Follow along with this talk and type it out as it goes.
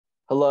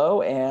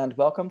Hello and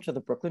welcome to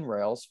the Brooklyn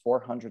Royals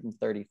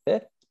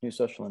 435th New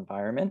Social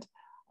Environment.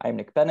 I'm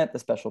Nick Bennett, the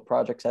Special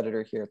Projects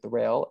Editor here at the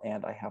Rail,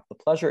 and I have the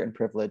pleasure and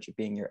privilege of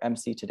being your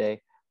MC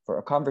today for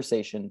a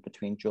conversation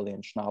between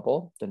Julian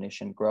Schnabel,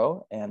 Donation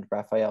Grau, and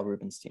Raphael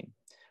Rubinstein.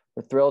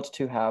 We're thrilled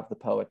to have the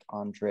poet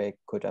Andrei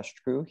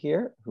Codescu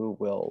here, who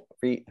will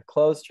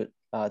close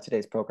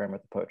today's program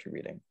with a poetry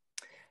reading.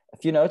 A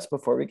few notes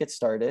before we get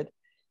started.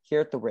 Here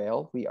at the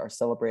Rail, we are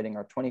celebrating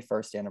our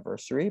 21st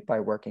anniversary by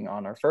working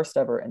on our first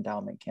ever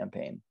endowment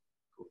campaign.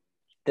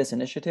 This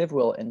initiative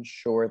will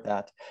ensure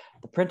that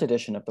the print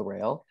edition of the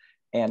Rail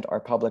and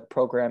our public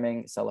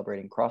programming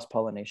celebrating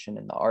cross-pollination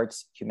in the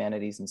arts,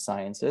 humanities, and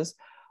sciences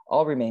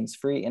all remains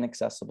free and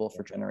accessible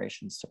for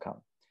generations to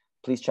come.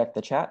 Please check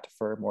the chat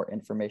for more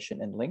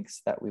information and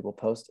links that we will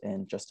post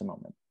in just a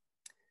moment.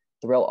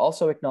 The Rail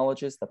also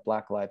acknowledges that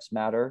Black Lives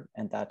Matter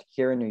and that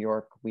here in New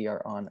York, we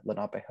are on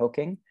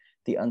Lenape-Hoking,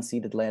 the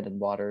unceded land and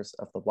waters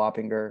of the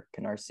Wappinger,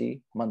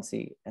 Canarsie,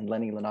 Munsee, and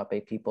Lenni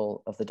Lenape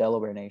people of the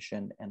Delaware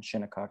Nation and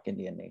Shinnecock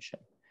Indian Nation.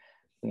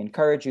 We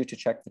encourage you to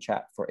check the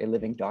chat for a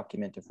living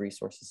document of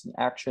resources and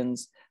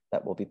actions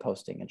that we'll be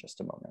posting in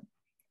just a moment.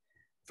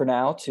 For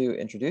now, to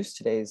introduce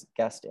today's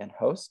guest and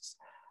hosts,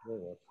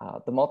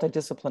 the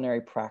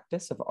multidisciplinary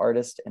practice of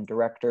artist and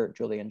director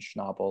Julian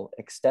Schnabel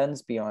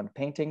extends beyond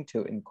painting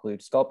to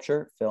include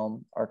sculpture,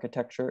 film,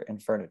 architecture,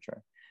 and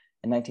furniture.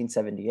 In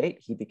 1978,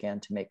 he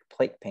began to make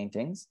plate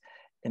paintings,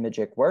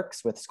 imagic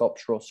works with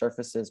sculptural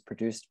surfaces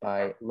produced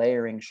by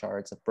layering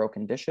shards of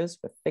broken dishes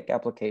with thick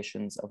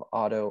applications of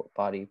auto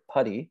body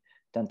putty,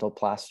 dental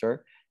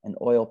plaster, and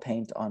oil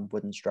paint on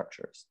wooden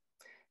structures.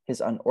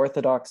 His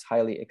unorthodox,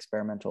 highly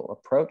experimental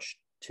approach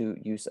to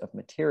use of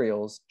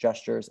materials,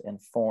 gestures,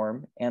 and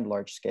form, and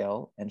large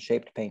scale and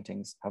shaped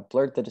paintings have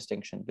blurred the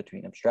distinction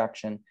between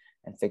abstraction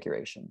and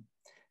figuration.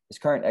 His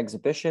current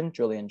exhibition,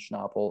 Julian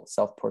Schnabel,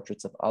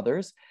 Self-Portraits of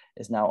Others,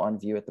 is now on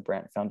view at the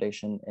Brandt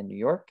Foundation in New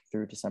York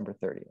through December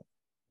 30th.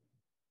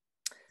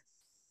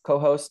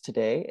 Co-host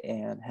today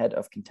and head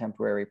of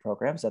contemporary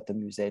programs at the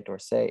Musée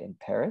d'Orsay in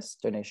Paris,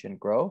 Donation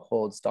Grau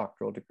holds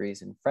doctoral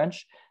degrees in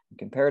French and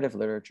comparative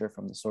literature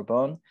from the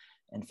Sorbonne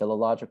and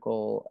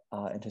philological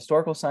and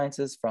historical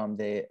sciences from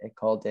the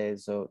École des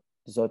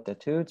Hautes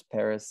Études,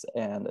 Paris,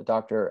 and a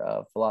doctor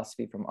of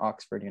philosophy from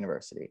Oxford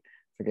University.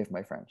 Forgive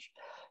my French.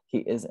 He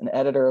is an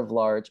editor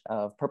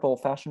of Purple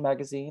Fashion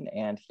Magazine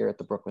and here at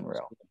the Brooklyn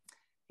Rail.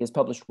 He has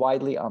published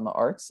widely on the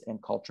arts and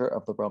culture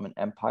of the Roman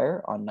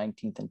Empire, on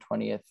 19th and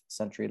 20th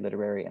century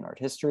literary and art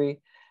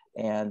history,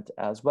 and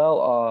as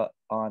well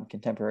on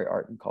contemporary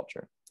art and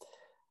culture.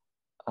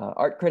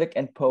 Art critic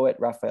and poet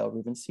Raphael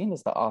Rubinstein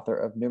is the author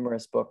of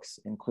numerous books,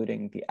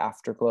 including The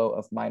Afterglow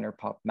of Minor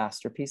Pop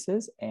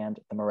Masterpieces and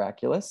The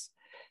Miraculous.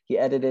 He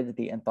edited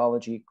the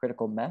anthology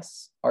Critical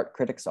Mess, Art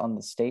Critics on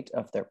the State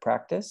of Their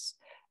Practice,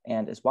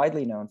 and is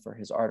widely known for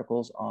his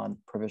articles on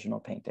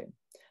provisional painting.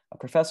 A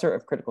professor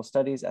of critical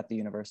studies at the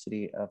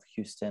University of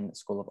Houston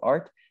School of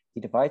Art, he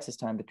divides his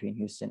time between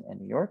Houston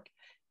and New York.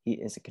 He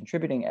is a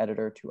contributing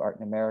editor to Art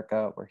in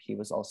America, where he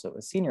was also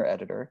a senior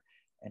editor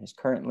and is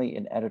currently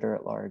an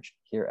editor-at-large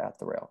here at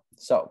the Rail.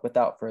 So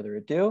without further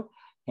ado,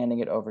 handing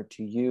it over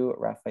to you,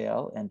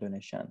 Raphael and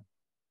Donation.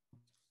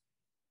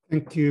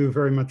 Thank you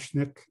very much,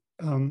 Nick.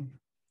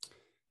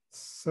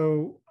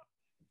 So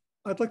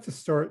I'd like to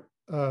start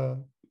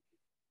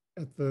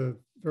at the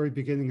very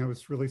beginning. I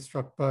was really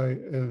struck by,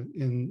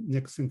 in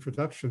Nick's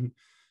introduction,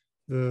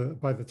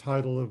 by the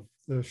title of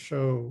the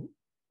show,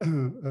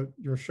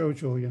 your show,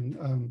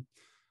 Julian,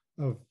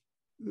 of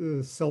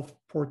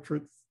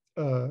self-portraits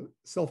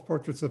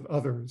of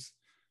others,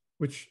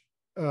 which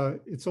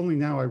it's only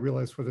now I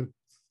realize what a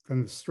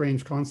kind of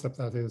strange concept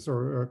that is,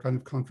 or a kind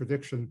of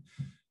contradiction.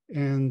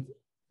 And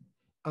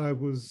I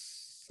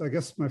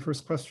guess my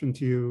first question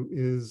to you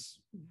is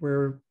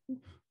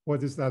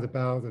what is that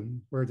about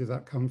and where did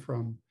that come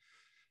from?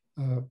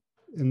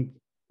 And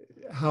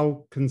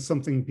how can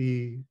something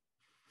be,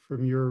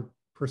 from your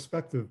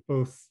perspective,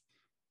 both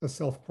a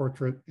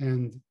self-portrait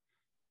and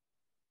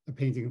a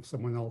painting of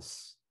someone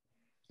else,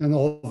 and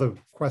all the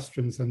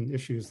questions and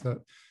issues that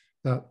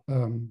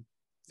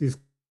these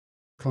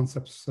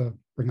concepts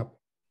bring up?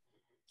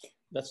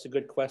 That's a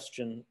good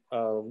question.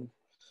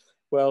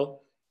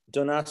 Well,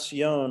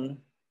 Donation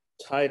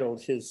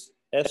titled his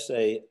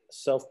essay,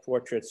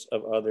 Self-Portraits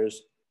of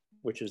Others,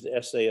 which is the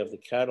essay of the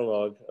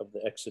catalog of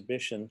the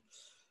exhibition.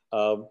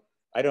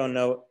 I don't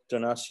know,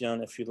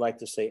 Donation, if you'd like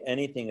to say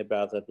anything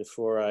about that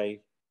before I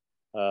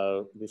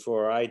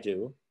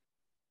do.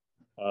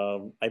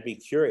 I'd be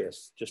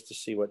curious just to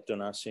see what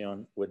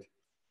Donation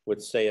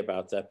would say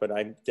about that, but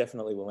I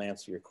definitely will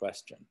answer your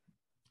question.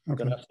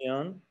 Okay.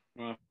 Donation?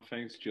 Well,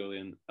 thanks,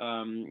 Julian.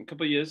 A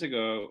couple of years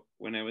ago,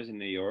 when I was in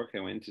New York,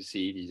 I went to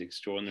see these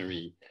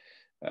extraordinary,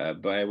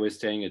 but I was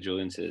staying at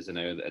Julian's, and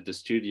I was at the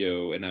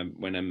studio, and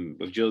when I'm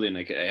with Julian,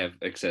 I have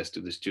access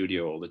to the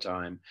studio all the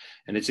time.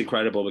 And it's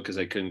incredible because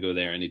I couldn't go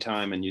there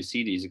anytime. And you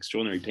see these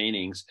extraordinary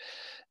paintings,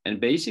 and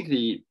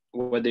basically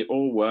what they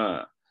all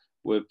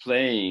were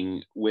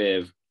playing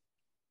with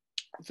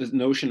the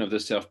notion of the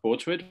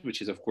self-portrait,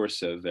 which is of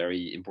course a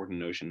very important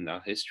notion in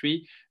art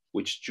history,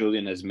 which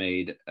Julian has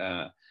made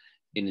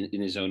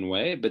in his own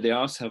way, but they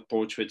also have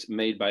portraits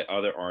made by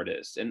other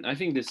artists. And I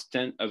think this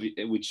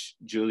which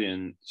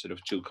Julian sort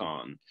of took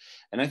on.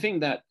 And I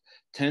think that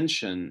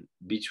tension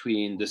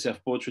between the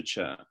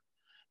self-portraiture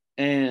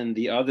and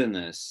the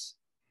otherness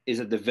is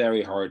at the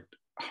very heart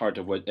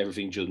of what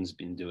everything Julian's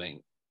been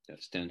doing.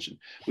 That's tension,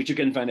 which you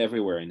can find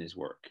everywhere in his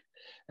work.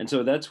 And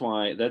so that's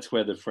where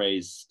the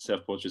phrase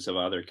self-portraits of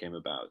other came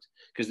about,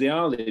 because they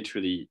are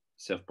literally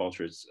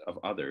self-portraits of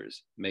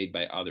others made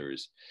by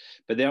others,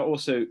 but they are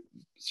also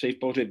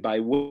self-portrait by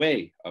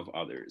way of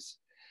others.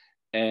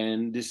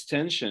 And this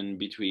tension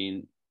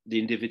between the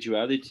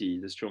individuality,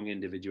 the strong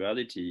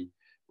individuality,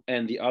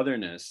 and the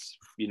otherness,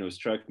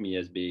 struck me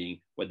as being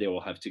what they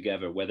all have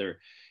together, whether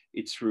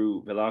it's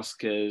through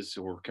Velázquez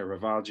or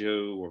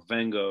Caravaggio or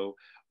Van Gogh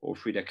or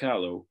Frida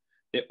Kahlo.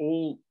 They're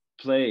all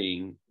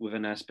playing with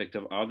an aspect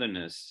of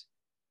otherness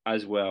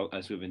as well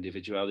as with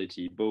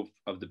individuality, both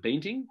of the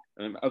painting,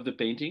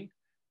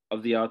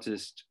 of the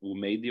artist who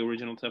made the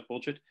original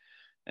self-portrait,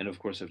 and of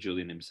course of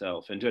Julian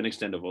himself, and to an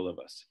extent of all of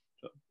us.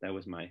 So that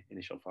was my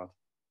initial thought.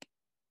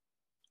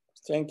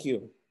 Thank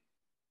you.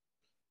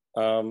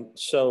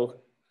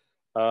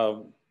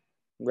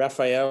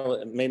 Raphael,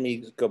 it made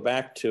me go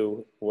back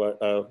to what,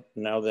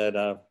 now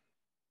that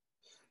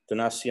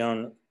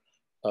Donacion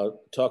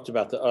talked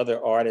about the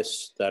other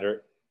artists that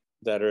are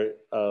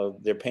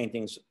their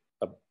paintings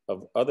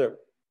of other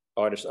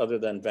artists other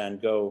than Van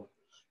Gogh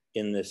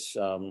in this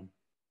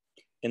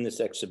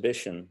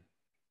exhibition.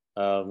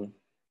 I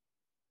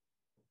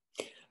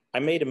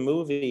made a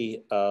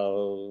movie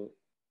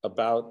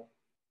about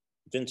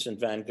Vincent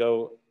van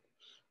Gogh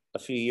a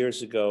few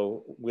years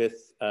ago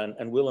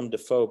and Willem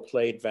Dafoe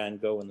played Van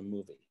Gogh in the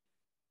movie.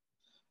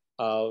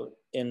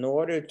 In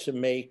order to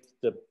make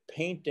the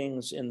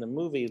paintings in the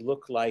movie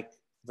look like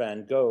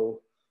Van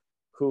Gogh,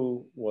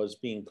 who was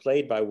being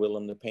played by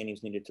Willem, the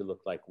paintings needed to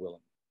look like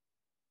Willem.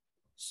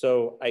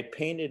 So I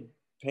painted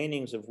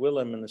paintings of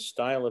Willem in the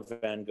style of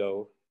Van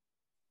Gogh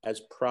as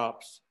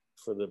props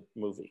for the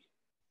movie.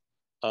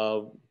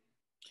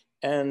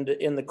 And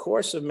in the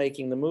course of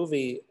making the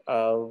movie,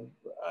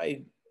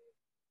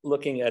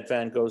 looking at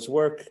Van Gogh's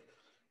work,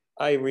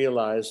 I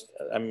realized,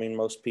 I mean,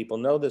 most people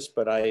know this,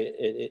 but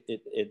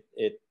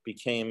it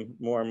became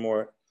more and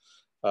more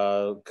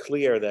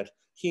clear that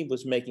he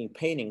was making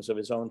paintings of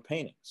his own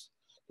paintings.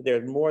 There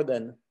are more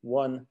than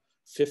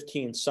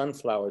 15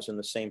 sunflowers in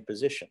the same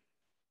position,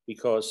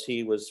 because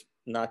he was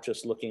not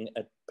just looking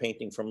at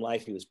painting from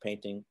life, he was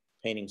painting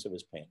paintings of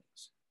his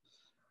paintings.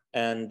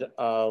 And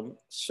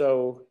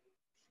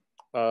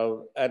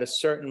at a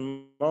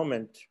certain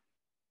moment,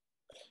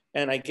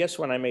 and I guess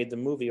when I made the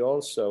movie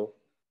also,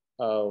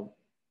 the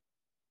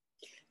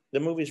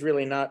movie's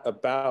really not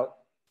about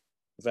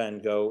Van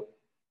Gogh.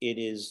 It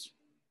is,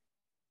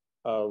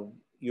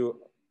 you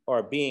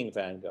are being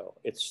Van Gogh.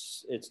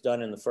 It's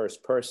done in the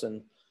first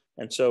person.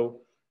 And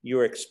so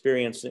you're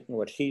experiencing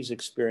what he's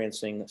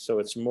experiencing. So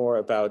it's more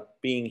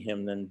about being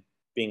him than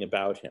being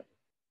about him.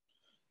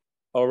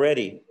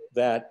 Already,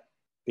 that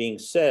being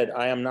said,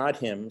 I am not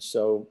him.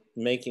 So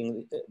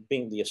being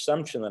the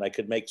assumption that I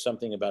could make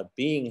something about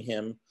being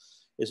him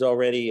is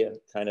already a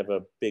kind of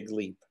a big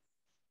leap.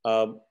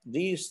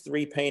 These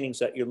three paintings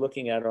that you're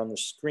looking at on the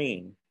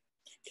screen,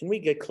 can we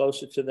get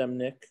closer to them,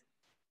 Nick?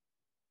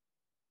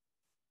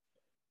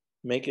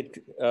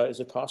 Is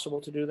it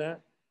possible to do that?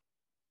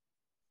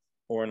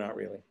 Or not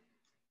really?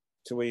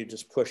 To where you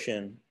just push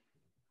in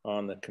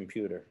on the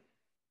computer?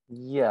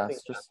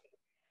 Yes, just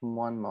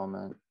one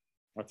moment.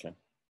 Okay.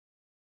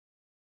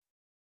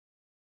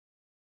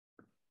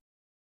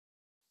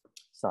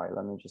 Sorry,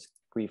 let me just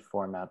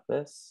reformat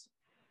this.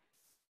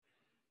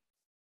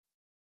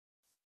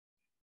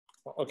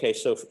 Okay,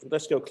 so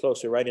let's go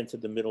closer, right into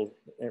the middle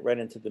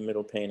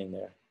painting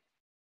there.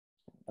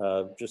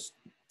 Just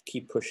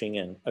keep pushing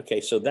in.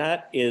 Okay, so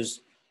that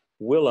is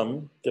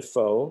Willem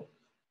Dafoe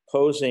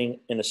posing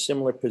in a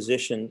similar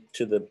position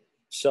to the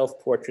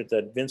self-portrait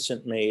that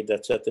Vincent made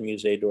that's at the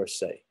Musée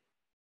d'Orsay.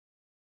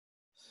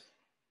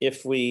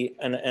 If we,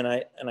 and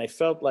I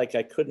felt like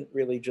I couldn't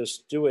really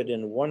just do it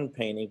in one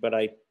painting, but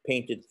I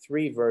painted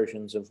three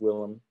versions of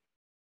Willem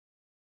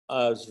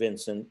as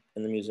Vincent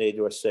in the Musée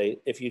d'Orsay.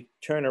 If you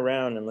turn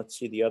around and let's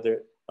see the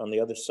other, on the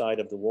other side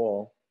of the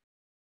wall,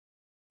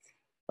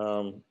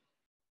 we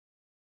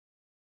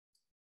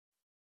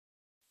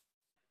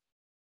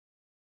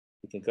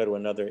can go to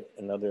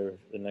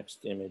the next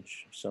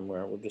image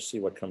somewhere. We'll just see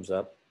what comes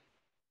up.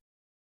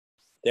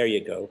 There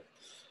you go.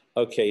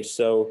 Okay,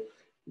 so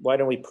why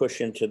don't we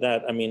push into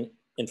that? I mean,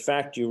 in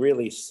fact, you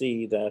really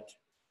see that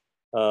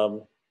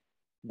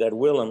that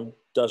Willem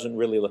doesn't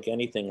really look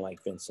anything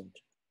like Vincent,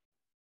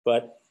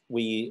 but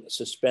we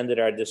suspended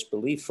our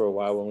disbelief for a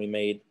while when we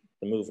made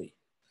the movie.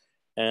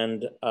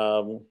 And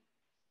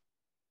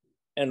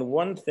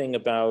one thing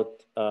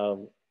about, I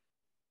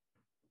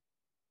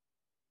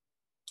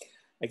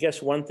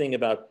guess one thing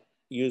about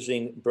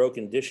using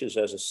broken dishes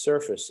as a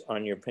surface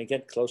on your paint,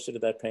 get closer to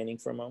that painting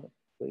for a moment,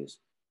 please.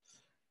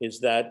 is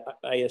that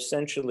I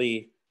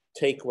essentially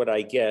take what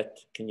I get.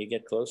 Can you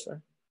get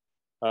closer?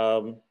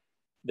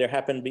 There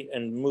happen to be,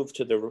 and move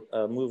to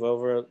the, move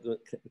over,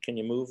 can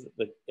you move?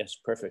 Yes,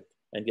 perfect,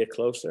 and get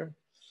closer.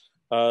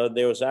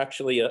 There was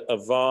actually a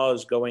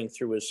vase going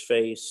through his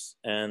face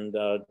and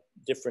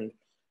different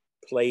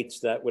plates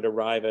that would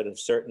arrive at a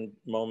certain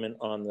moment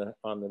on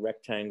the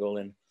rectangle.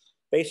 And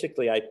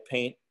basically I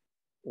paint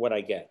what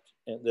I get.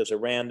 And there's a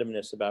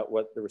randomness about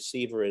what the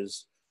receiver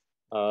is,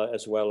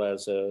 as well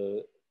as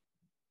a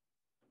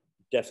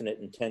definite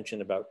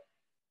intention about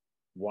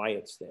why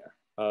it's there.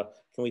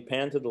 Can we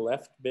pan to the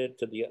left bit,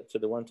 to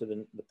the one, to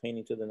the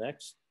painting to the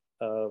next,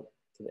 to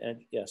the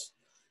end? Yes.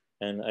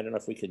 And I don't know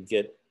if we could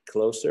get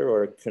closer,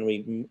 or can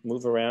we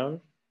move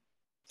around?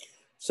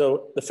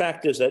 So the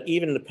fact is that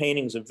even the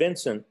paintings of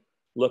Vincent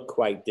look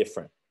quite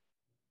different.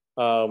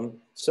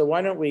 So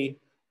why don't we,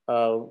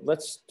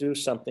 let's do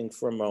something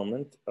for a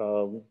moment.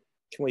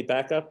 Can we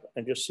back up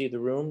and just see the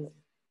room?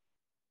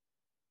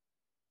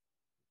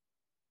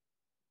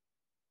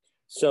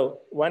 So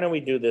why don't we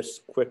do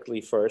this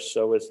quickly first,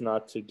 so as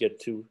not to get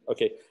too,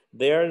 okay.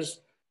 There's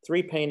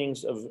 3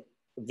 paintings of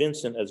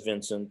Vincent as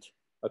Vincent.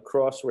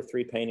 Across were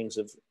 3 paintings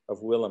of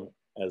Willem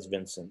as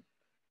Vincent.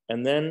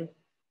 And then,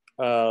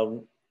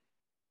 can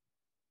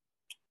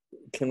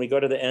we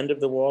go to the end of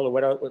the wall,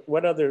 or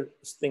what other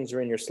things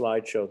are in your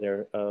slideshow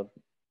there,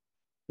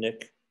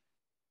 Nick?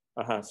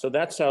 So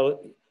that's how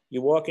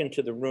you walk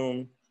into the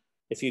room.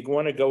 If you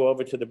want to go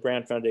over to the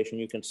Brandt Foundation,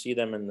 you can see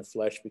them in the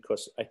flesh,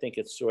 because I think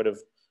it's sort of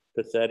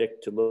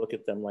pathetic to look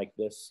at them like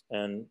this.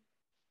 And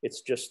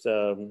it's just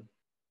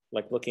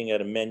like looking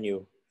at a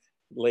menu.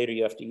 Later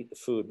you have to eat the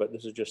food, but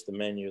this is just the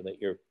menu that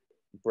you're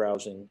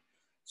browsing.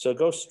 So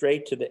go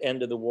straight to the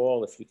end of the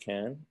wall if you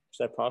can. Is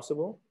that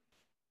possible?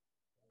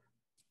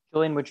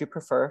 Julian, would you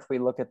prefer if we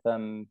look at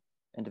them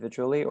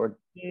individually or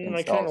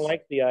I kind of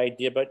like the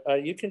idea, but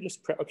you can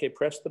just,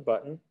 press the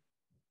button,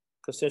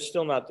 because they're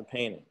still not the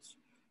paintings.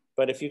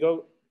 But if you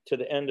go to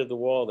the end of the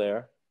wall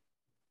there,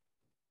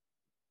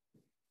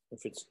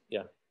 if it's,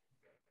 yeah.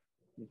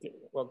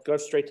 Well, go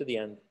straight to the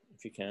end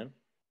if you can.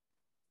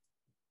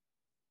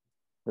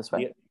 This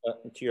way?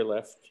 To your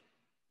left.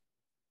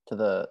 To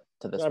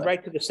this way?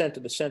 Right to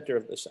the center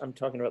of this. I'm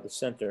talking about the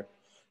center.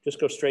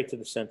 Just go straight to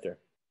the center.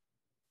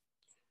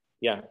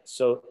 Yeah,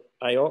 so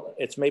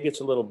maybe it's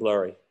a little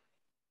blurry,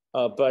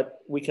 but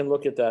we can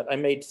look at that. I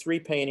made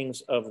 3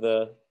 paintings of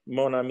the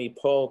Mon Ami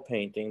Paul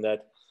painting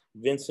that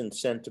Vincent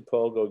sent to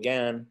Paul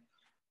Gauguin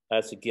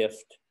as a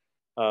gift.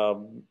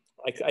 I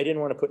didn't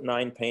want to put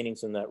 9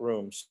 paintings in that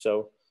room,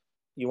 so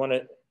you want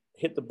to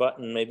hit the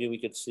button. Maybe we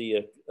could see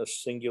a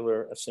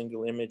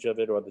single image of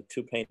it, or the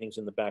 2 paintings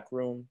in the back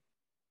room.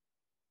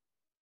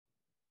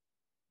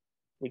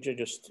 We should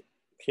just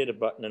hit a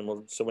button,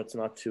 and so it's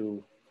not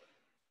too.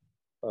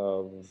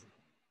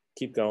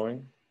 Keep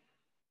going.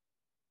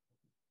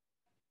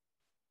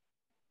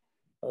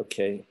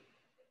 Okay.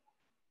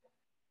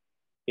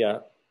 Yeah.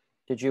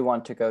 Did you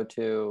want to go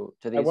to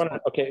these?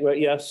 Okay, well,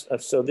 yes.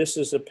 So this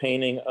is a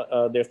painting.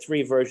 There are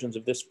 3 versions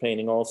of this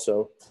painting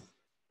also.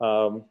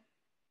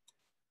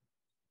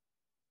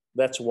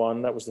 That's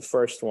one. That was the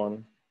first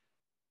one.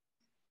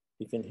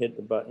 You can hit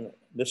the button.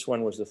 This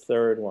one was the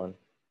 3rd one. It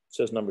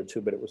says number 2,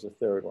 but it was the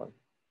 3rd one.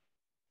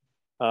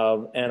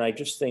 And I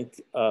just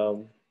think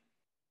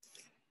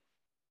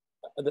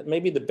that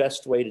maybe the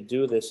best way to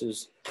do this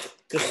is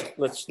just,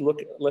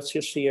 let's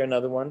just see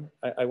another one.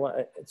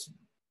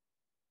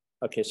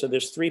 Okay, so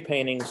there's 3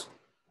 paintings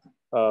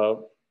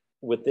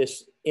with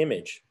this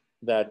image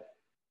that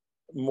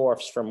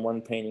morphs from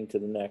one painting to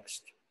the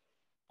next.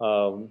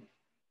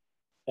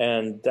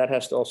 And that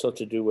has to also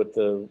to do with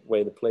the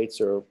way the plates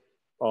are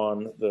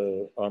on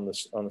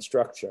the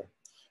structure.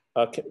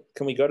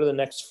 Can we go to the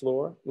next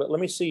floor? Let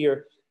me see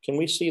can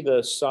we see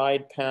the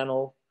side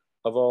panel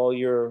of all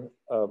your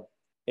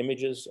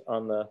images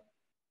on the,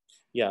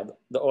 yeah,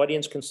 the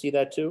audience can see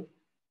that too?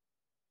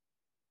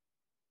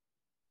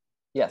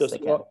 Yes, they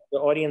can. The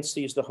audience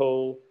sees the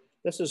whole,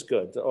 this is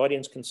good. The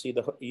audience can see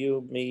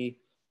you, me,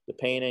 the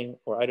painting,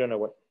 or I don't know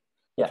what.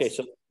 Yes. Okay,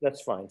 so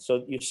that's fine.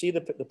 So you see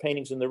the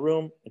paintings in the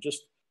room, and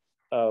just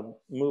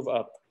move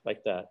up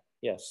like that.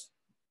 Yes,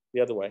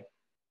 the other way.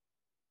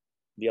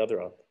 The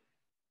other up.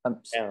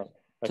 Down.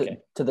 Okay.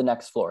 To the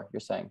next floor, you're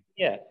saying?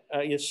 Yeah,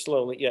 you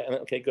slowly, yeah,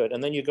 okay, good.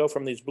 And then you go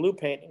from these blue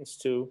paintings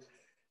to,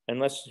 and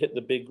let's hit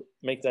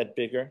make that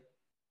bigger.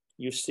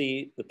 You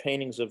see the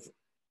paintings of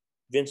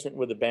Vincent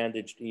with a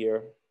bandaged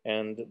ear,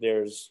 and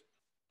there's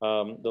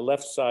the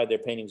left side, they're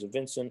paintings of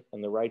Vincent,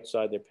 and the right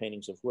side, they're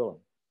paintings of Willem.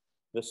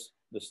 This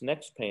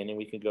next painting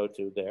we can go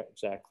to there,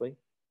 exactly.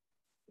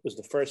 It was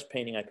the first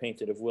painting I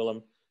painted of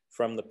Willem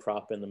from the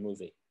prop in the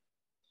movie.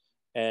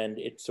 And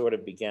it sort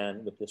of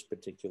began with this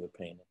particular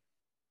painting.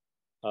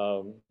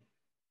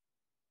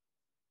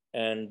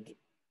 And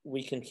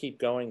we can keep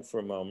going for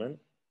a moment.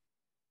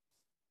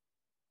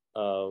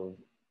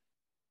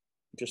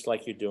 Just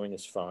like you're doing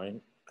is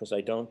fine, because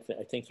I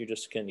think you're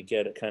just going to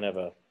get a kind of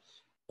a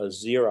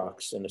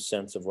Xerox in a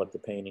sense of what the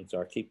paintings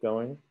are. Keep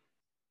going.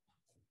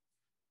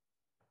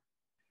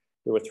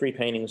 There were 3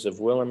 paintings of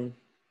Willem,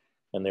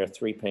 and there are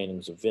 3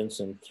 paintings of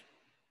Vincent.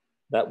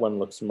 That one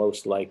looks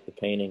most like the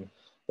painting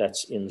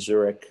that's in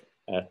Zurich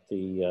at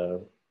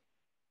the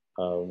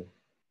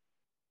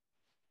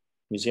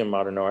Museum of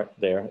Modern Art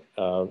there.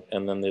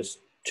 And then there's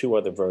 2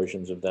 other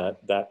versions of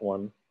that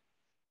one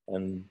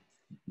and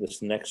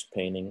this next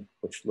painting,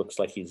 which looks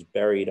like he's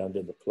buried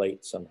under the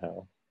plate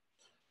somehow.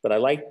 But I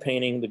like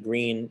painting the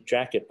green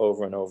jacket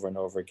over and over and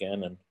over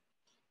again. And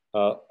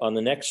on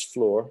the next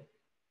floor,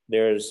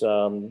 there's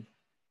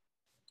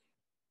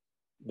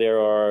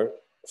there are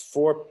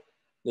 4,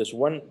 there's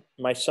one,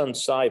 my son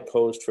Cy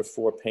posed for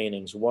 4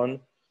 paintings. One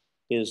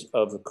is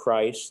of the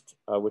Christ,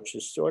 which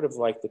is sort of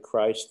like the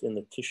Christ in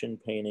the Titian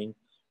painting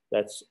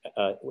that's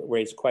where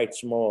he's quite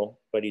small,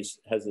 but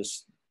has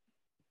this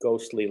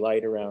ghostly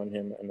light around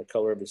him and the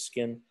color of his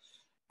skin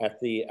at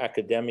the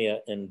Accademia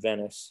in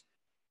Venice.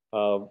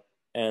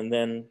 And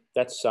then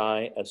that's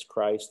Cy as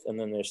Christ. And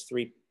then there's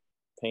 3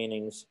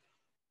 paintings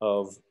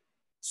of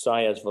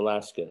Cy as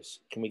Velasquez.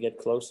 Can we get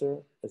closer?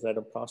 Is that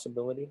a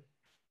possibility?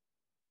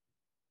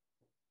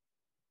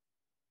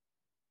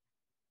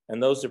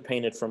 And those are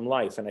painted from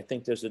life. And I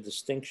think there's a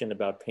distinction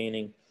about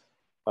painting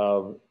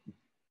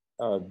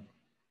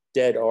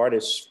dead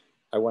artists.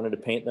 I wanted to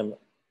paint them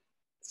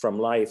from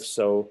life.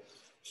 So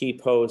he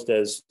posed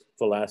as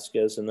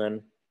Velasquez. And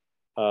then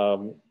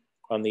on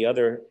the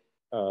other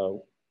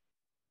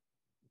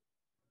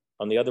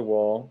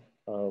wall,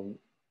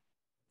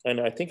 and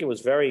I think it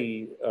was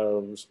very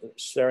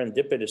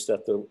serendipitous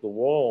that the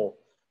wall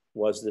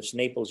was this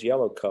Naples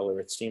yellow color.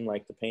 It seemed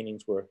like the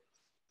paintings were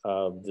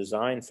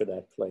designed for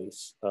that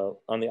place.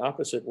 On the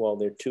opposite wall,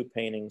 there are 2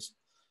 paintings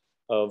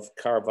of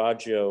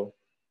Caravaggio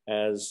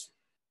as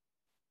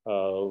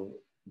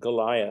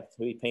Goliath,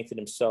 who he painted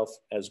himself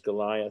as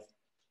Goliath,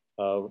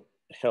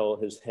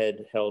 his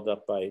head held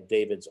up by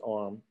David's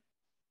arm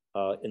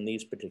in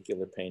these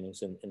particular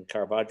paintings. In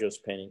Caravaggio's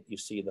painting, you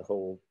see the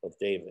whole of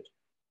David.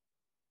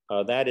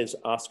 That is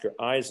Oscar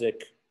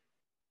Isaac,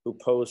 who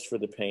posed for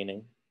the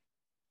painting,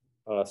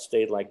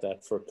 stayed like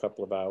that for a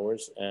couple of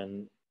hours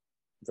and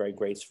very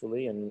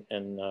gracefully. And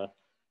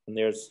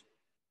there is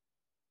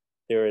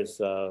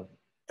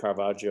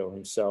Caravaggio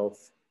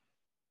himself.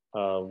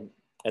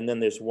 And then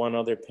there's one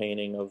other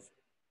painting of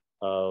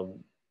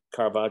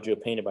Caravaggio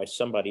painted by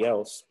somebody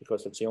else,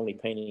 because it's the only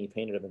painting he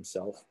painted of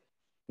himself.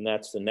 And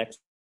that's the next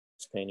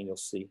painting you'll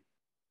see.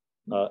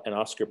 And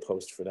Oscar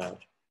posed for that.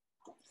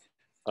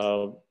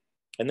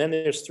 And then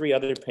there's 3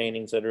 other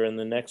paintings that are in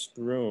the next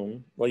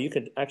room. Well, you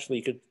could,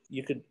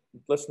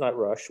 let's not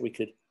rush. We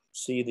could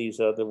see these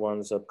other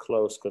ones up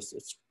close because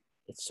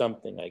it's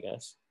something, I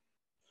guess.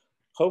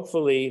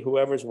 Hopefully,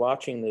 whoever's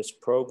watching this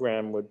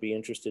program would be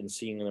interested in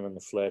seeing them in the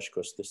flesh,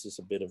 because this is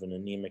a bit of an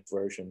anemic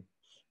version,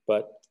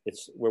 but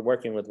we're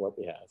working with what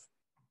we have.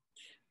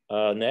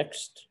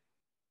 Next.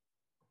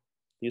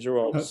 These are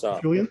all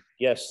soft. Julian?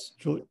 Yes.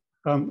 Julian,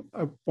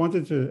 I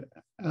wanted to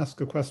ask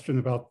a question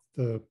about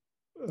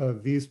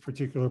these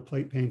particular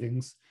plate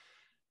paintings,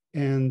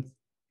 and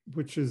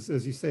which is,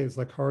 as you say, it's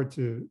like hard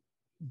to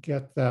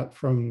get that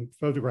from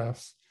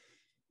photographs.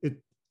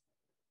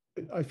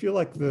 I feel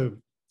like the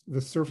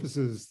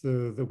surfaces,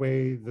 the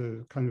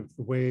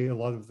way a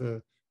lot of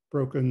the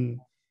broken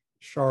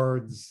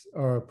shards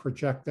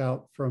project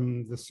out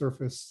from the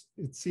surface,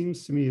 it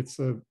seems to me it's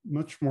a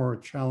much more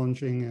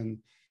challenging and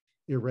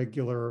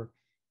irregular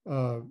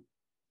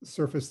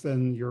surface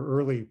than your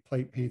early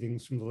plate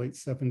paintings from the late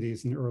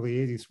 70s and early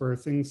 80s, where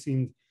things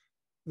seemed,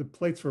 the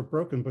plates were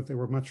broken, but they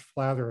were much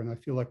flatter. And I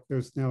feel like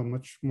there's now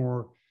much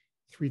more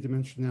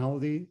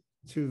 3-dimensionality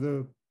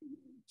to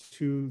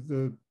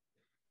the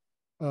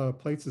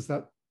plates. Is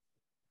that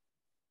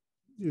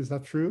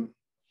true?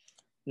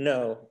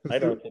 No, I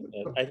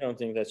don't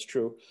think that's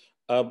true.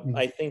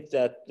 I think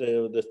that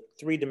the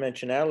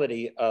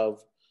 3-dimensionality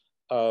of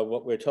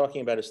what we're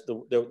talking about is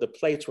the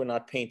plates were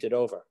not painted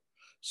over.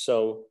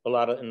 So in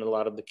a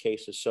lot of the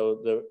cases, so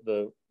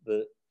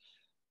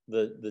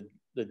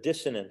the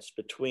dissonance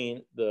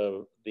between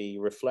the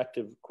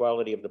reflective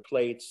quality of the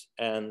plates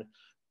and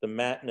the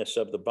mateness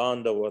of the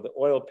Bondo or the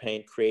oil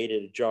paint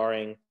created a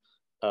jarring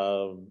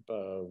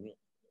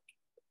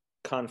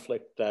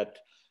conflict that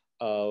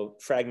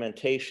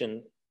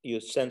fragmentation, you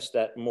sense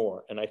that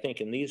more. And I think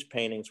in these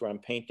paintings where I'm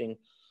painting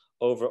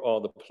over all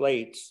the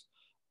plates,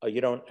 you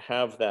don't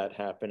have that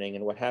happening.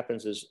 And what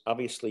happens is,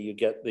 obviously, you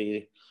get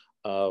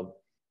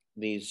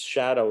these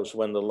shadows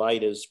when the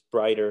light is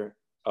brighter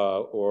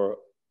or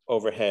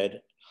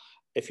overhead.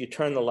 If you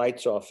turn the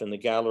lights off in the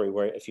gallery,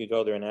 where if you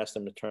go there and ask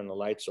them to turn the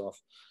lights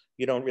off,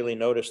 you don't really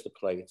notice the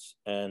plates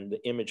and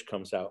the image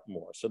comes out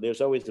more. So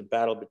there's always a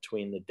battle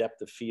between the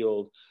depth of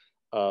field,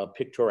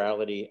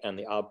 pictoriality, and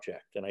the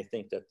object. And I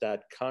think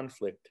that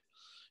conflict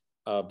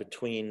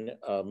between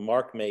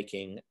mark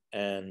making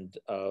and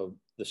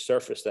the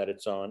surface that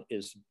it's on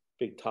is a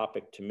big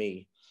topic to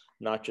me,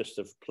 not just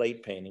of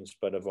plate paintings,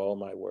 but of all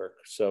my work.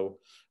 So,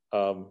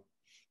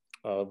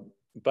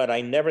 but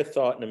I never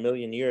thought in a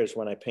million years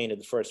when I painted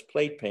the first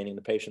plate painting,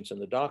 The Patients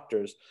and the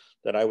Doctors,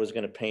 that I was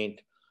going to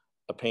paint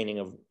a painting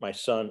of my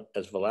son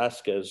as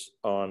Velasquez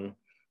on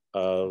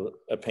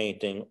a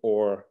painting,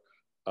 or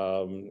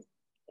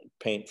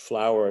paint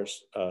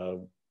flowers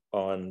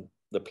on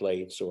the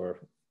plates,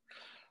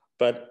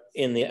 but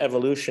in the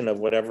evolution of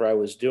whatever I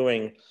was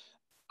doing,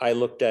 I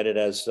looked at it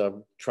as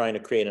trying to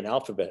create an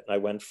alphabet. I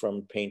went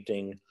from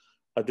painting,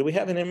 do we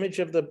have an image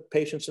of the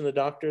patients and the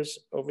doctors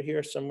over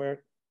here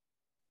somewhere?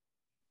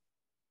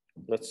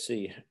 Let's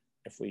see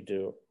if we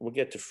do. We'll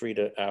get to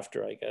Frida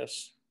after, I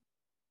guess.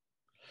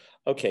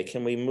 Okay,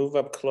 can we move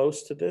up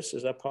close to this?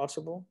 Is that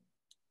possible?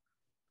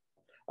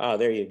 Ah,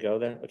 there you go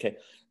then. Okay,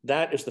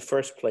 that is the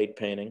first plate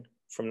painting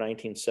from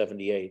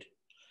 1978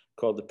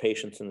 called The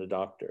Patients and the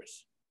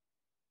Doctors.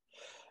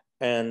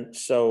 And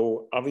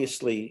so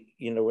obviously,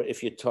 you know,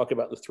 if you talk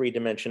about the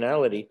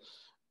three-dimensionality,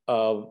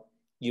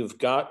 you've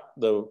got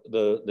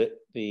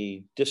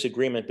the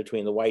disagreement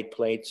between the white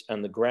plates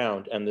and the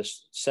ground, and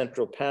this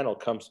central panel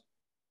comes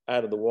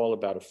out of the wall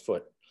about a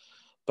foot.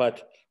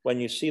 But when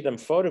you see them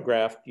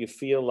photographed, you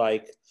feel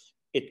like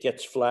it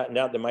gets flattened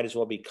out. There might as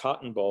well be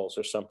cotton balls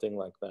or something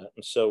like that.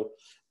 And so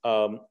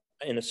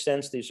in a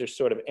sense, these are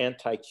sort of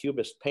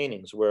anti-cubist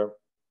paintings where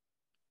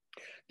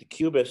the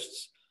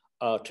cubists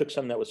took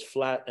something that was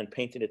flat and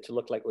painted it to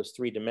look like it was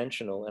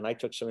three-dimensional. And I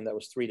took something that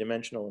was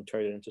three-dimensional and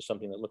turned it into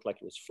something that looked like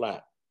it was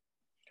flat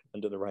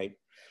under the right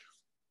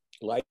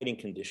lighting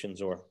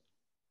conditions.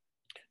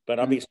 But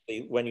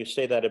obviously, when you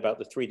say that about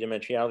the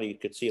three-dimensionality, you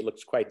could see it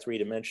looks quite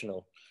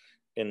three-dimensional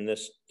in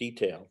this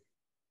detail.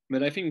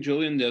 But I think,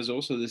 Julian, there's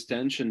also this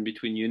tension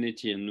between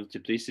unity and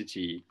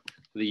multiplicity,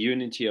 the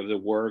unity of the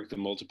work, the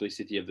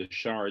multiplicity of the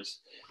shards,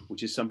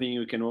 which is something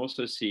you can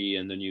also see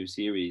in the new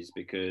series,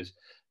 because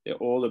they're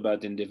all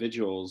about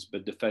individuals,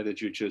 but the fact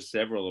that you chose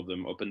several of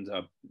them opens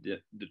up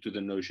to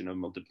the notion of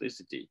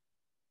multiplicity.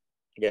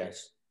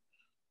 Yes.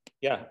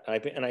 Yeah,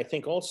 and I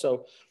think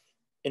also,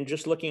 in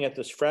just looking at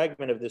this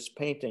fragment of this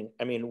painting,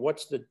 I mean,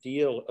 what's the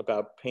deal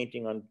about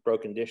painting on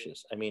broken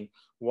dishes? I mean,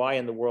 why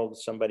in the world would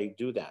somebody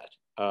do that?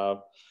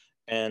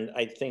 And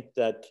I think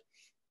that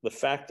the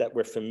fact that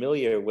we're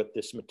familiar with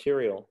this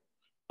material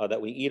that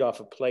we eat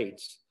off of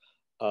plates,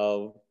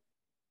 the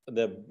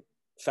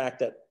fact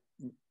that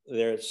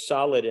they're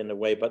solid in a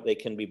way, but they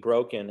can be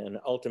broken, and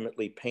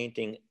ultimately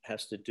painting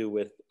has to do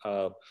with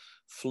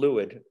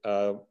fluid,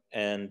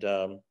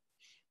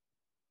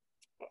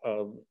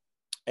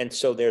 and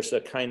so there's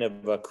a kind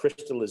of a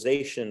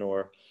crystallization,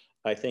 or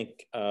I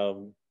think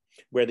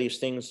where these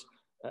things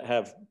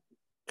have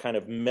kind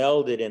of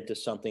melded into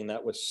something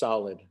that was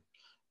solid,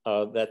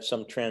 that's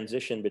some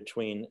transition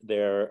between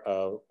their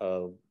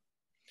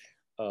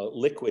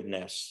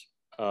liquidness.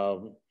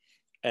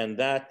 And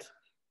that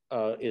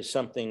is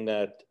something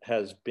that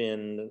has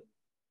been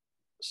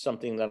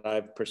something that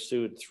I've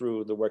pursued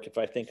through the work. If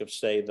I think of,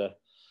 say, the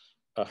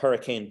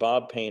Hurricane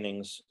Bob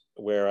paintings,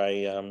 where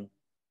I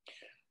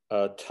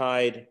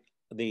tied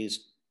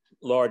these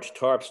large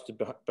tarps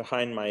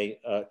behind my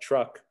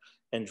truck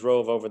and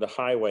drove over the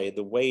highway,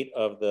 the weight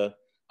of the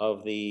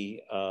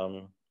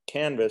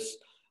canvas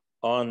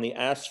on the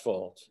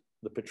asphalt,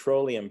 the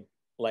petroleum,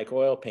 like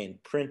oil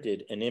paint,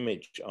 printed an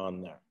image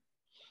on there.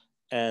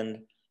 And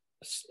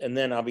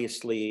then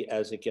obviously,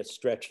 as it gets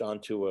stretched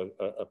onto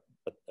a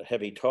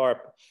heavy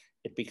tarp,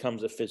 it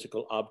becomes a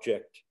physical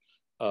object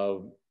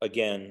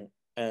again.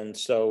 And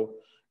so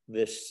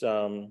this,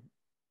 and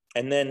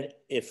then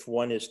if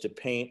one is to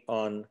paint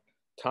on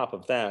top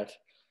of that,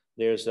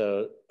 there's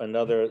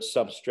another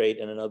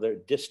substrate and another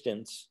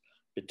distance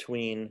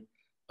between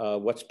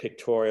what's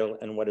pictorial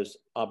and what is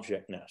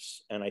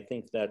objectness. And I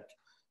think that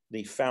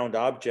the found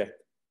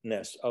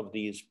objectness of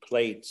these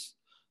plates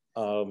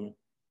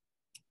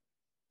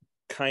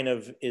kind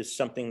of is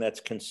something that's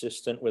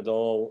consistent with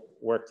all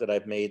work that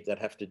I've made that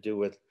have to do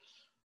with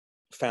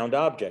found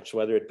objects,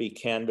 whether it be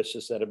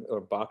canvases that have,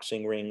 or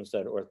boxing rings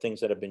that, or things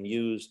that have been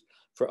used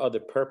for other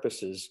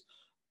purposes,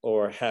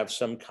 or have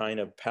some kind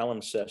of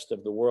palimpsest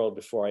of the world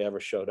before I ever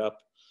showed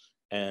up.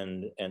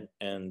 And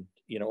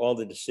you know, all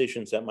the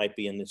decisions that might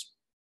be in this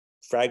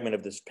fragment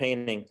of this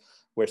painting,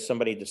 where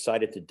somebody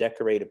decided to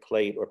decorate a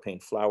plate or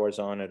paint flowers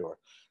on it or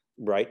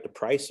write the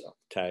price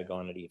tag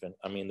on it even.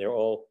 I mean, they're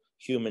all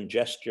human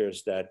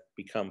gestures that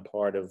become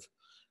part of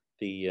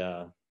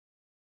the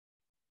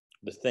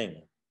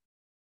thing.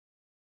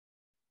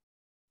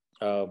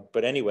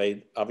 But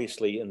anyway,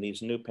 obviously in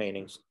these new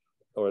paintings,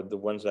 or the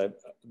ones that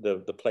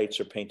the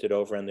plates are painted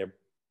over and they're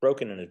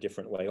broken in a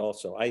different way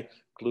also. I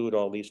glued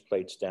all these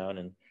plates down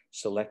and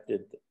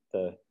selected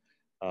the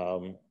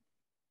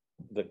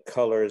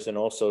colors, and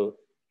also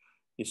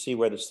you see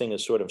where this thing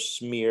is sort of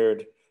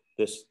smeared,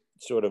 this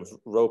sort of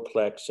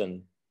Roplex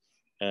and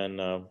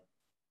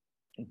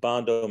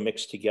Bondo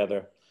mixed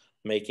together,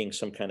 making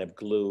some kind of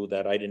glue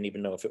that I didn't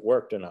even know if it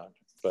worked or not,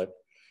 but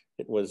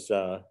it was,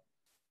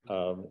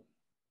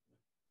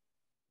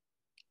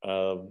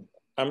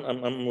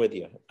 I'm with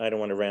you. I don't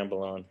want to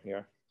ramble on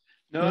here.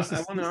 No,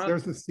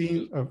 there's a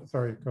scene, oh,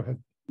 sorry, go ahead.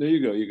 There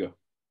you go, you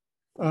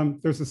go.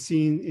 There's a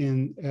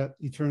scene at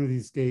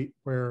Eternity's Gate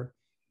where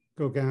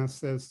Gauguin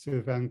says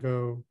to Van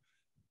Gogh,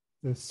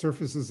 the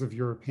surfaces of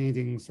your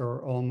paintings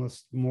are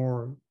almost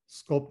more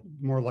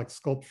like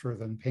sculpture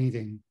than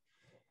painting.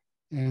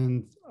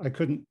 And I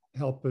couldn't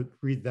help but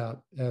read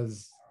that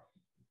as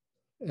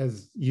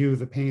you,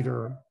 the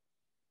painter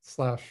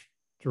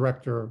 /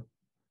 director,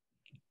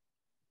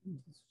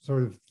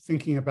 sort of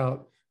thinking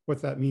about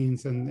what that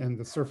means, and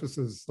the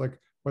surfaces, like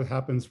what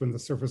happens when the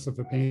surface of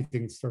the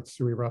painting starts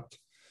to erupt.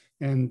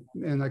 And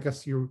I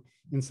guess you,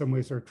 in some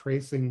ways, are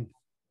tracing,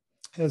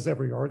 as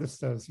every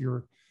artist does,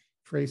 you're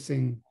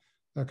tracing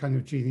a kind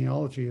of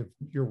genealogy of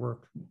your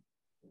work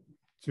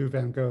to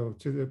Van Gogh,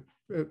 to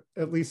the,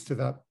 at least to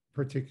that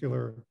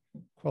particular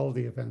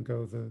quality of Van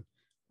Gogh, the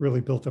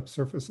really built up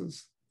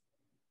surfaces.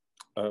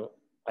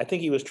 I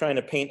think he was trying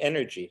to paint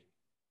energy.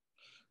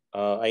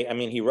 I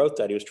mean, he wrote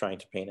that he was trying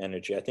to paint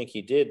energy. I think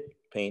he did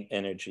paint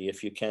energy,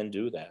 if you can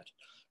do that.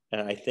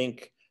 And I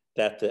think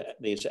that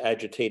these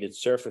agitated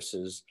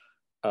surfaces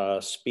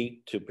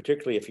speak to,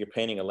 particularly if you're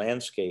painting a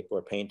landscape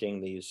or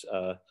painting these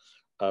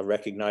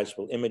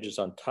recognizable images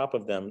on top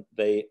of them,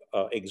 they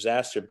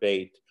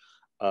exacerbate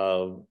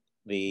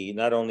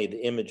not only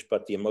the image,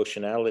 but the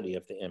emotionality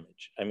of the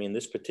image. I mean,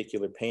 this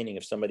particular painting,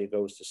 if somebody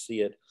goes to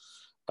see it,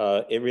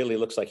 it really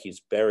looks like he's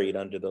buried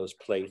under those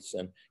plates.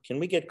 And can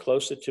we get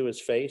closer to his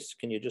face?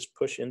 Can you just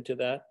push into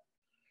that?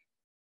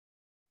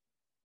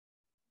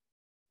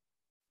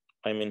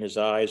 I mean, his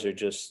eyes are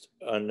just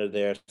under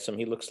there.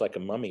 He looks like a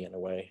mummy in a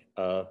way.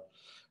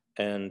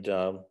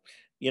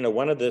 You know,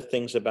 one of the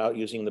things about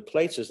using the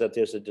plates is that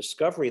there's a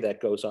discovery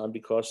that goes on,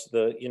 because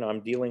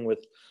I'm dealing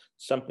with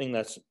something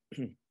that's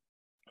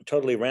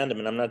totally random,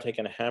 and I'm not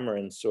taking a hammer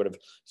and sort of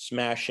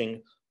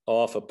smashing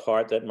off a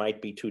part that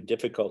might be too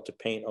difficult to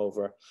paint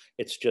over.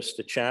 It's just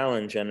a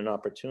challenge and an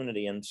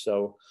opportunity. And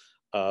so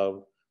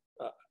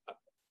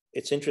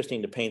it's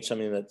interesting to paint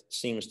something that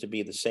seems to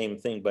be the same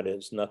thing, but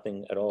is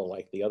nothing at all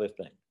like the other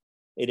thing.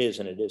 It is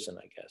and it isn't,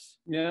 I guess.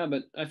 Yeah,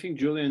 but I think,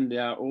 Julian,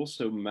 there are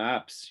also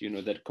maps,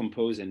 that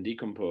compose and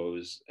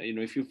decompose.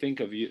 If you think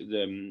of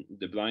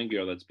the blind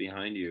girl that's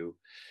behind you,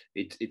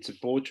 it's a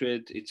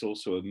portrait, it's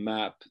also a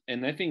map.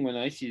 And I think when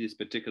I see this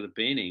particular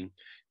painting, it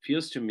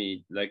feels to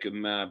me like a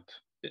map,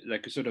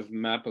 like a sort of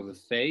map of a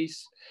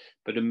face,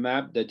 but a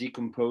map that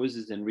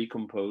decomposes and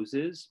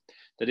recomposes,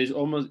 that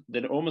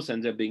almost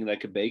ends up being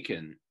like a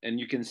beacon. And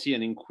you can see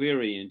an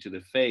inquiry into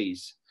the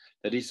face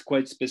that is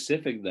quite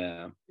specific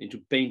there,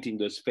 into painting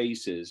those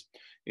faces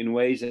in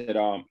ways that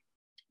are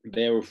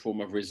bear a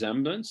form of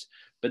resemblance,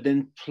 but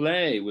then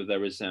play with their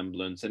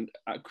resemblance and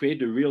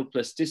create a real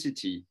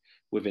plasticity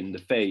within the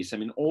face. I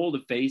mean, all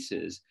the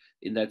faces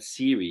in that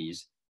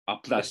series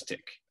are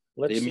plastic.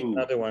 Let's see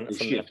another one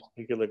from that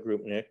particular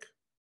group, Nick.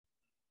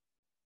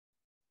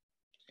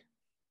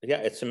 Yeah,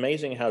 it's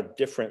amazing how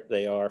different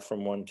they are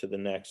from one to the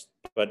next,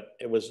 but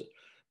it was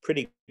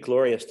pretty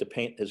glorious to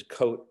paint his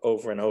coat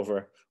over and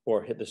over,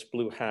 or hit this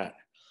blue hat,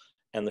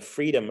 and the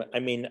freedom. I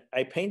mean,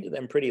 I painted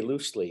them pretty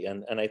loosely,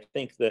 and I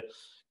think that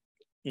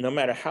no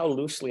matter how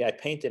loosely I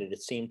painted it,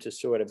 it seemed to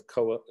sort of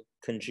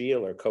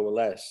congeal or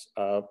coalesce.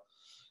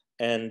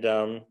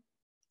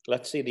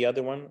 Let's see the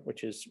other one,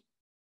 which is,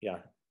 yeah,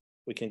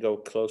 we can go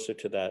closer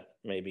to that,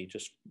 maybe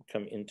just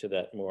come into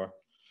that more.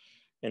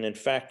 And in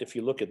fact, if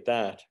you look at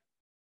that,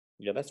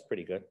 yeah, that's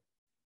pretty good.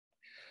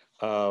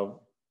 And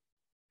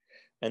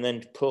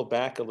then pull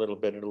back a little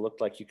bit, it'll look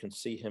like you can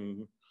see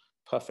him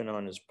puffing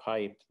on his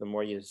pipe. The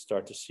more you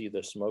start to see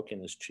the smoke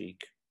in his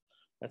cheek,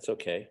 that's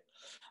okay.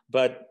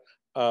 But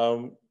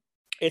painting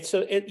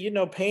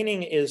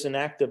is an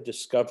act of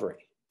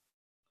discovery.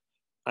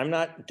 I'm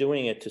not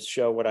doing it to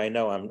show what I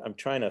know. I'm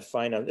trying to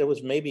find out. It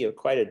was maybe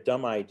quite a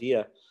dumb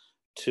idea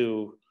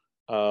to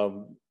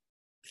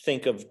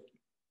think of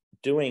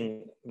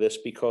doing this,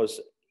 because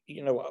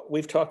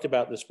we've talked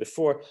about this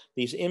before.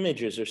 These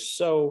images are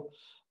so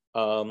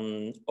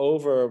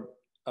over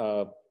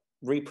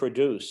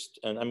reproduced.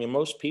 And I mean,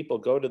 most people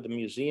go to the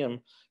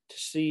museum to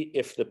see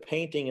if the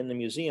painting in the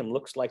museum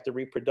looks like the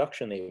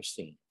reproduction they've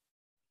seen.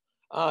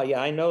 Ah,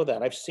 yeah, I know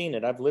that. I've seen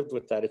it. I've lived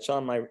with that. It's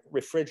on my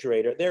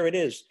refrigerator. There it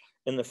is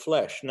in the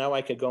flesh. Now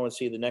I could go and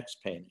see the next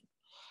painting.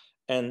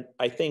 And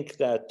I think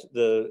that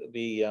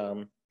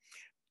the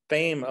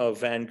fame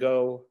of Van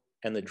Gogh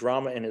and the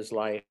drama in his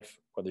life,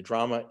 or the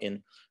drama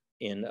in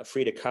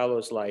Frida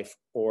Kahlo's life,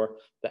 or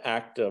the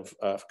act of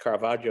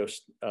Caravaggio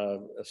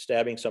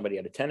stabbing somebody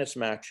at a tennis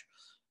match,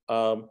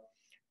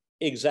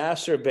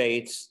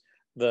 exacerbates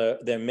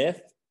the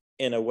myth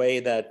in a way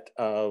that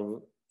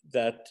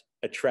that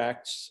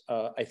attracts.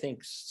 I think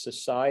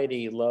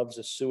society loves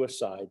a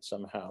suicide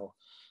somehow.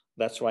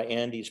 That's why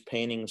Andy's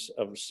paintings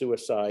of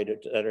suicide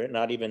that are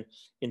not even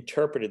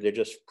interpreted, they're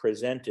just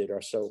presented,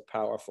 are so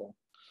powerful.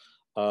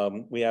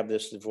 We have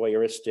this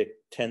voyeuristic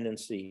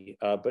tendency,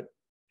 but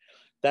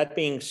that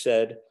being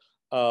said,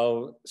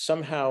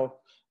 somehow,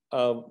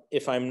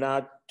 if I'm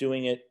not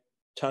doing it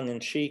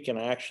tongue-in-cheek and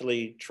I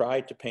actually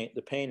try to paint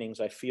the paintings,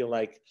 I feel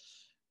like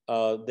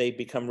they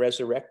become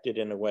resurrected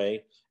in a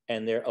way,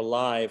 and they're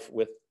alive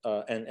with,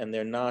 and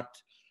they're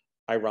not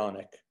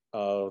ironic.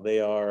 They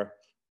are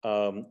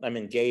I'm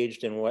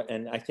engaged in what,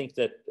 and I think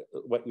that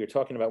what you're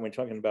talking about when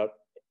you're talking about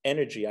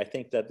energy, I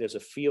think that there's a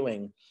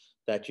feeling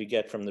that you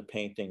get from the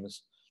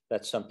paintings.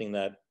 That's something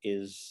that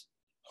is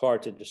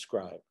hard to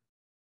describe.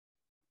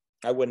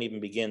 I wouldn't even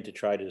begin to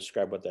try to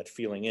describe what that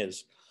feeling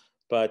is.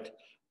 But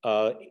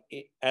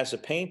as a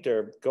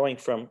painter, going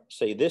from,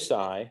 say, this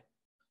eye,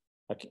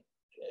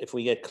 if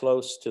we get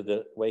close to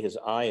the way his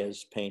eye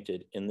is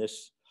painted in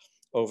this,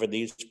 over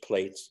these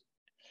plates,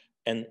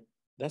 and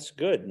that's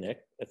good, Nick,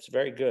 that's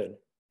very good.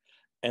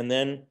 And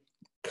then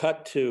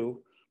cut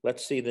to,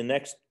 let's see, the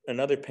next,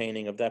 another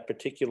painting of that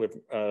particular,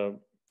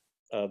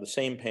 the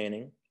same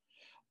painting.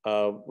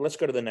 Let's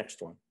go to the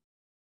next one.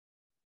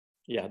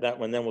 Yeah, that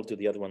one, then we'll do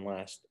the other one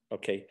last.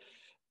 Okay.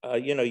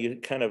 You know, you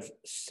kind of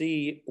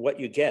see what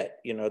you get.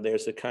 You know,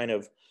 there's a kind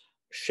of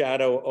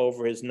shadow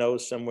over his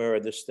nose somewhere, or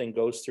this thing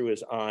goes through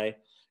his eye.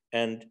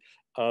 And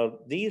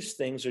these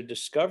things are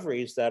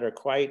discoveries that are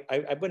quite,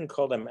 I wouldn't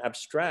call them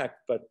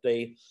abstract, but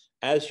they,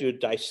 as you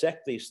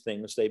dissect these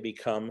things, they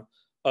become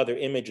other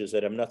images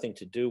that have nothing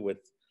to do with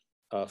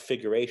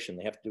figuration.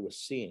 They have to do with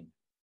seeing.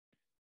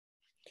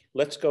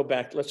 Let's go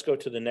back, let's go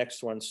to the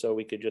next one so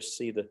we could just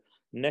see the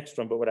next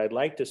one. But what I'd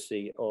like to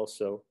see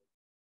also,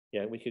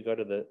 yeah, we could go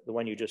to the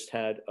one you just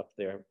had up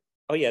there.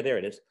 Oh yeah, there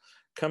it is.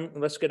 Come,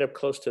 let's get up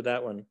close to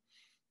that one.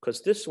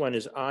 Because this one,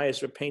 his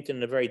eyes are painted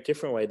in a very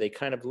different way. They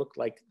kind of look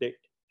like,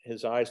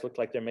 his eyes look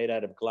like they're made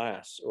out of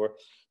glass, or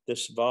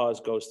this vase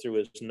goes through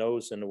his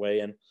nose in a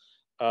way. And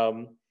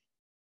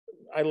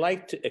I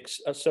like to,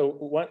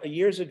 so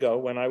years ago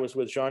when I was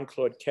with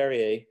Jean-Claude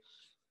Carrier,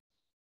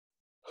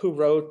 who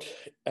wrote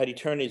At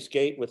Eternity's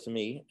Gate with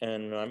me,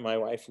 and my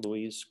wife,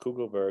 Louise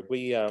Kugelberg,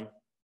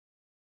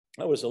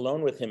 I was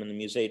alone with him in the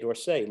Musée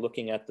d'Orsay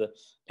looking at the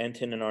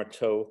Antonin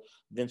Artaud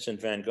Vincent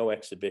van Gogh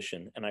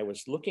exhibition. And I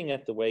was looking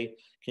at the way,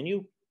 can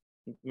you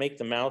make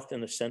the mouth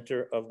in the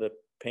center of the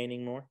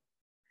painting more?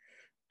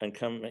 And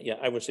come, yeah,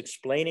 I was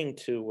explaining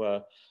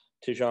to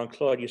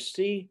Jean-Claude, you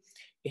see,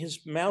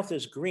 his mouth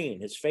is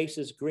green, his face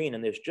is green,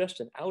 and there's just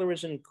an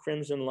alizarin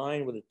crimson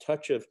line with a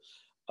touch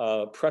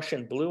of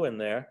Prussian blue in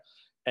there.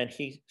 And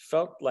he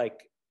felt like,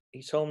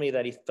 he told me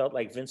that he felt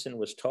like Vincent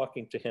was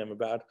talking to him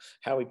about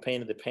how he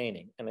painted the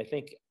painting. And I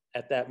think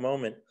at that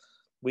moment,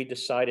 we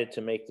decided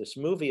to make this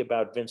movie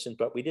about Vincent,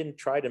 but we didn't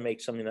try to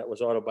make something that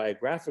was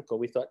autobiographical.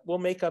 We thought, we'll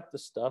make up the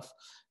stuff,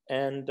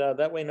 and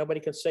that way nobody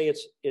can say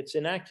it's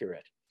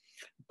inaccurate.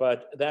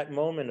 But that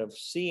moment of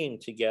seeing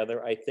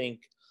together, I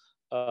think,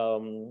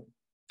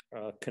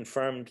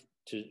 confirmed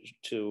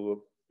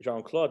to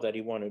Jean-Claude that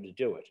he wanted to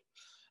do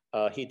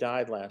it. He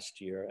died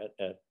last year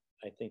at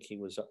I think he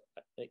was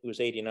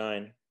 89. I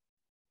don't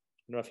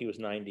know if he was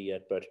 90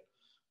 yet, but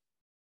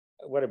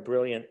what a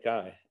brilliant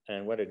guy,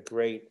 and what a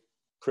great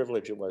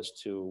privilege it was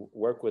to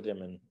work with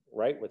him and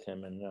write with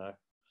him. And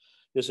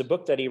there's a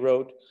book that he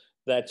wrote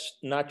that's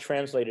not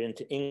translated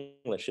into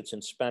English. It's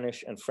in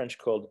Spanish and French,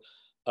 called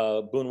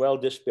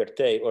Buñuel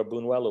Desperté, or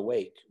Buñuel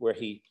Awake, where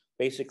he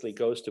basically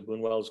goes to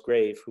Buñuel's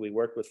grave, who he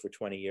worked with for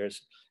 20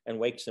 years, and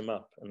wakes him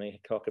up, and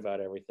they talk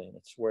about everything.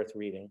 It's worth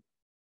reading.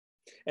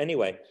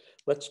 Anyway,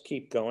 let's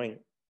keep going,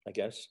 I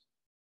guess.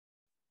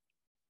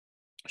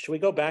 Should we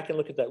go back and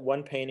look at that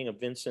one painting of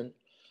Vincent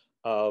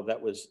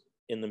that was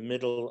in the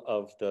middle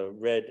of the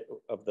red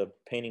of the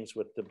paintings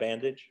with the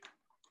bandage?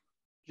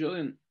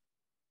 Julian.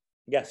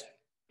 Yes.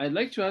 I'd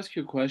like to ask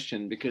you a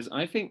question, because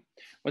I think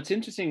what's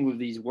interesting with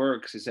these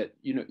works is that,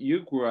 you know,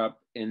 you grew up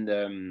in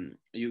the,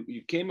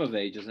 you came of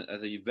age as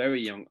a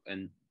very young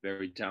and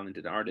very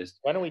talented artist.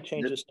 Why don't we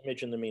change this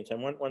image in the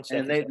meantime? One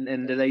second.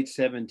 In the late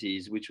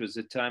 70s, which was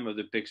the time of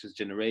the Pictures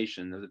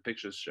generation, of the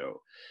Pictures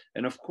show.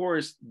 And of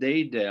course,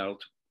 they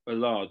dealt a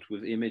lot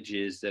with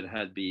images that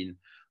had been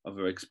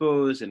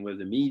overexposed, and with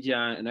the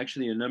media, and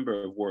actually a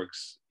number of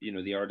works, you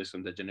know, the artists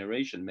from that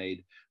generation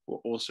made were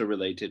also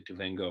related to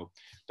Van Gogh.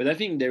 But I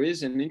think there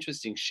is an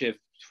interesting shift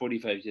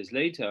 45 years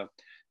later,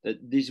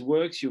 that these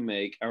works you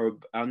make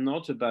are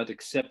not about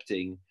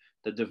accepting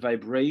that the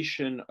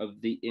vibration of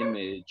the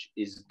image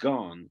is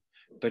gone,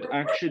 but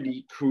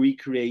actually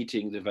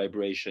recreating the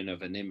vibration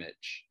of an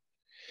image.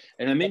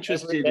 And I'm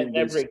interested in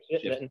this.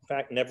 That in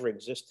fact never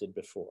existed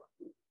before.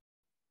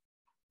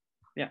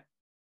 Yeah.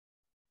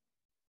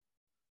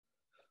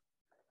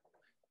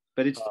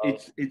 But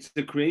it's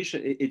the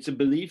creation, it's a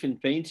belief in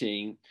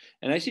painting.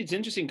 And I see it's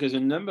interesting because a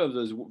number of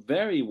those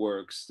very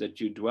works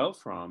that you dwell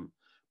from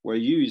were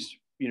used,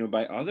 you know,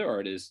 by other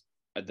artists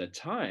at that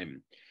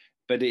time.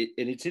 But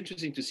it's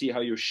interesting to see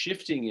how you're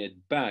shifting it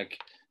back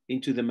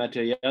into the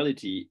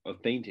materiality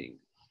of painting.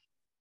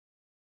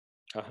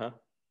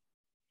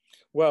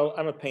 Well,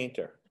 I'm a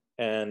painter.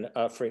 And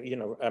you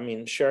know, I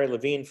mean, Sherry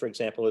Levine, for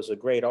example, is a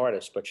great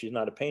artist, but she's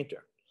not a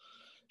painter.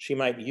 She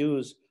might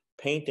use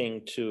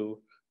painting to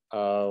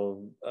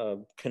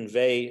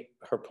convey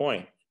her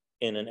point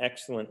in an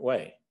excellent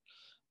way.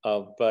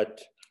 But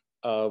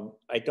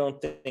I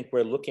don't think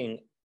we're looking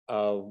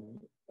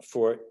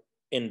for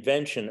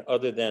invention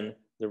other than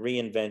the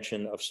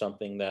reinvention of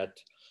something that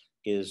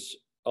is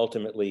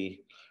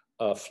ultimately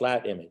a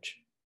flat image.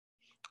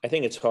 I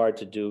think it's hard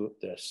to do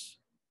this.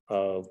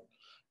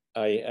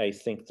 I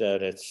think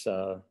that it's,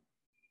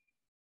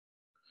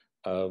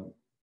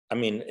 I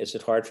mean, is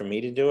it hard for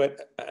me to do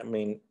it? I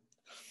mean,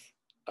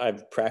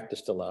 I've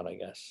practiced a lot, I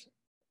guess.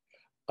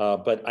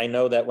 But I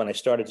know that when I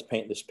started to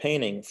paint this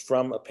painting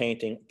from a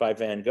painting by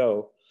Van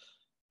Gogh,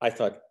 I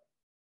thought,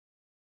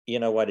 you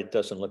know what, it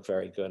doesn't look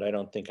very good. I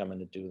don't think I'm going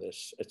to do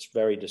this. It's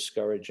very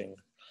discouraging.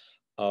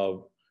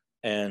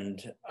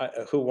 And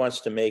who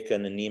wants to make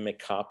an anemic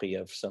copy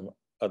of some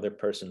other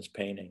person's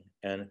painting?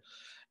 And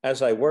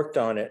as I worked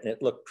on it and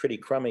it looked pretty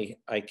crummy,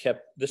 I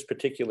kept this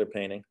particular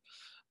painting.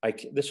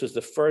 This was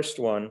the first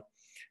one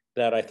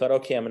that I thought,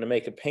 okay, I'm going to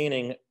make a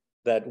painting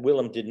that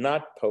Willem did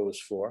not pose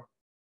for,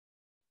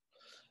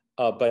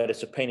 but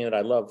it's a painting that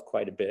I love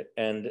quite a bit,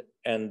 and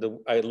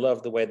I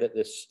love the way that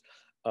this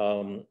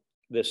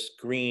this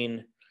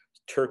green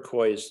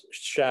turquoise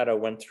shadow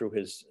went through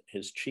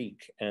his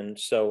cheek, and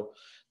so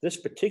this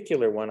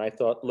particular one I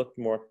thought looked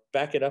more.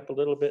 Back it up a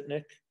little bit,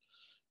 Nick.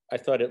 I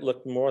thought it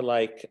looked more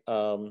like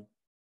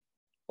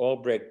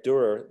Albrecht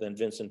Dürer than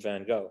Vincent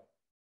van Gogh.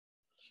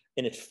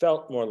 And it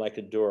felt more like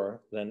a Dürer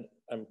than,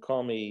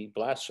 call me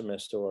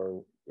blasphemous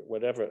or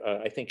whatever.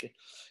 I think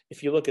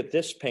if you look at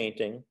this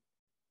painting,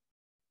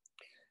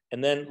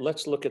 and then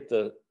let's look at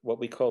what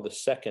we call the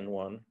second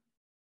one.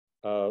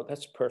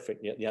 That's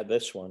perfect. Yeah,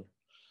 this one.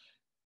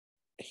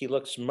 He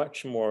looks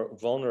much more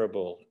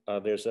vulnerable.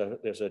 There's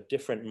a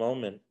different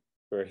moment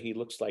where he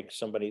looks like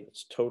somebody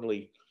that's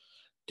totally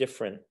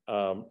different.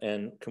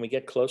 And can we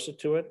get closer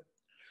to it?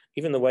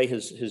 Even the way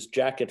his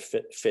jacket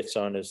fits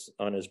on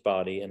his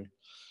body. And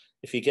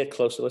if you get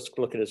closer, let's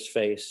look at his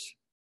face.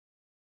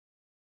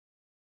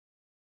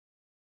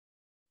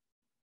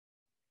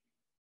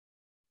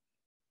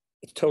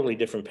 It's a totally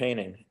different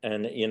painting,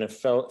 and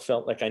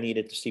felt like I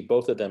needed to see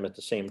both of them at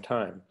the same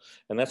time.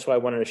 And that's why I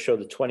wanted to show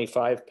the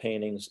 25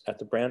 paintings at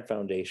the Brandt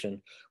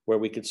Foundation, where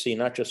we could see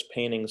not just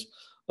paintings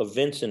of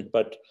Vincent,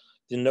 but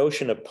the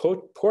notion of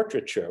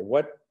portraiture.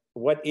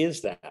 What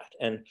is that?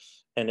 And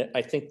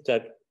I think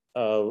that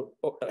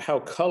how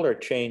color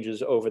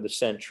changes over the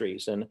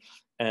centuries,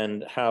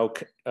 and how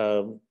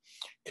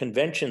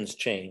conventions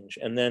change.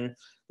 And then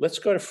let's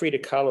go to Frida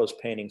Kahlo's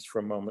paintings for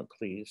a moment,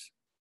 please.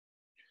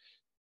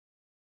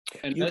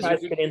 And you guys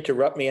can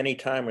interrupt me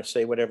anytime or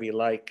say whatever you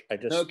like.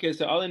 Okay,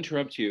 so I'll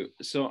interrupt you.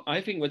 So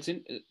I think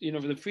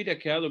the Frida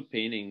Kahlo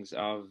paintings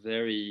are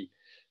very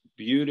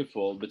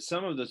beautiful, but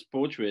some of those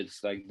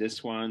portraits, like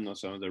this one or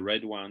some of the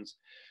red ones,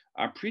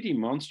 are pretty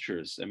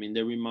monstrous. I mean,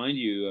 they remind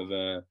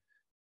you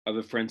of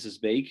a Francis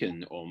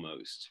Bacon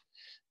almost.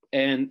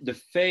 And the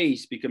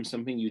face becomes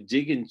something you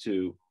dig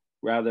into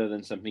rather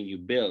than something you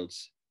build.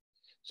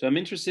 So I'm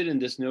interested in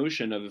this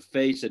notion of a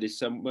face that is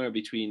somewhere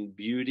between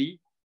beauty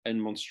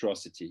and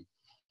monstrosity.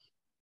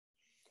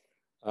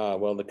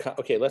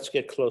 Okay, let's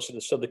get closer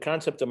to, so the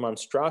concept of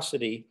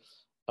monstrosity,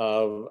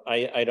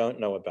 I don't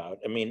know about.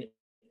 I mean,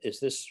 is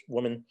this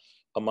woman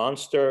a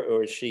monster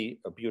or is she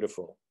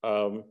beautiful?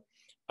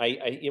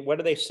 What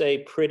do they say?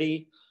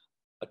 Pretty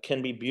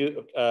can be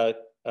beautiful.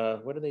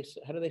 What do they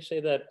say? How do they say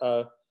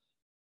that?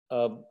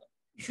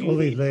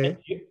 Jolie lait.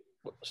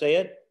 Say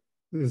it.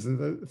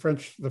 Isn't the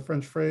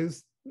French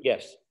phrase?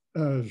 Yes.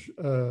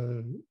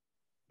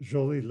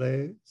 Jolie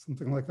lait,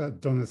 something like that.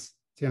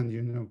 Donatien,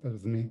 you know better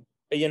than me.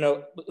 You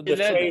know, the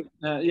phrase,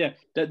 yeah,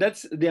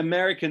 that's the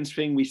Americans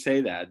thing. We say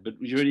that, but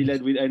jolie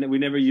lait, we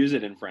never use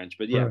it in French.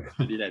 But yeah,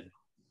 jolie lait.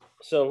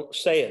 So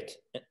say it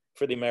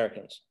for the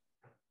Americans.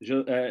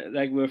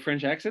 Like with a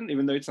French accent,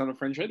 even though it's not a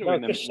French word.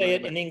 No, just say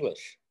it in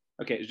English.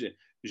 Okay,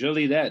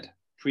 jolie lait,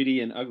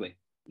 pretty and ugly,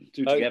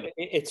 two together.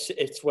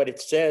 It's what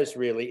it says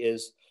really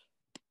is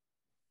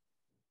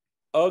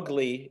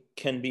ugly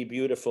can be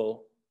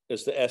beautiful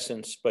is the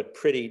essence, but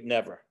pretty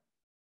never.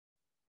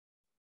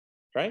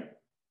 Right?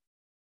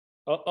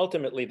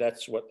 Ultimately,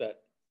 that's what that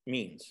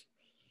means.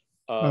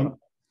 I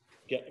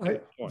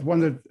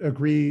want to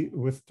agree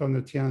with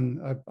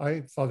Donatien.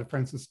 I thought of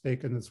Francis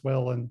Bacon as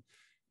well,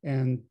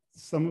 and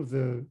some of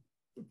the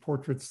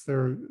portraits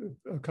there,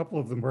 a couple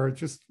of them where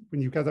just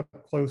when you get up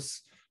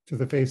close to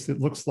the face, it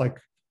looks like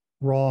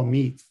raw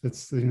meat.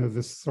 That's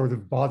this sort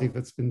of body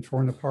that's been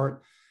torn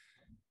apart.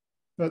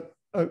 But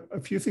a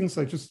few things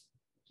I just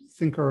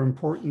think are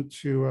important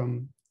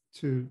to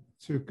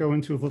go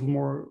into a little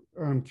more.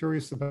 I'm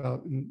curious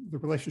about the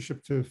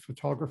relationship to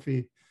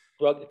photography.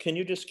 Well, can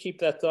you just keep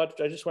that thought?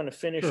 I just want to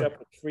finish up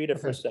with Frida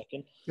for a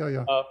second.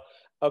 Yeah.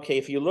 Okay,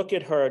 if you look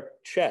at her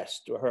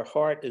chest, her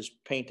heart is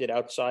painted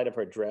outside of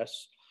her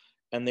dress,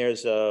 and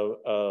there's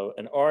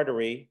an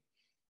artery.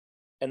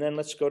 And then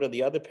let's go to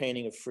the other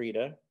painting of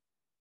Frida,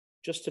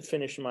 just to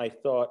finish my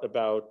thought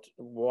about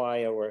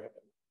why or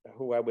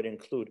who I would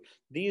include.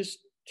 These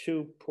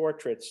two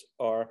portraits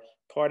are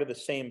part of the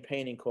same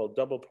painting called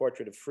Double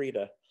Portrait of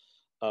Frida.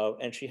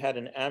 And she had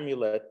an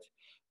amulet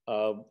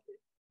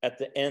at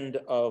the end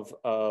of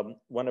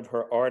one of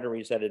her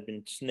arteries that had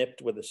been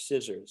snipped with a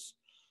scissors.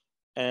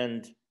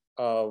 And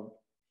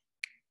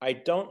I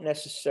don't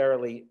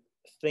necessarily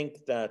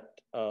think that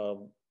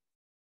the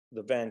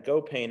Van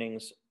Gogh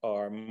paintings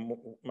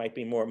might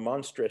be more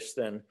monstrous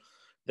than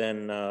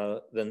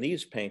than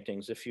these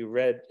paintings. If you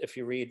read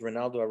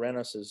Ronaldo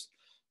Arenas's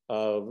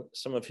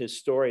some of his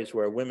stories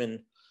where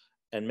women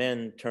and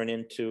men turn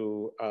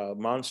into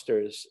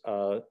monsters,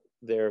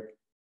 they're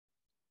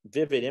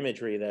vivid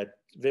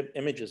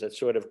images that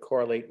sort of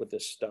correlate with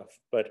this stuff.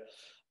 But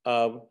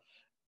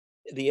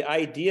the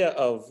idea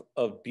of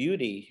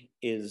beauty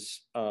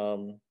is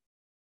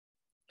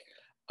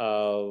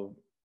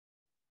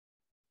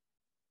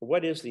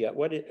what do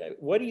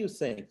you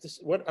think?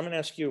 I'm going to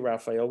ask you,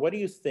 Raphael. What do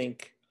you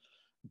think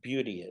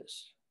beauty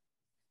is?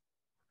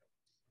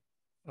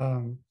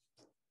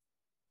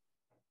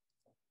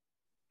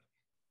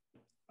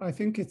 I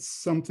think it's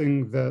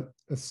something that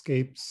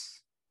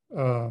escapes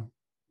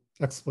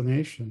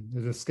explanation.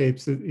 It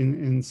escapes it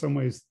in some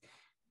ways.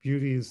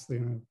 Beauty is,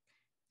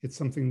 it's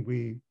something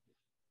we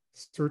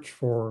search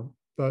for,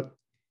 but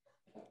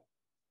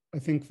I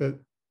think that,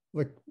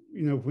 like,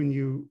 when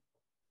you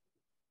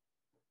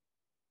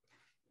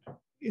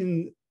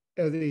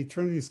at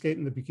Eternity's Gate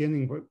in the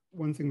beginning,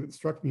 one thing that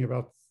struck me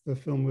about the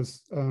film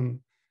was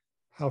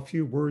how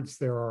few words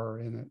there are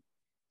in it.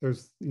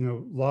 There's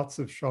lots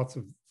of shots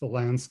of the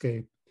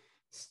landscape,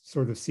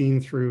 sort of seen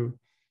through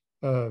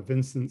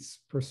Vincent's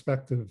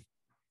perspective,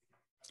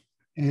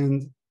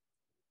 and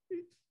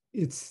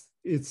it's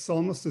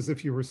almost as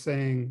if you were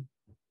saying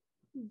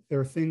there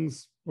are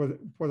things. What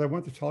I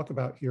want to talk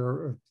about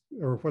here,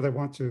 or what I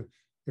want to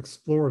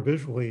explore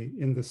visually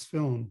in this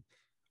film,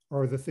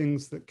 are the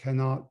things that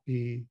cannot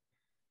be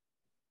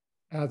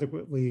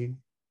adequately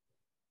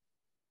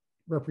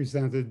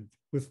represented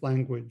with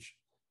language.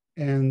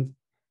 And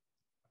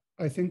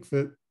I think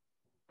that,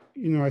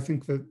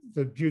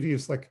 that beauty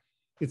is like,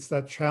 it's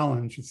that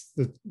challenge. It's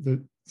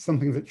the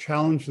something that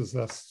challenges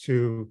us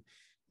to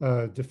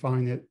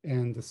define it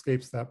and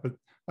escapes that. But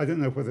I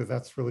don't know whether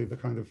that's really the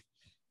kind of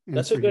answer.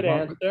 That's a good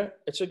answer.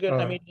 It's a good,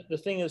 I mean, the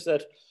thing is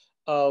that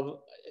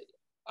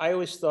I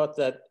always thought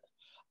that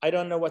I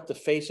don't know what the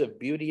face of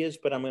beauty is,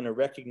 but I'm going to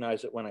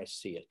recognize it when I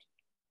see it.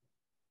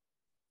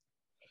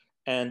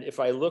 And if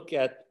I look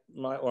at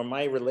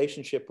my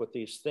relationship with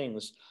these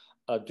things,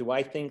 do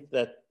I think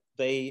that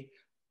they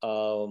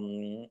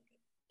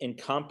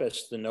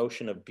encompass the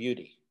notion of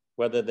beauty,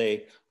 whether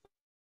they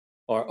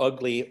are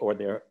ugly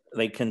or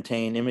they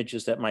contain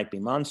images that might be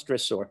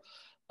monstrous, or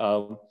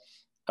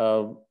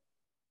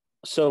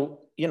so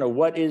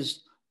what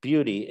is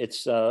beauty?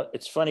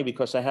 It's funny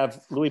because I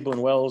have Louis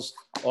Buñuel's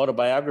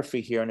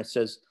autobiography here, and it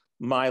says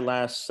 "My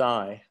Last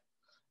Sigh,"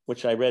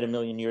 which I read a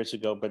million years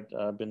ago, but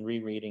I've been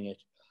rereading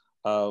it.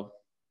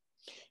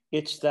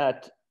 It's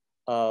that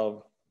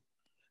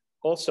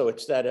also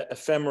it's that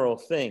ephemeral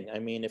thing. I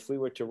mean, if we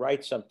were to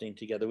write something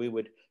together, we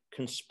would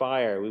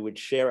conspire, we would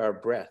share our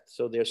breath.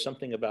 So there's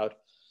something about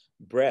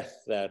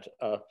breath that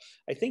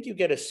I think you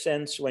get a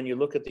sense when you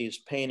look at these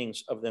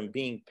paintings of them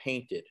being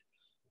painted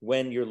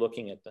when you're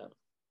looking at them.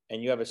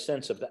 And you have a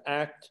sense of the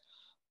act,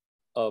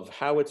 of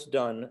how it's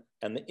done,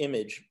 and the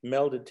image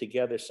melded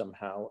together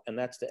somehow. And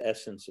that's the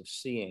essence of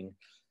seeing.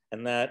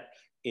 And that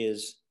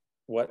is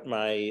what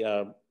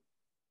my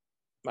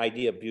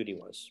idea of beauty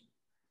was.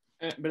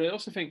 But I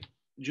also think,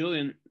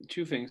 Julian,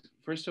 two things.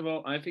 First of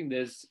all, I think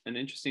there's an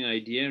interesting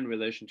idea in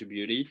relation to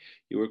beauty.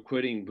 You were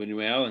quoting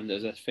Buñuel, and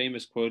there's that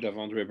famous quote of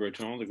André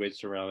Breton, the great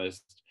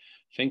surrealist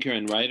thinker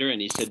and writer,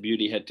 and he said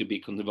beauty had to be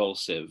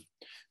convulsive.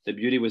 The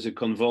beauty was a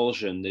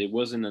convulsion, that it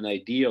wasn't an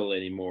ideal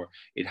anymore.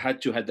 It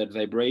had to have that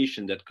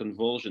vibration, that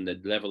convulsion,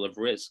 that level of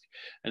risk.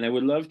 And I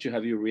would love to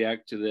have you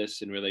react to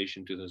this in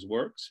relation to those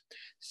works.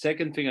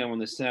 Second thing I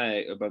want to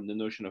say about the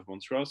notion of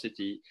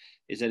monstrosity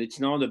is that it's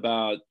not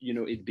about,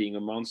 it being a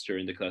monster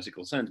in the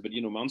classical sense, but,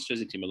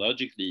 monsters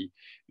etymologically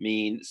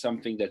mean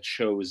something that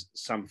shows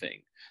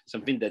something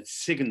that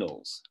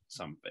signals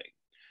something.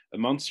 A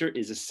monster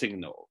is a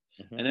signal.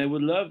 Mm-hmm. And I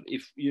would love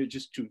if you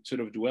just to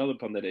sort of dwell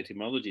upon that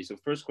etymology. So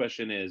first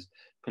question is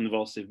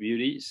convulsive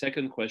beauty.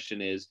 Second question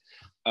is,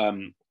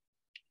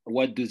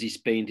 what do these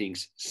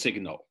paintings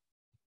signal?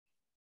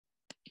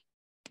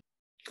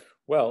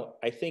 Well,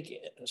 I think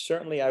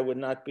certainly I would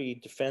not be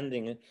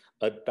defending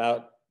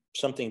about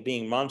something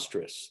being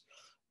monstrous.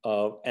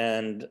 So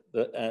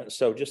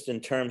just in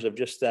terms of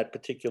just that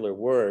particular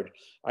word,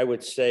 I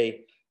would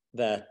say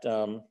that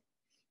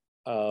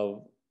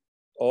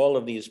all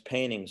of these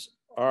paintings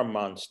are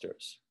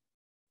monsters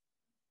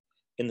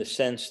in the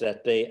sense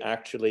that they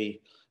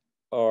actually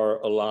are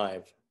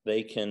alive.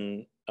 They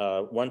can,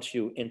 once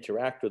you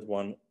interact with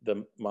one,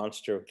 the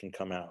monster can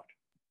come out.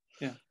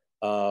 Yeah.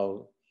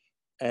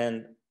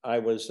 And I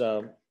was,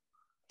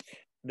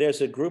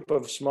 there's a group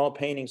of small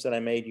paintings that I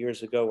made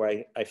years ago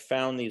where I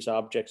found these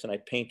objects and I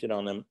painted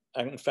on them.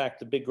 In fact,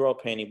 the big girl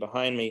painting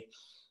behind me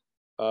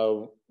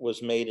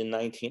was made in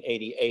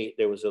 1988.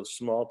 There was a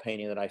small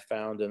painting that I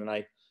found, and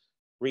I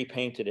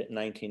repainted it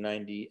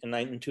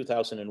in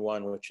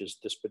 2001, which is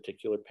this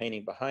particular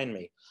painting behind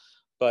me.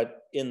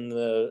 But in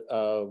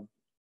the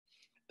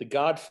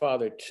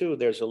Godfather 2,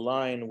 there's a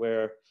line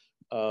where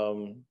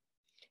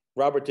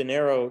Robert De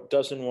Niro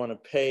doesn't want to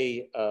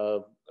pay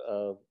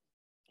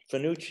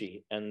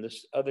Fanucci, and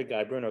this other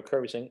guy, Bruno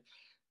Kirby, saying,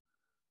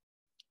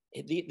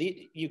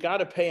 you got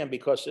to pay him,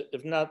 because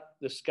if not,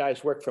 this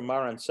guy's work for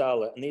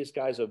Maransala, and these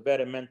guys are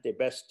veramente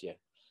bestia.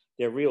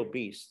 They're real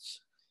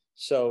beasts.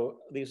 So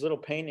these little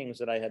paintings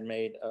that I had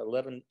made,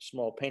 11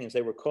 small paintings,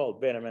 they were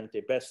called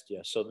veramente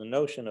bestia. So the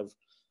notion of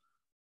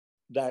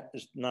that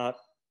is not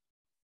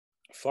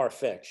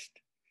far-fetched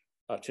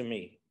to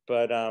me.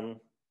 But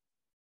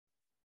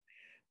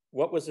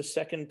what was the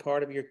second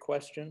part of your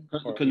question?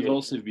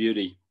 Convulsive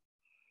beauty.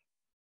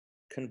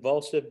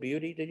 Convulsive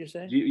beauty, did you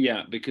say?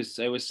 Yeah, because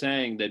I was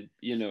saying that,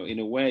 you know, in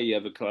a way, you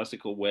have a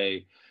classical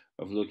way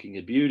of looking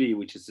at beauty,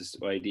 which is this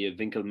idea,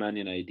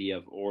 Winkelmannian idea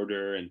of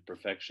order and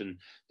perfection,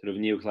 sort of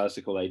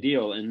neoclassical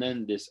ideal. And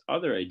then this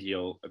other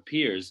ideal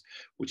appears,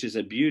 which is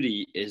that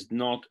beauty is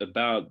not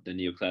about the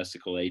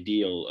neoclassical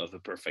ideal of a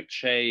perfect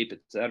shape,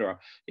 etc.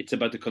 It's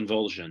about the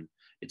convulsion.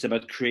 It's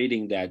about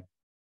creating that,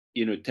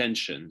 you know,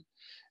 tension.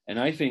 And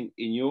I think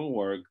in your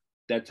work,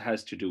 that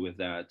has to do with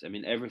that. I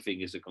mean,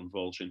 everything is a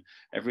convulsion.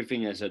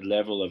 Everything has that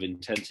level of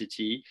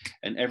intensity,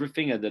 and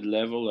everything at that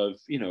level of,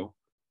 you know,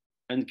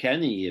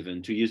 uncanny,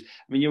 even to use.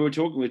 I mean, we're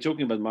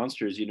talking about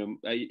monsters. You know,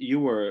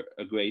 you are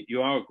a great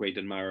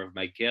admirer of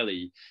Mike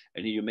Kelly,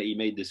 and you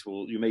made this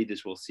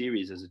whole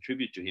series as a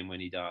tribute to him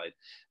when he died.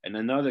 And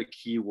another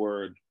key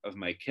word of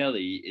Mike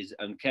Kelly is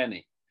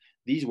uncanny.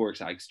 These works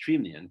are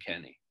extremely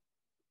uncanny,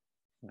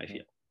 I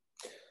feel.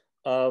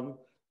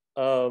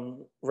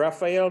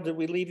 Raphael, did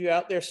we leave you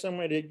out there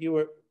somewhere?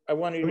 I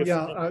wanted you to finish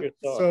your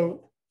thought.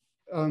 So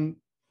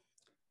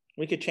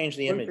we could change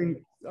the image.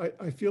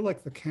 I feel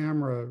like the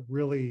camera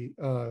really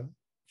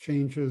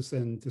changes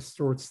and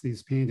distorts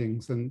these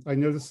paintings. And I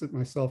noticed it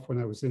myself when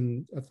I was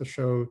at the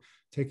show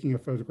taking a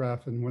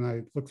photograph. And when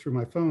I looked through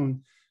my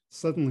phone,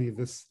 suddenly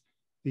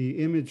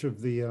the image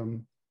of the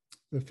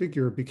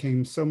figure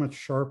became so much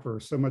sharper,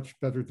 so much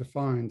better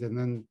defined. And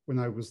then when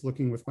I was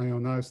looking with my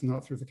own eyes and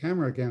not through the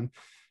camera again,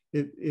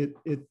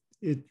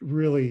 it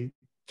really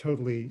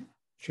totally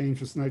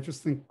changes. And I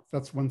just think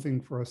that's one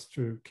thing for us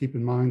to keep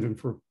in mind, and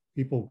for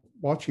people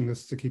watching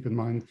this to keep in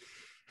mind.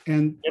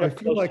 And I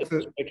feel like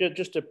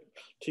just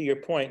to your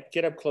point,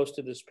 get up close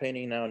to this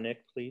painting now,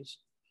 Nick, please.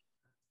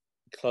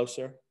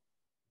 Closer.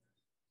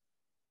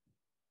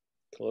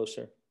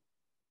 Closer.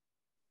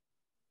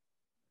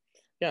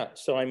 Yeah,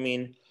 so I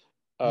mean,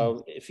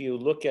 if you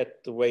look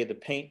at the way the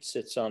paint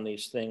sits on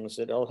these things,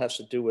 it all has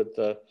to do with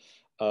the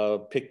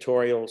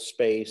pictorial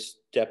space,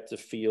 depth of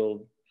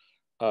field,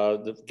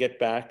 get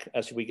back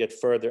as we get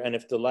further. And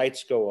if the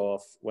lights go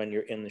off when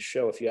you're in the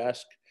show, if you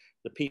ask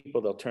the people,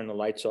 they'll turn the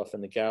lights off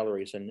in the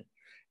galleries, and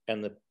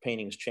the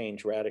paintings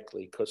change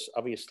radically, because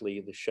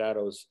obviously the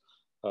shadows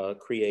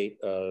create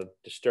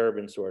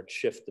disturbance or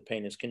shift the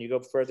paintings. Can you go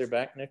further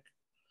back, Nick?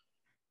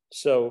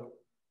 So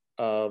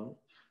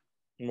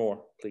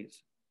more,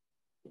 please.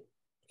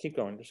 Keep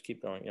going, just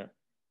keep going, yeah.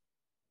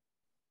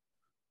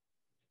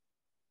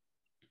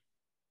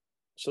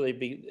 So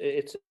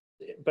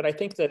but I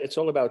think that it's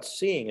all about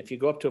seeing. If you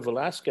go up to a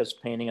Velázquez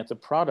painting at the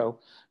Prado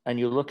and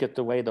you look at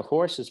the way the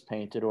horse is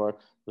painted, or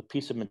the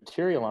piece of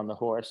material on the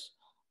horse,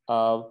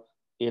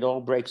 it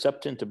all breaks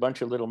up into a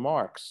bunch of little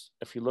marks.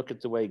 If you look at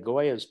the way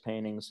Goya's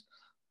paintings,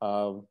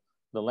 the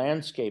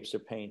landscapes are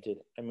painted.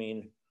 I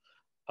mean,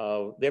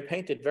 they're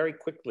painted very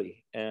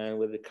quickly and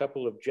with a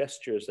couple of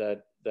gestures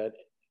that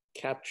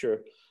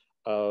capture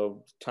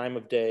time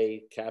of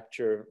day,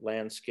 capture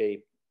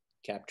landscape,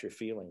 capture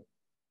feeling.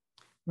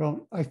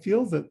 Well, I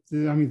feel that,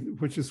 I mean,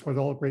 which is what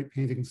all great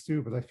paintings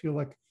do, but I feel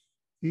like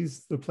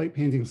the plate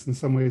paintings in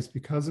some ways,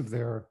 because of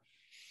their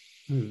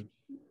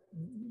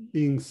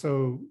being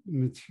so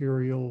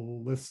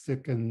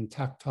materialistic and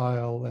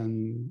tactile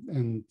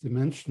and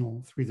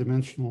dimensional,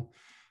 three-dimensional,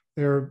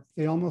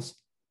 they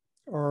almost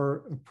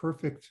are a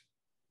perfect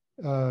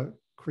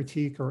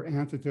critique or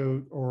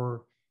antidote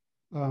or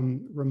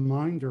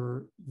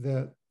reminder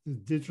that the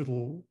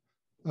digital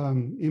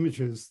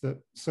images that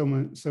so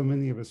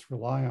many of us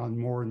rely on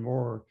more and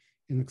more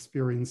in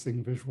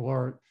experiencing visual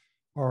art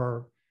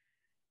are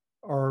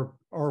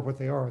what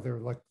they are.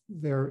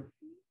 They're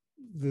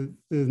the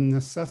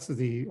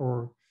necessity,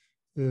 or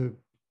the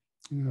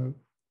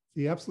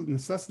absolute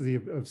necessity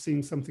of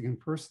seeing something in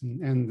person,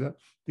 and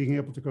being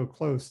able to go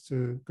close,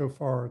 to go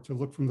far, to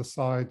look from the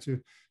side, to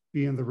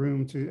be in the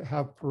room, to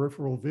have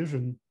peripheral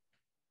vision.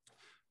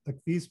 Like,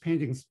 these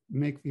paintings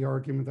make the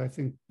argument, I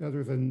think,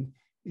 better than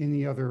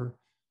any other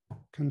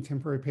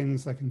contemporary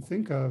paintings I can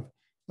think of.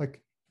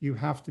 Like, you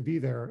have to be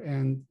there,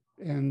 and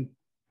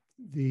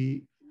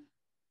the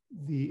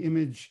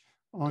image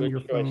on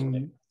your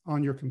phone,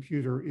 on your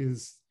computer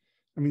is,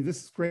 I mean,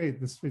 this is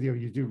great, this video,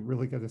 you do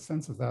really get a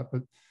sense of that,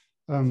 but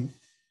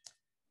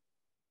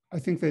I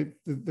think that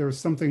there's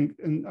something,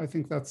 and I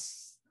think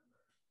that's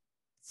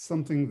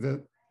something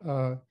that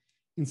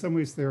in some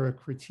ways they're a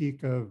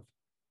critique of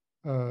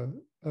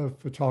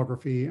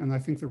photography. And I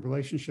think the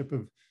relationship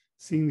of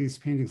seeing these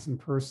paintings in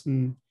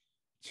person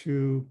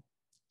to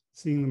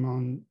seeing them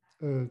on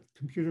a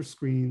computer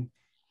screen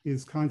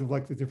is kind of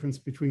like the difference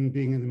between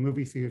being in a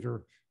movie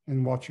theater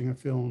and watching a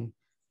film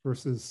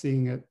versus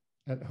seeing it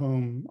at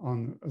home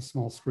on a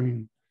small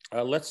screen.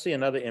 Let's see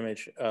another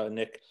image,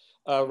 Nick.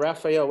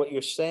 Raphael, what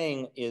you're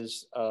saying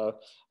is,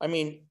 I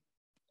mean,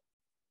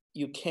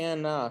 you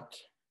cannot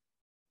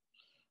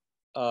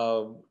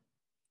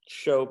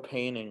show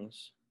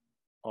paintings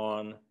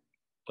on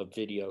a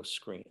video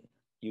screen.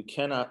 You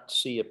cannot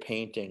see a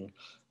painting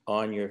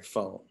on your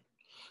phone.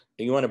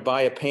 You want to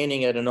buy a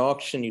painting at an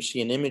auction, you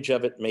see an image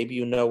of it, maybe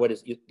you know what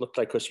it looked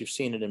like because you've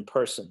seen it in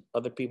person.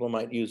 Other people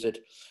might use it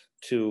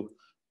to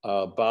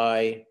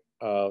buy.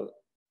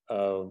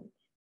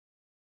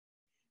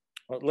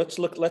 Let's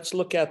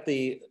look at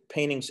the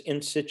paintings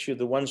in situ,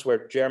 the ones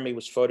where Jeremy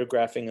was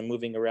photographing and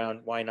moving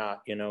around. Why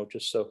not? You know,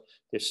 just so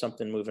there's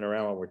something moving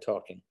around while we're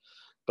talking.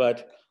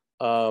 But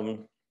what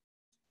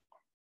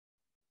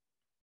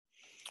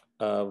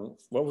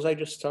was I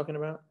just talking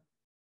about?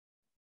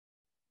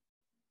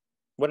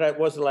 What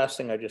was the last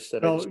thing I just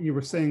said? Well, you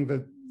were saying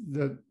that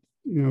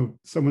you know,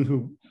 someone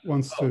who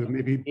wants to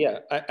maybe. Yeah,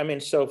 I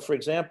mean, so for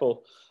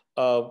example,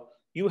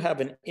 you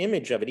have an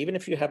image of it. Even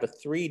if you have a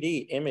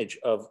 3D image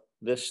of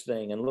this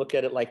thing and look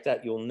at it like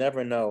that, you'll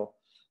never know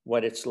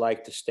what it's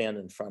like to stand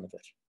in front of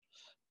it.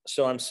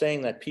 So I'm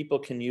saying that people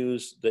can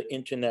use the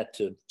internet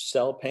to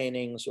sell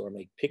paintings or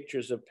make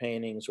pictures of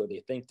paintings, or they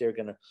think they're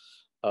going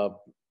to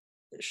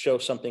show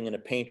something in a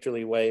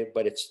painterly way,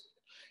 but it's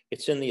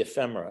in the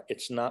ephemera.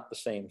 It's not the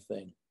same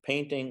thing.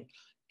 Painting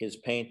is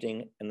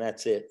painting, and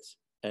that's it.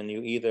 And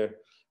you either,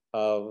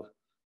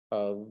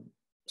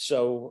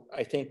 so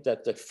I think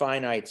that the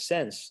finite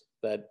sense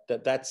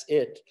that's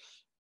it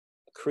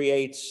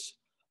creates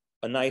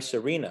a nice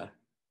arena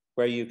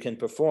where you can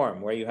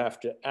perform, where you have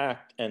to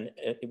act, and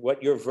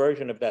what your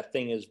version of that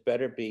thing is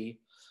better be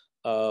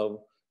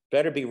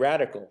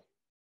radical,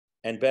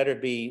 and better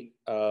be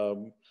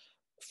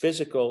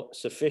physical,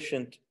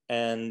 sufficient,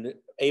 and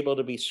able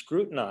to be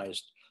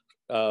scrutinized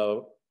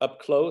up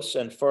close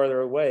and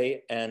further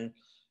away, and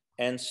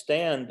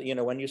stand. You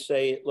know, when you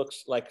say it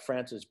looks like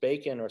Francis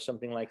Bacon or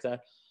something like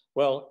that,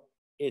 well,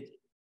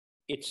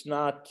 it's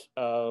not.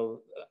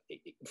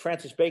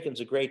 Francis Bacon's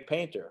a great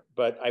painter,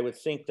 but I would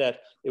think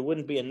that it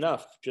wouldn't be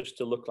enough just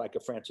to look like a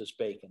Francis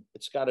Bacon.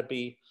 It's got to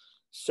be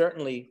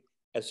certainly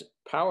as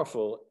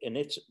powerful in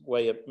its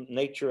way of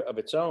nature of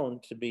its own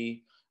to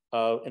be.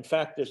 In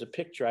fact, there's a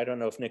picture, I don't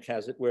know if Nick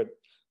has it, where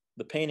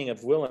the painting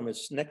of Willem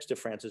is next to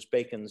Francis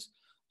Bacon's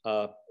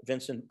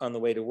Vincent on the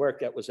Way to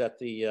Work. That was at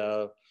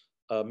the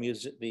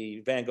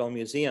Van Gogh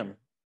Museum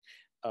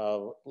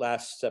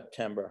last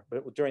September,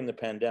 but during the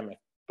pandemic.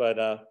 But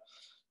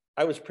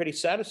I was pretty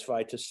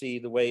satisfied to see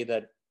the way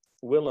that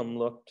Willem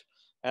looked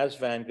as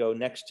Van Gogh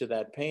next to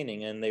that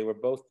painting, and they were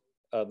both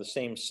the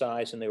same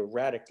size, and they were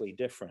radically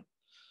different.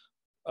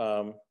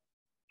 It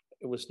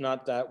was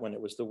not that one;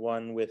 it was the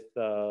one with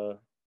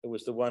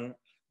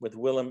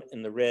Willem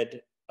in the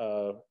red,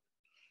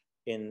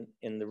 in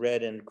the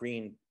red and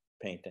green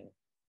painting.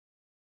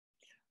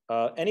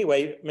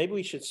 Anyway, maybe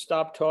we should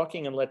stop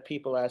talking and let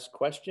people ask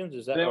questions.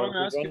 Is that? I want to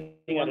ask you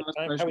one last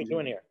question. How are we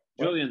doing here?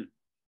 Julian,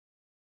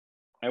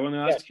 I want to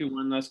ask you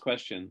one last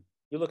question.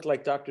 You look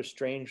like Dr.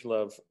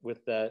 Strangelove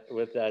with that.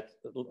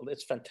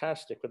 It's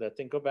fantastic with that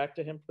thing. Go back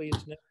to him, please,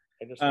 Nick.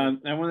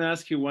 I want to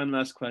ask you one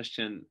last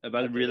question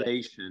about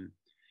relation,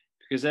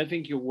 because I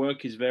think your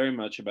work is very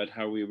much about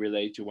how we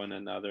relate to one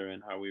another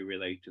and how we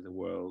relate to the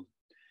world.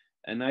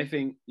 And I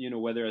think, you know,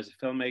 whether as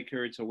a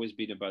filmmaker, it's always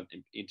been about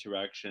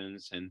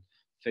interactions and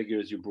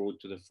figures you brought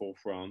to the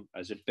forefront.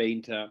 As a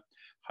painter,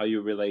 how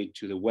you relate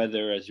to the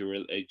weather, as you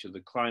relate to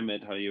the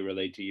climate, how you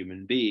relate to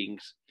human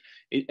beings.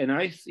 And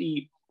I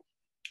see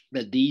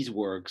that these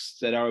works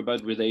that are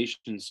about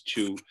relations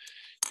to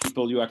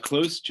people you are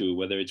close to,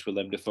 whether it's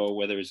Willem Dafoe,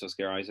 whether it's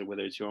Oscar Isaac,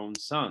 whether it's your own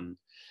son,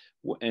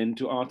 and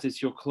to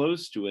artists you're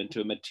close to, and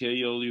to a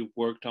material you've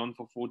worked on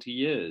for 40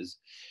 years,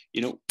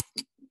 you know,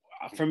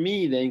 for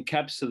me, they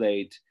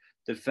encapsulate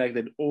the fact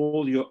that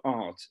all your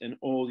art and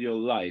all your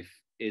life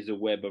is a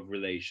web of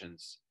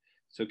relations.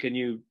 So can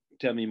you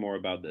tell me more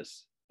about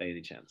this by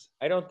any chance?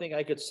 I don't think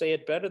I could say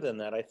it better than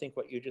that. I think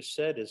what you just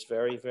said is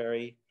very,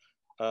 very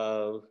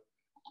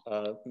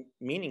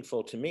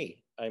meaningful to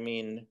me. I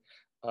mean,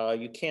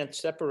 you can't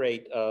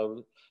separate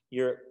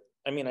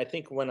I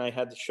think when I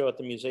had the show at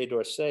the Musée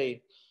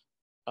d'Orsay,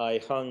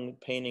 I hung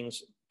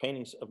paintings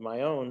of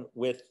my own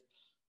with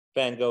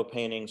Van Gogh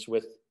paintings,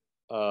 with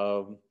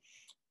Gauguin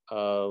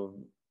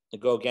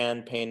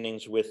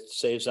paintings, with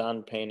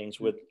Cézanne paintings,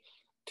 with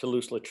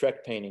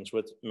Toulouse-Lautrec paintings,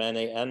 with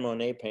Manet and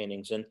Monet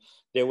paintings. And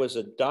there was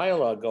a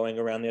dialogue going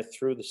around there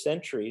through the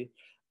century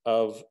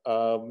of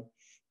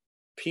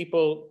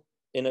people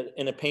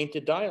in a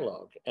painted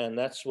dialogue. And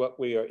that's what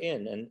we are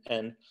in.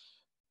 And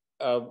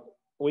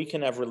we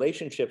can have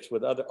relationships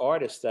with other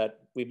artists that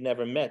we've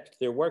never met.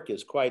 Their work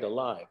is quite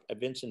alive.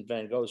 Vincent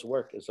van Gogh's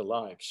work is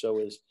alive. So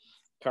is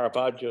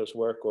Caravaggio's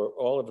work, or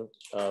all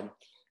of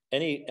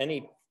any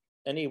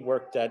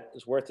work that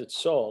is worth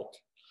its salt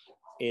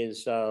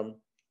is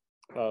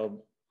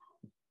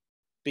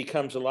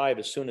becomes alive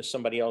as soon as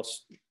somebody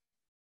else,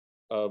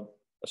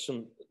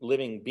 some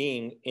living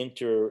being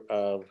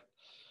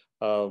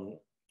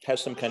has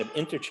some kind of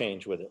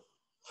interchange with it.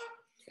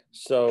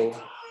 So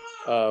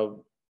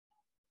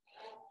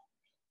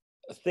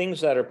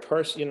things that are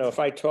personal. If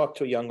I talk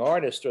to a young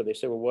artist or they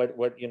say, well, what,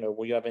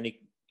 will you have any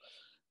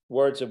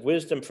words of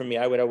wisdom for me?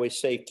 I would always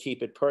say,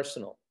 keep it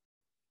personal.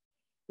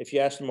 If you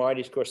ask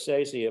Marty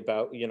Scorsese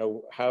about,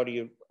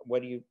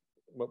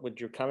 what would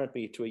your comment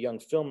be to a young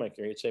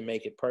filmmaker? He'd say,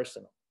 make it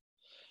personal.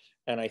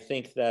 And I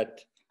think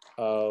that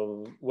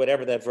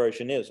whatever that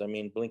version is, I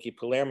mean, Blinky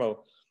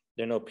Palermo,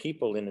 there are no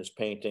people in his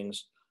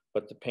paintings,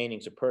 but the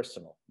paintings are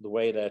personal. The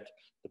way that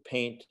the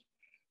paint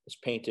is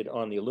painted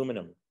on the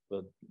aluminum,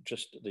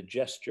 just the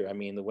gesture. I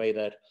mean, the way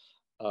that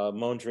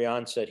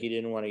Mondrian said he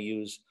didn't want to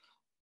use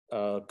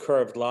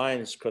curved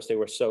lines because they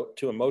were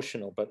too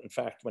emotional. But in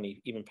fact, when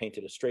he even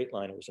painted a straight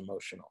line, it was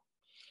emotional.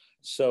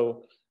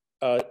 So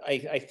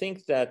I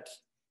think that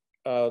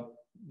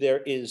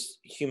there is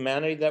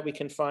humanity that we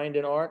can find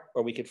in art,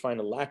 or we could find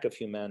a lack of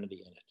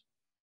humanity in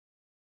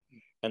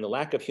it. And the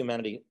lack of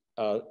humanity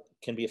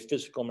can be a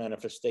physical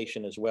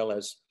manifestation, as well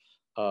as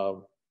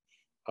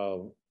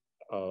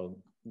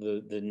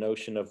the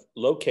notion of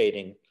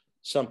locating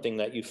something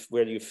that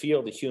where you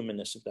feel the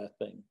humanness of that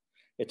thing.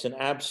 It's an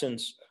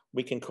absence.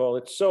 We can call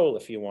it soul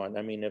if you want.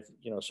 I mean, if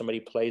somebody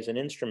plays an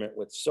instrument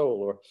with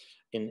soul, or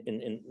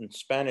in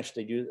Spanish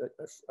they use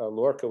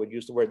Lorca would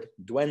use the word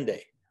duende.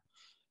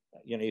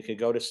 You could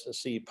go to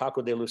see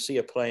Paco de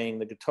Lucia playing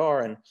the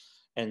guitar,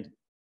 and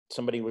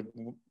somebody would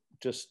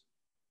just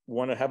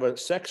want to have a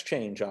sex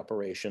change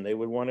operation. They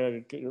would want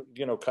to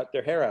cut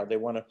their hair out. They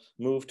want to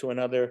move to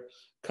another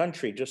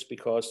country just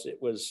because it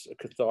was a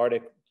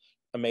cathartic,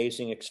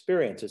 amazing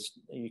experience.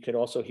 You could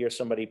also hear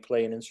somebody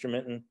play an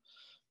instrument and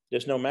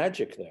there's no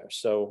magic there.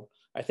 So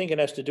I think it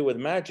has to do with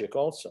magic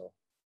also,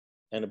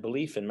 and a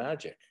belief in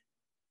magic.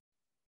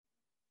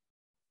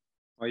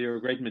 Oh, you're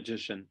a great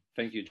magician.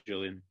 Thank you,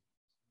 Julian.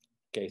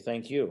 Okay,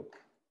 thank you.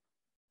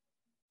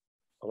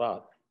 A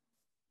lot.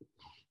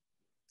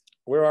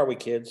 Where are we,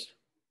 kids?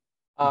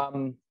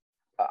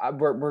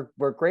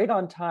 We're great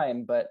on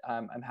time, but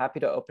I'm happy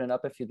to open it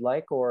up if you'd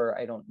like, or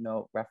I don't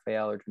know,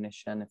 Raphael or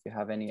Denishan, if you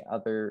have any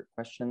other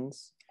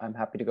questions, I'm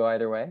happy to go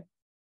either way.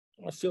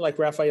 I feel like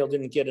Raphael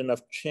didn't get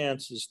enough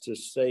chances to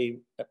say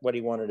what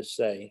he wanted to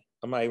say.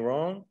 Am I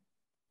wrong?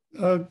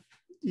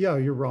 Yeah,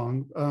 you're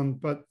wrong.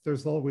 But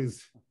there's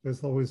always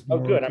more. Oh,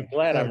 good. I'm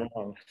glad I'm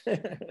wrong.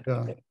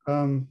 Yeah.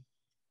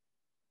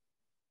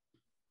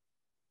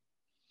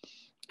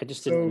 I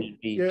just didn't need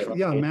to be.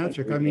 Yeah,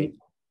 magic. I mean,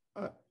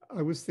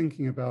 I was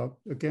thinking about,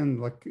 again,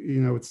 like,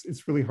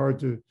 it's really hard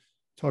to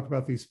talk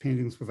about these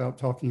paintings without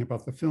talking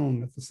about the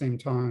film at the same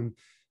time.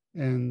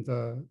 And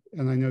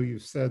I know you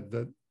said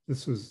that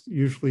this was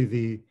usually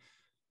the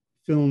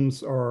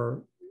films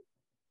are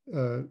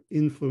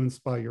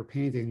influenced by your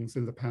paintings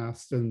in the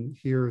past, and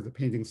here the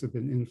paintings have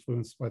been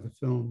influenced by the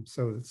film.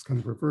 So it's kind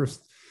of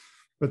reversed,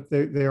 but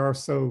they are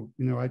so,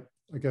 I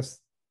guess.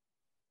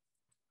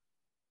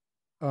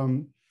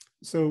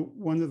 So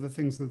one of the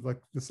things that, like,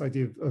 this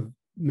idea of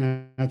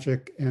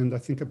magic, and I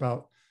think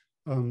about,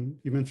 you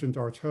mentioned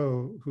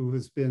Artaud, who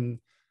has been,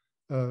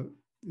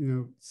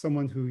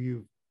 someone who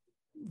you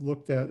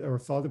looked at or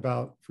thought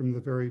about from the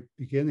very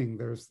beginning.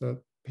 There's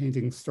the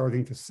painting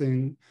Starting to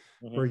Sing,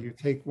 where you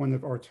take one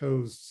of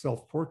Artaud's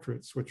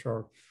self-portraits, which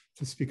are,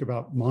 to speak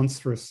about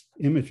monstrous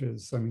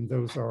images. I mean,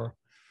 those are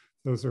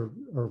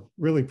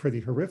really pretty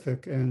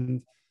horrific.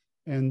 And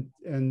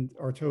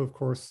Artaud, of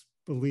course,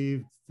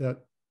 believed that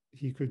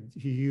he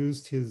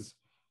used his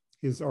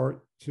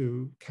art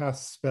to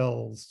cast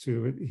spells.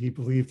 He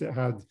believed it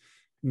had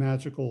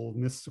magical,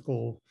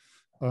 mystical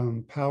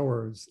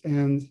powers,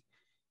 and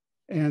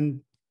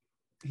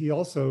he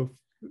also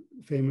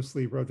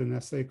famously wrote an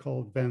essay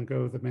called Van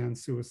Gogh, the Man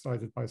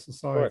Suicided by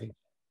Society.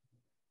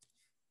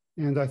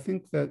 Right. And I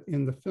think that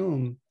in the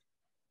film,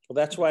 well,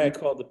 that's why I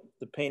called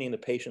the painting The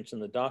Patients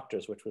and the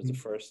Doctors, which was the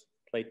first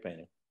plate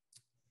painting.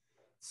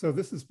 So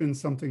this has been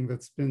something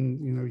that's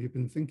been, you've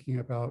been thinking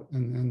about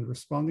and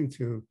responding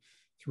to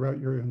throughout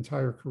your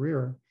entire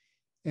career.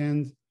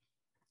 And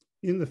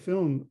in the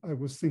film, I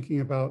was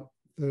thinking about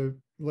the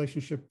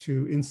relationship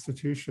to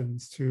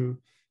institutions. You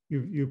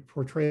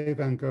portray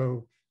Van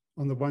Gogh.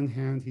 On the one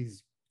hand,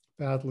 he's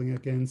battling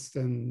against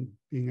and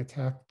being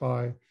attacked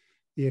by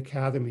the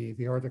academy,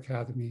 the art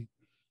academy.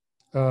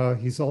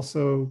 He's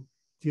also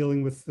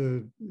dealing with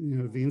the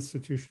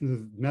institution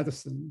of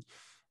medicine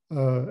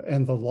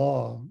and the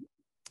law.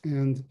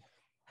 And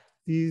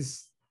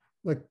these,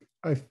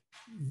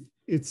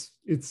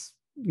 it's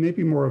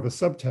maybe more of a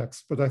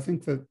subtext, but I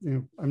think that,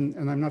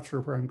 I'm not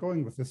sure where I'm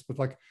going with this, but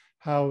like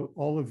how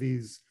all of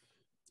these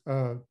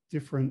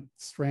different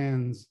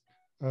strands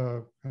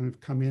kind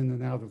of come in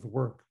and out of the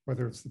work,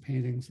 whether it's the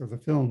paintings or the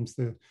films,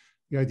 the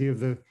idea of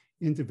the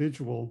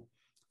individual,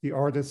 the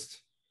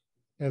artist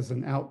as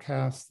an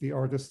outcast, the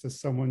artist as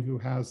someone who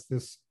has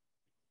this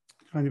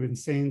kind of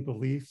insane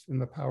belief in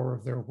the power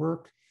of their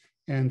work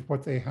and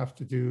what they have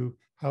to do,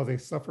 how they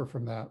suffer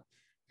from that,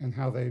 and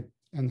how the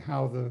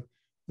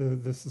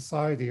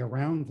society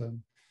around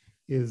them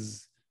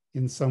is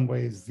in some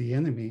ways the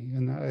enemy.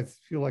 And I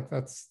feel like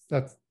that's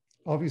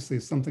obviously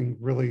something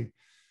really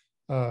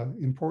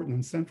important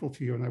and central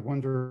to you. And I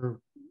wonder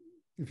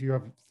if you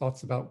have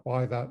thoughts about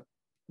why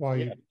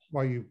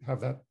you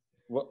have that.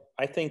 Well,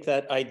 I think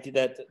that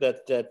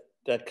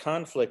that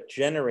conflict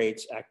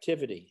generates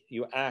activity.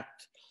 You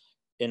act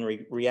in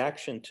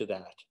reaction to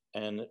that,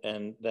 and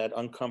that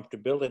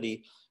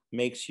uncomfortability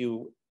makes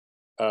you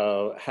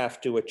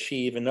have to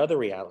achieve another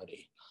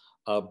reality,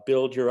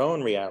 build your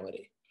own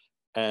reality,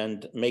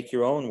 and make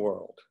your own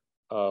world.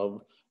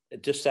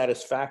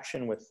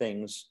 Dissatisfaction with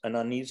things, an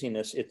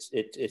uneasiness.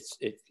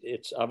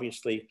 It's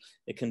obviously,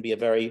 it can be a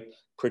very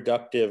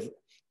productive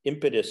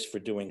impetus for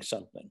doing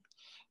something.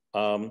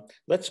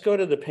 Let's go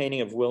to the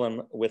painting of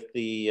Willem with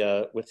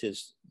the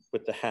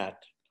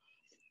hat.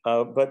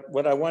 But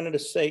what I wanted to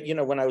say, you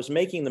know, when I was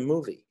making the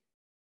movie,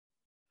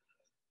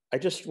 I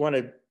just want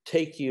to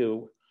take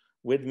you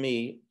with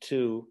me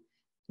to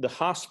the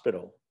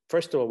hospital.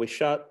 First of all, we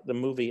shot the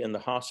movie in the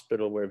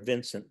hospital where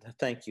Vincent,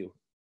 thank you,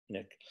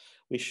 Nick.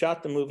 We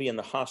shot the movie in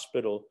the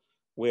hospital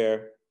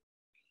where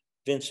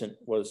Vincent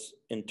was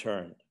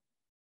interned.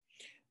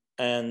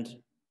 And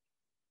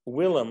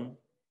Willem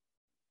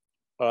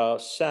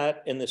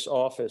sat in this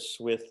office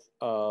with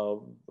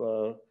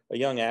a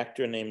young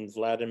actor named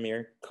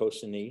Vladimir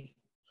Kosiny,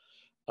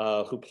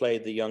 who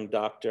played the young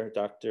doctor,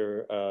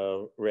 Dr.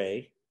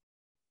 Ray.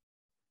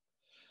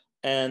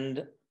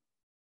 And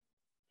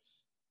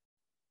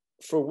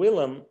for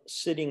Willem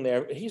sitting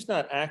there, he's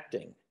not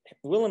acting.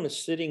 Willem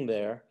is sitting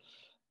there.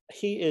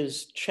 He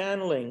is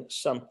channeling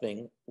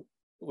something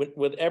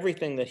with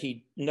everything that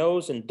he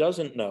knows and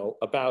doesn't know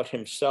about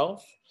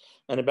himself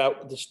and about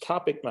what this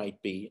topic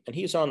might be. And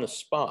he's on the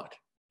spot.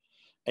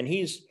 And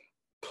he's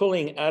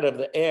pulling out of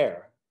the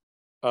air,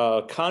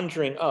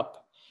 conjuring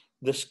up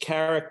this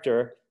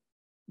character,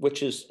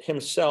 which is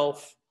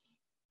himself.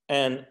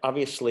 And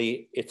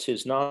obviously it's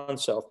his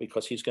non-self,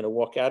 because he's going to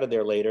walk out of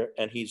there later,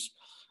 and he's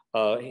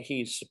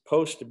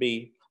supposed to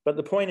be, but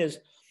the point is,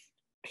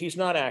 he's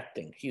not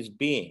acting, he's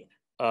being.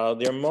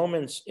 There are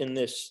moments in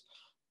this,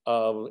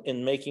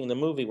 in making the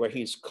movie, where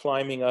he's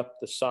climbing up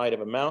the side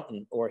of a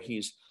mountain, or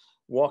he's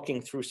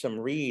walking through some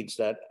reeds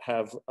that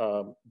have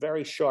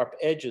very sharp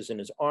edges, and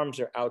his arms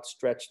are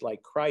outstretched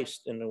like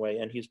Christ in a way,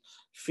 and he's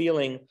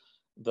feeling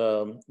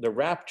the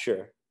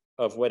rapture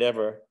of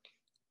whatever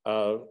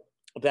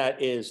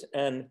that is.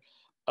 And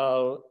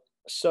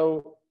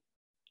so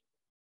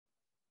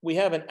we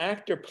have an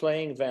actor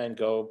playing Van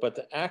Gogh, but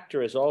the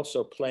actor is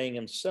also playing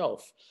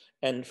himself.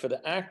 And for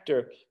the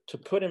actor to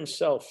put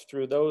himself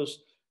through those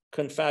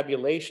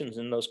confabulations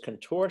and those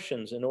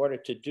contortions in order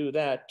to do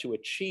that, to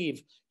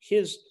achieve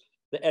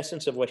the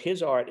essence of what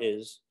his art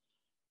is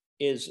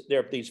there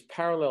are these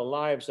parallel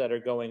lives that are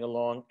going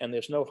along, and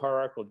there's no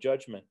hierarchical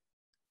judgment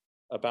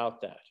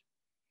about that.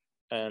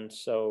 And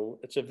so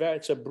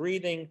it's a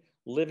breathing,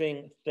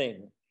 living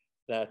thing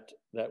that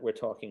we're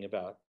talking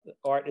about.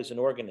 Art is an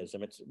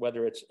organism. It's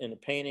whether it's in a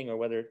painting or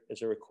whether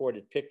it's a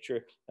recorded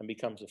picture and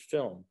becomes a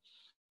film.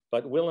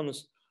 But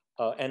Willem's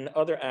and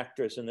other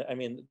actors, and I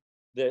mean,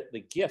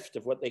 the gift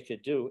of what they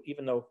could do,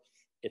 even though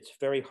it's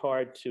very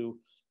hard to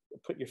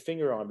put your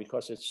finger on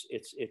because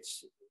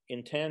it's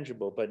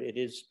intangible, but it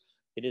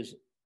is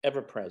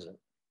ever present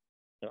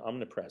and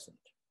omnipresent.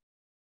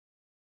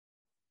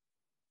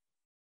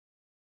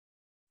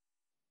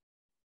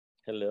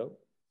 Hello.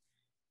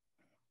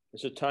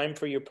 Is it time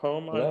for your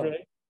poem,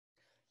 Andre?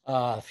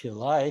 If you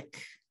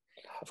like.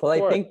 Well, I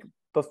think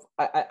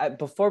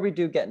before we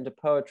do get into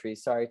poetry,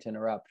 sorry to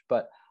interrupt,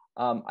 but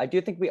I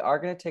do think we are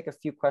going to take a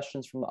few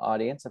questions from the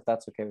audience, if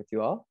that's okay with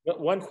you all.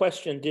 One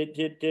question: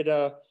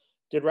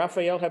 Did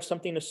Raphael have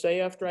something to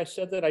say after I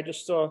said that? I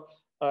just saw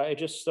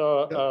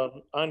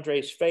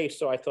Andre's face,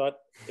 so I thought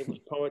it was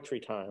poetry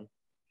time.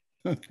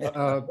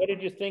 What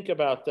did you think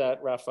about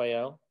that,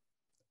 Raphael?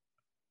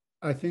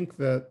 I think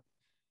that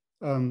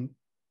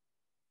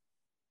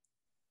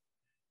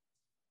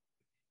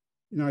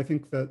I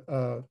think that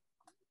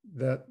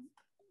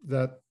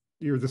that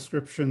your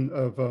description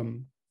of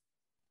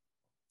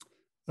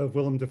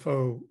Willem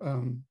Dafoe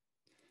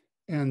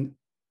and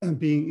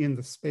being in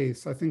the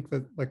space, I think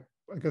that, like,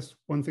 I guess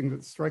one thing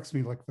that strikes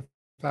me, like the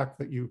fact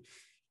that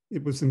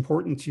it was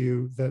important to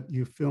you that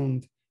you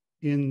filmed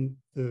in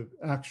the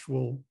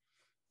actual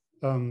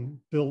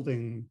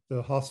building,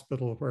 the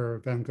hospital where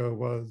Van Gogh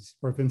was,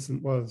 where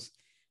Vincent was,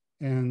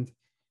 and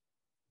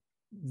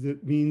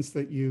that means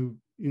that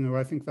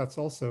I think that's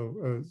also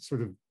a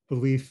sort of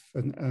belief,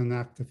 an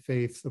act of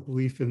faith, a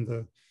belief in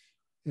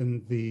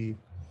the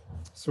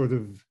sort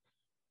of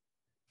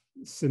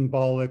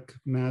symbolic,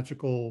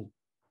 magical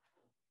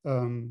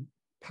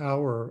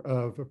power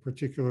of a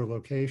particular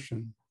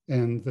location,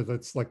 and that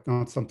it's like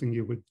not something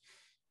you would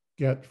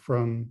get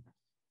from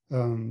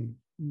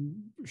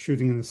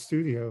shooting in the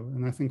studio.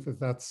 And I think that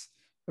that's,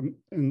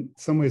 in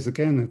some ways,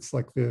 again, it's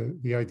like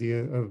the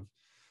idea of,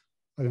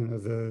 I don't know,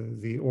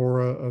 the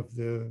aura of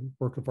the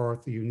work of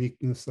art, the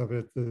uniqueness of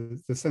it,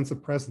 the sense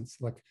of presence,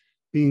 like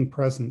being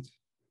present.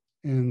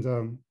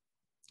 And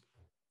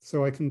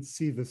so I can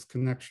see this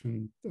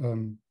connection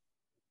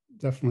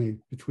definitely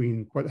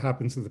between what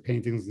happens in the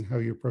paintings and how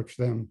you approach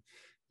them,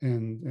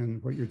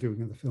 and what you're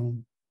doing in the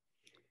film.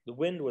 The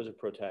wind was a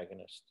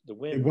protagonist. The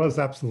wind. It was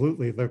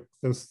absolutely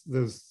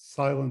those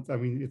silent. I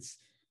mean, it's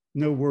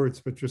no words,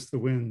 but just the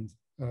wind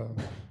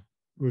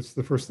was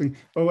the first thing.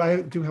 Oh,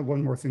 I do have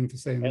one more thing to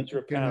say.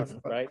 Ezra Pound,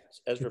 right?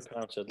 Ezra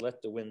Pound said,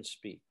 "Let the wind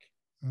speak."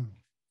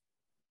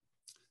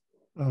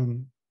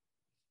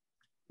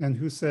 And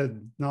who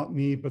said, "Not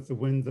me, but the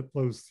wind that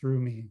blows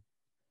through me"?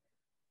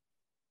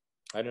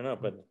 I don't know,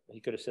 but he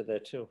could have said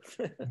that too.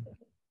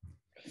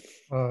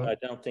 I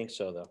don't think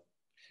so, though.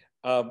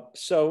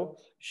 So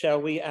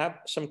shall we add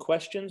some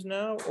questions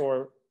now,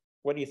 or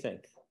what do you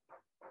think?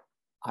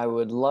 I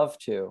would love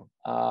to,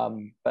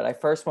 but I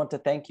first want to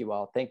thank you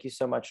all. Thank you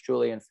so much,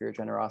 Julian, for your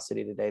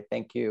generosity today.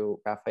 Thank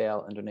you,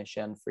 Raphael and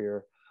Donatian, for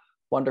your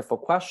wonderful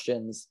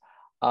questions.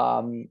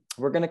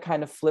 We're going to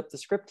kind of flip the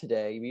script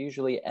today. We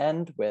usually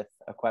end with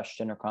a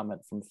question or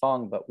comment from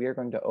Fong, but we are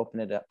going to open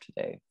it up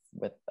today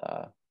with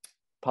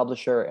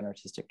publisher and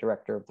artistic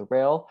director of The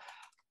Rail.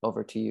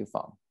 Over to you,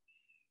 Fong.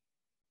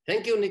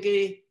 Thank you,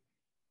 Nikki.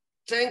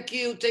 Thank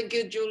you,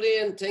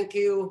 Julian. Thank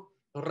you,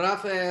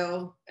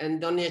 Raphael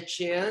and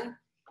Donatian.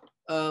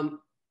 A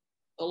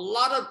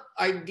lot of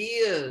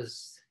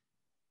ideas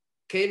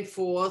came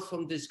forth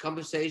from this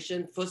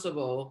conversation. First of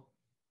all,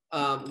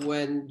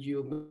 when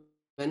you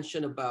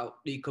mentioned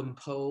about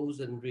decompose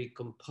and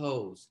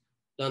recompose,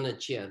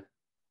 Donatian,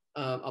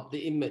 of the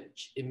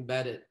image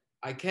embedded,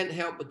 I can't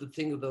help but to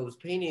think of those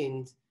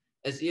paintings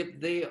as if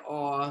they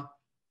are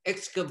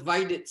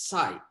excavated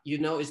site. You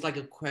know, it's like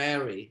a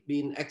quarry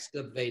being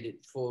excavated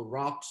for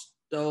rock,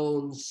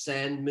 stone,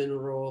 sand,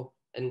 mineral,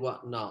 and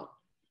whatnot.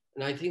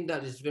 And I think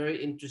that is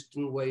very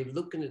interesting way of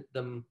looking at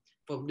them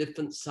from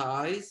different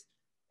sides.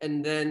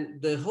 And then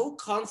the whole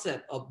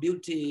concept of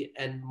beauty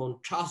and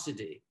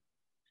monstrosity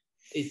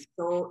is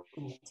so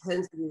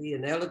intensely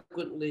and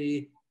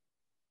eloquently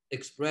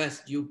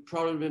expressed. You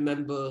probably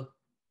remember,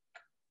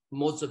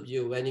 most of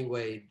you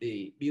anyway,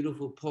 the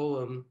beautiful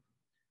poem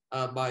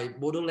by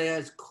Baudelaire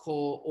is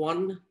called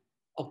 1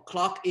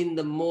 o'clock in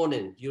the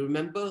morning. You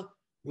remember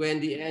when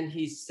in the end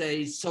he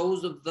says,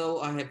 souls of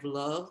though I have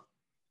loved,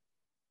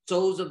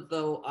 souls of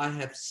though I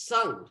have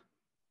sung,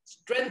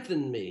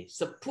 strengthen me,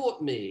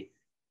 support me,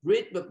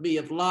 rid me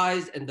of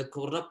lies and the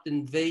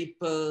corrupting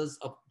vapors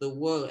of the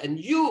world. And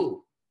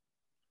you,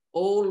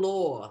 O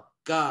Lord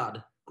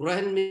God,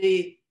 grant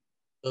me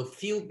a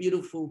few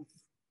beautiful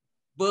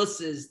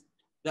verses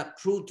that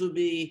prove to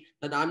me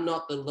that I'm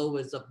not the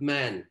lowest of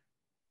men,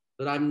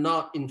 that I'm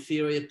not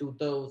inferior to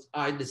those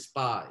I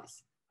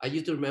despise. I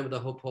used to remember the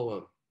whole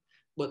poem.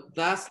 But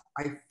that's,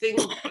 I think,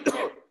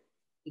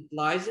 it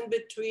lies in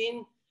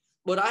between.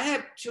 But I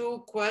have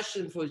two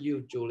questions for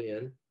you,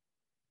 Julian.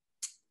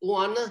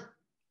 One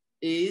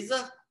is,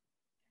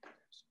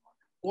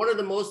 one of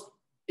the most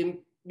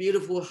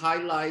beautiful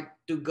highlight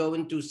to go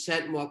into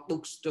St. Mark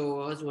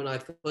bookstores when I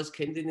first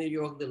came to New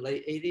York in the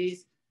late 80s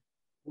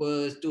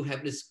was to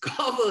have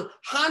discovered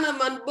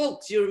Hahnemann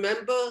books. You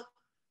remember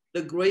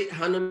the great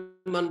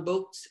Hahnemann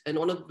books? And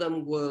one of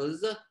them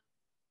was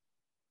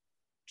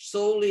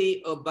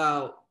solely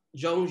about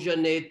Jean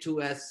Genet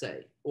two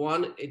essay.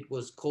 One, it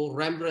was called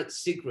Rembrandt's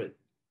Secret.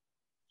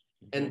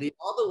 And the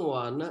other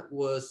one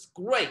was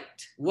great.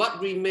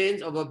 What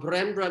remains of a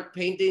Rembrandt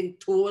painting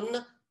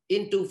torn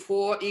into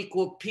 4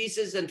 equal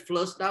pieces and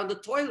flushed down the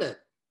toilet?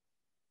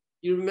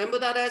 You remember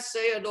that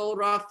essay at all,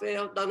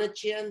 Raphael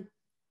Donatian?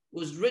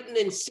 Was written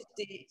in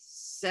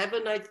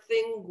 67, I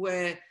think,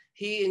 where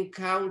he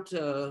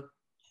encountered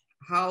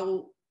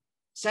how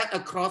sat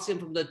across him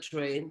from the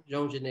train,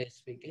 Jean Genet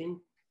speaking,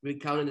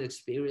 recounting the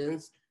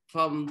experience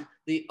from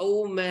the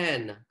old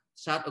man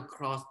sat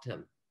across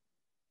him.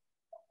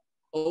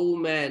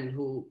 Old man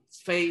whose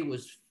face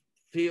was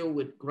filled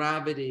with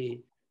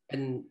gravity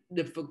and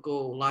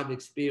difficult life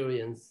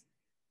experience.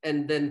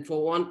 And then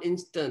for one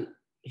instant,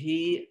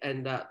 he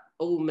and that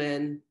old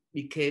man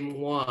became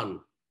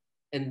one.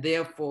 And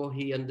therefore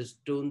he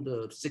understood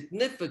the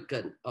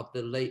significance of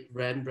the late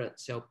Rembrandt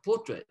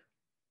self-portrait,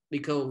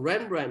 because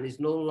Rembrandt is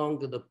no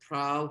longer the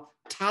proud,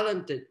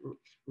 talented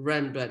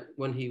Rembrandt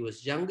when he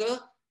was younger,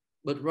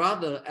 but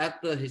rather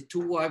after his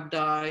 2 wives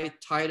died,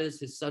 Titus,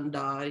 his son,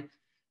 died,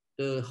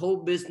 the whole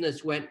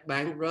business went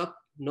bankrupt,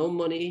 no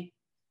money.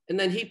 And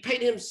then he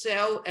paid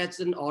himself as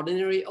an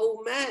ordinary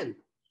old man,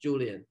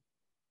 Julian.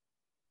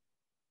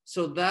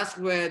 So that's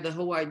where the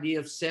whole idea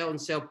of self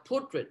and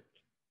self-portrait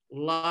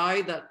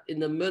lie, that in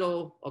the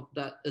middle of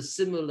that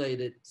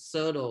assimilated,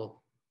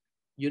 subtle,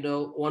 you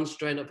know, one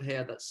strand of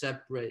hair that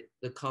separate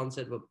the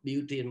concept of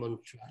beauty and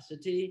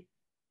monstrosity,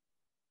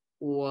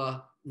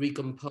 or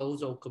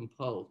recompose or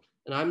compose.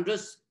 And I'm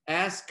just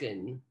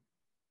asking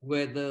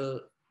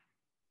whether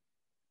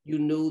you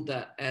knew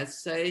that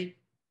essay,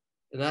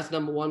 and that's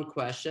number one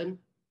question.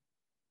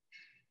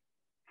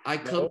 I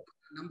come to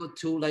number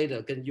 2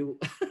 later. Can you,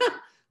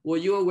 were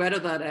you aware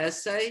of that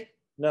essay?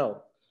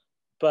 No,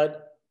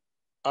 but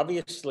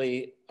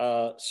obviously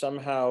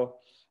somehow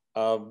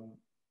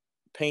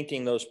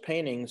painting those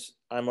paintings,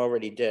 I'm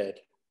already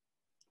dead.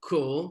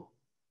 Cool.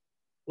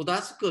 Well,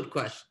 that's a good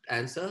question,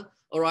 answer.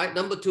 All right,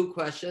 number 2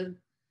 question.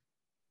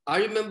 I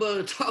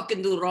remember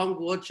talking to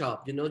Ron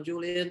workshop, you know,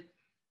 Julian,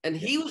 and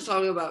he was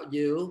talking about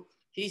you.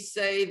 He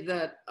said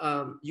that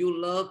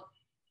you love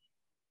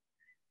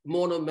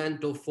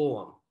monumental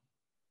form.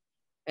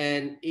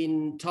 And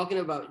in talking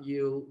about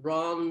you,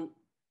 Ron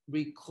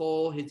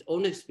recalled his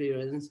own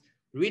experience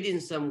reading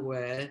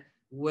somewhere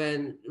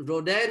when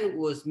Rodin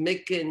was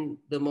making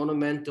the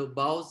monumental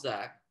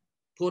Balzac,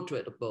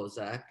 portrait of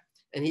Balzac,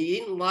 and he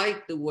didn't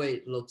like the way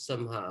it looked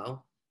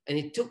somehow. And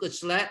he took a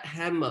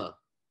sledgehammer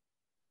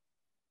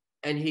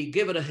and he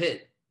gave it a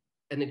hit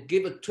and it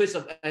gave a twist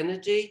of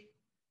energy.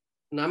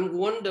 And I'm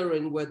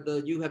wondering whether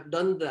you have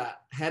done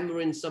that,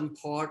 hammering some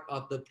part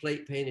of the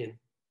plate painting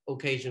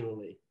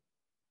occasionally.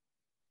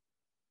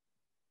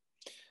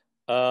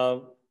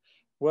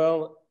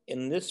 Well,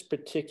 in this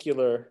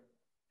particular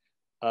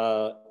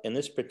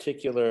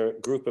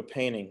group of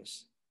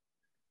paintings,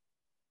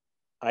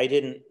 I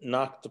didn't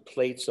knock the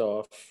plates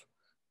off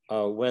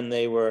when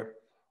they were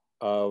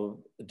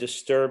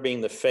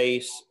disturbing the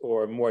face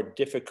or more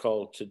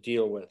difficult to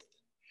deal with.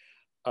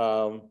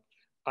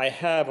 I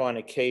have on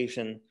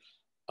occasion,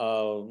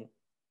 or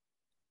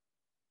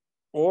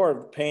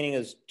painting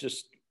is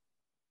just,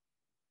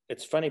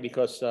 it's funny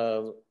because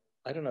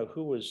I don't know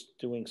who was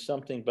doing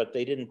something, but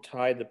they didn't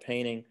tie the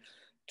painting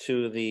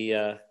to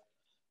the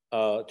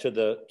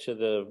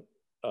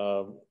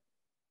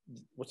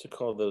what's it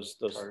called?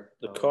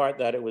 The cart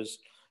that it was.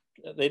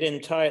 They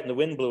didn't tie it, and the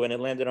wind blew, and it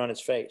landed on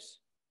his face.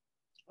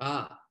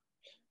 Ah.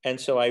 And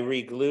so I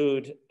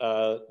re-glued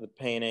the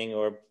painting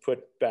or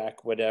put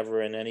back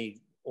whatever in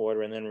any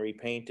order, and then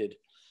repainted.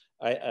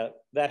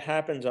 That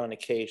happens on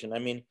occasion. I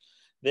mean,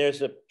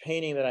 there's a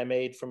painting that I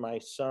made for my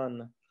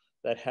son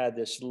that had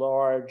this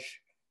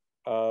large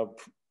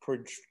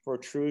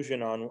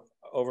protrusion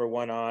over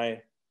one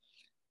eye.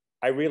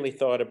 I really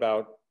thought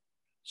about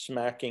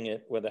smacking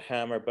it with a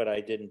hammer, but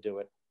I didn't do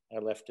it. I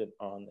left it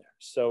on there.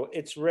 So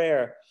it's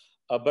rare.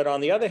 But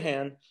on the other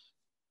hand,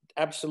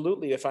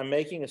 absolutely, if I'm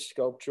making a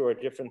sculpture or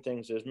different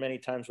things, there's many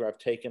times where I've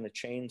taken a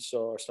chainsaw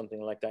or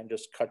something like that and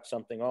just cut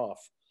something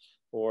off.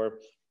 Or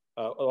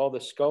all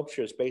the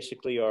sculptures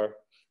basically are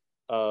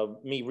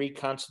me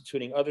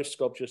reconstituting other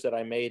sculptures that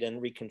I made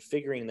and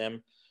reconfiguring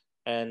them.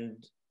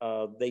 And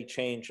they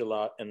change a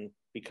lot and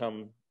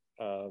become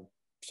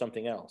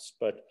something else.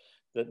 But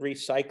the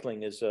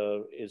recycling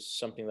is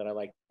something that I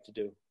like to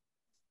do.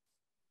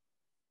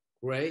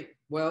 Great.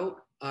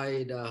 Well,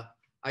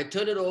 I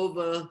turn it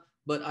over,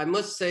 but I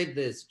must say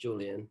this,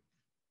 Julian.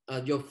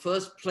 Your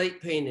first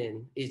plate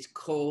painting is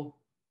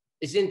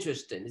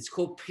interesting. It's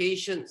called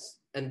Patients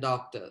and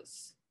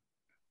Doctors.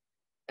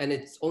 And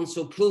it's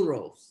also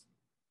plurals,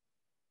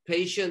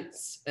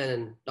 patients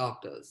and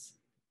doctors.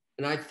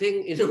 And I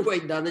think in a way,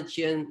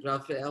 Julian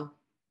Raphael,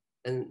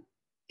 and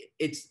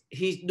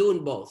he's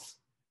doing both.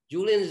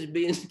 Julian is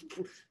being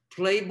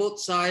play both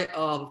sides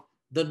of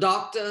the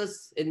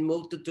doctors in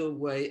multitude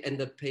way and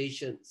the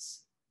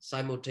patients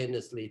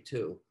simultaneously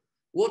too.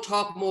 We'll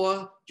talk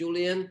more,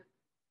 Julian.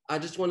 I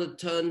just want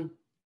to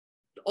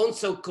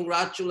also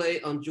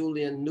congratulate on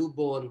Julian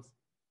newborn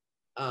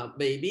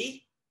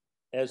baby.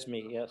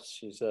 Esme, yes,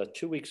 she's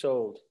 2 weeks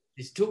old.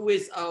 She's 2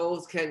 weeks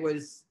old, can't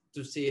wait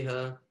to see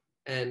her.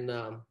 And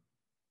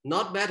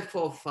not bad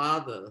for a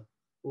father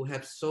who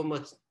has so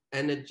much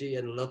energy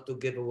and love to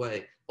give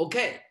away.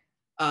 Okay,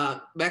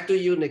 back to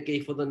you, Nikki,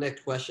 for the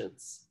next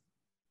questions.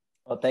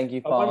 Well, thank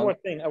you, Fong. One more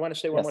thing, I want to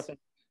say one more thing.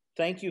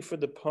 Thank you for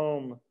the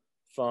poem,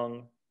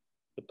 Fong.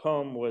 The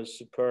poem was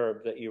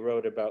superb that you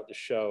wrote about the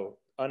show,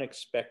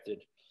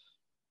 unexpected.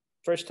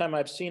 First time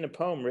I've seen a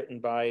poem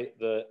written by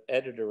the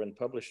editor and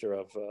publisher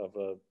of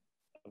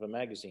a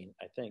magazine,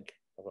 I think,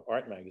 of an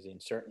art magazine,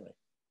 certainly.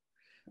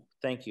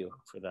 Thank you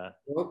for that.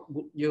 Well,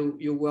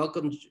 you're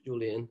welcome,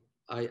 Julian.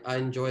 I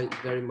enjoyed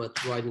very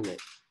much writing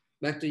it.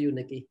 Back to you,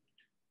 Nikki.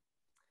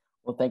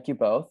 Well, thank you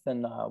both.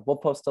 And we'll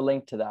post a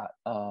link to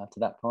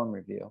that poem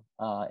review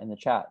in the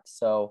chat.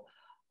 So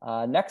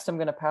next, I'm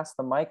going to pass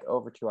the mic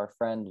over to our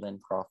friend, Lynn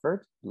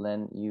Crawford.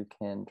 Lynn, you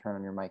can turn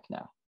on your mic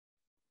now.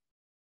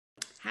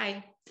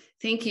 Hi,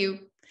 thank you.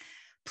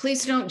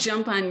 Please don't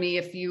jump on me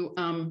if you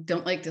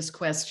don't like this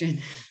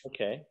question.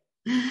 Okay.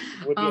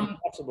 It would be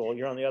impossible.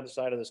 You're on the other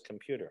side of this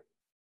computer.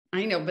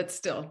 I know, but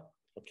still.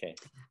 Okay.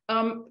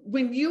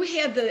 When you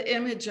had the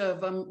image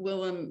of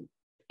Willem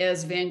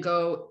as Van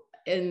Gogh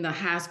in the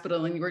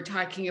hospital, and you were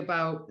talking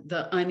about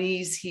the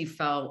unease he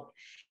felt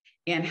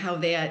and how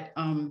that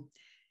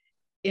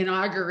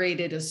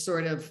inaugurated a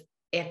sort of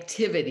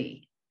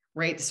activity,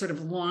 right? Sort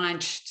of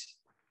launched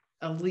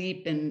a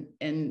leap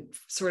and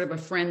sort of a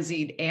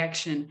frenzied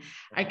action.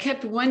 I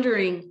kept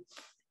wondering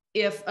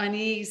if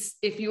unease,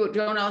 if you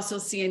don't also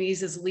see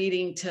unease as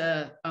leading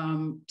to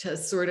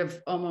sort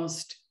of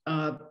almost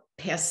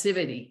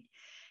passivity.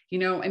 You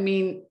know, I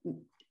mean,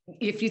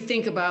 if you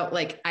think about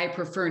like, I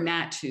prefer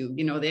not to,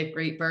 you know, that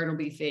great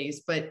Bartleby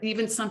phase, but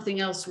even something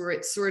else where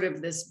it's sort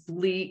of this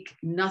bleak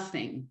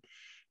nothing,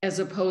 as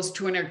opposed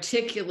to an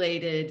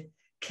articulated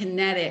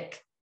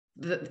kinetic,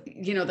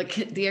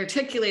 the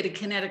articulated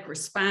kinetic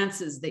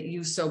responses that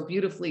you so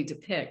beautifully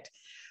depict.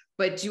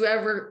 But do you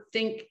ever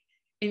think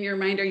in your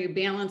mind are you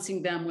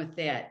balancing them with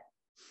that,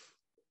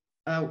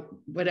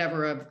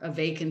 whatever a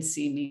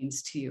vacancy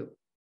means to you?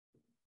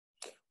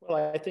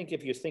 Well, I think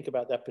if you think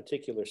about that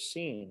particular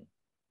scene,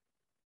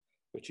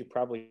 which you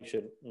probably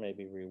should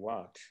maybe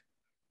rewatch,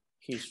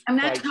 I'm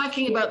not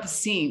talking about the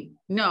scene.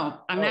 No,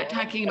 I'm not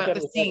talking about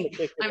the scene.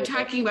 I'm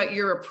talking about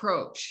your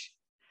approach.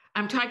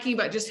 I'm talking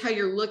about just how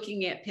you're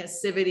looking at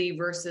passivity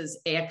versus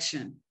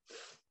action.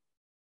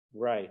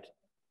 Right.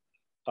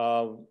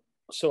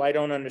 So I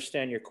don't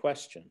understand your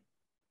question.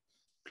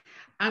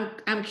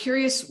 I'm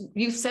curious,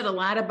 you've said a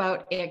lot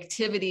about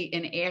activity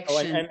and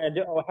action. And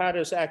how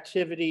does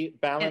activity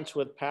balance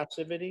with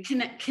passivity?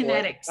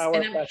 Kinetics.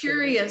 And I'm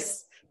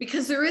curious,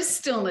 because there is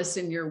stillness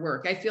in your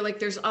work. I feel like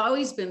there's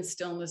always been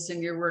stillness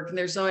in your work, and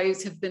there's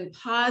always have been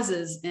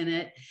pauses in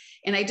it.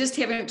 And I just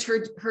haven't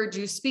heard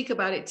you speak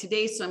about it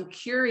today. So I'm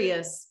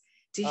curious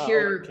to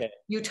hear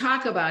you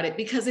talk about it,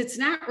 because it's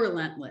not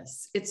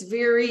relentless. It's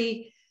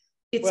very,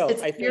 it's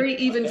very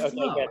even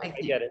flow. I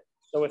get it.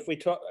 So if we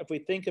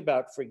think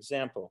about, for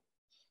example,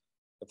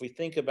 okay,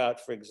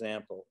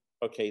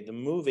 the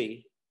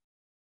movie,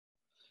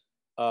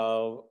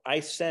 I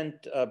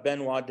sent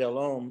Benoit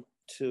Delhomme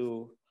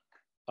to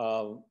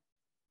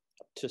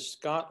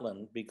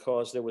Scotland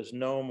because there was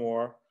no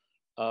more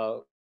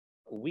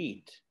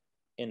wheat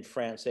in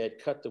France. They had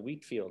cut the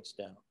wheat fields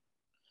down.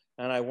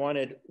 And I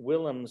wanted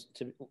Willems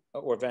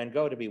or Van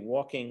Gogh to be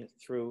walking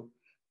through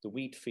the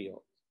wheat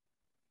field.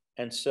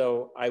 And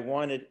so I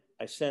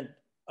sent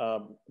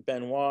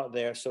Benoit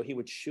there so he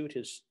would shoot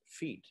his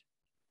feet.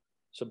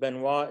 So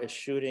Benoit is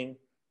shooting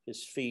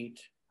his feet,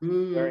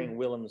 wearing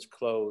Willem's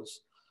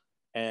clothes.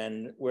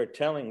 And we're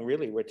telling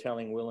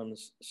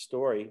Willem's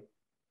story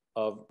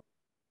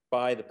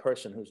by the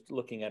person who's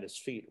looking at his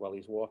feet while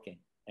he's walking.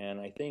 And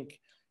I think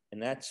in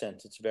that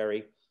sense, it's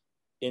very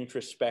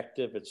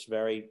introspective. It's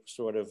very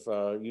sort of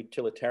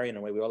utilitarian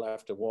in a way. We all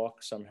have to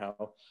walk somehow.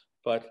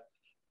 But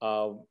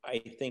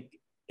I think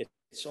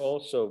it's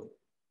also,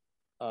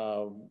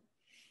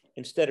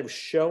 instead of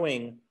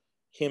showing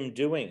him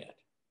doing it,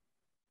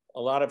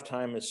 a lot of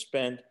time is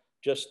spent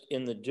just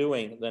in the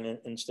doing than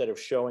instead of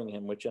showing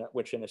him, which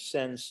in a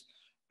sense,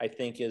 I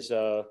think is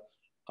the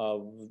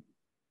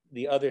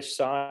other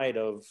side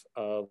of,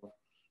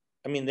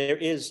 I mean, there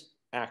is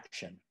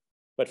action.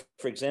 But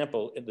for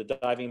example, in the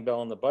Diving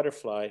Bell and the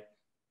Butterfly,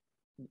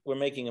 we're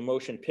making a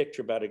motion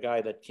picture about a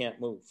guy that can't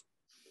move.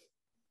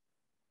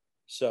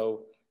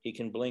 So he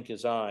can blink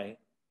his eye.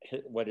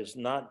 What is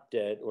not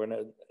dead or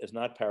is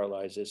not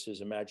paralyzed is his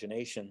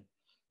imagination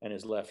and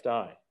his left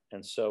eye.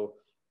 And so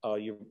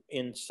you're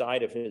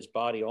inside of his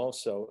body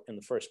also in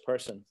the first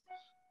person.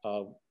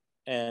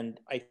 And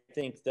I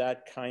think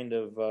that kind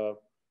of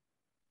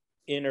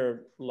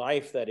inner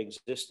life that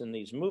exists in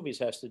these movies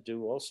has to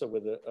do also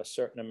with a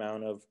certain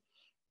amount of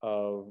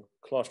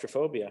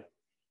claustrophobia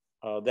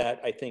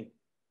that I think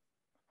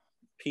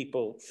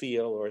people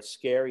feel, or it's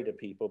scary to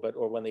people,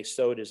 or when they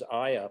sewed his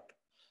eye up,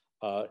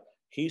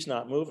 he's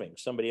not moving.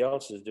 Somebody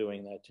else is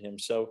doing that to him.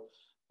 So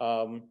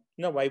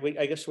no,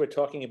 I guess we're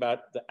talking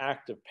about the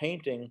act of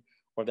painting,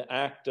 or the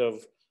act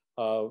of,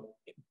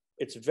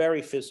 it's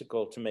very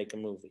physical to make a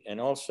movie.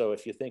 And also,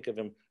 if you think of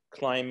him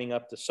climbing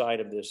up the side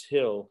of this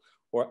hill,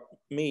 or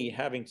me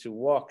having to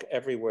walk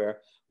everywhere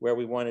where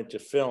we wanted to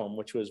film,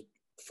 which was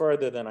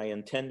further than I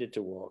intended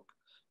to walk.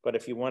 But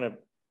if you want to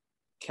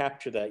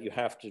capture that, you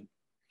have to.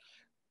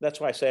 That's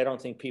why I say I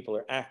don't think people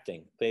are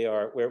acting.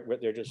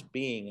 They're just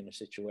being in a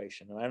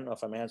situation. And I don't know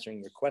if I'm answering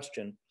your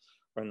question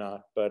or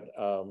not, but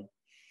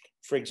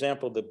for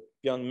example, the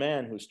young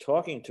man who's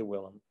talking to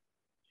Willem,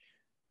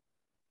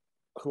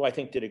 who I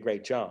think did a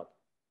great job,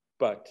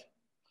 but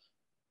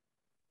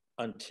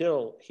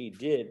until he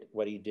did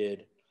what he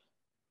did,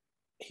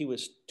 he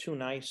was too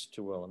nice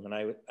to Willem. And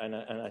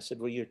I said,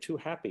 well, you're too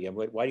happy.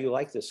 Why do you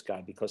like this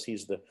guy? Because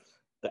he's the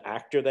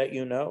actor that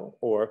you know?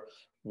 Or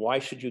why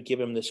should you give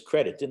him this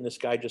credit? Didn't this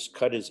guy just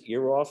cut his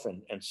ear off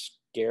and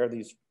scare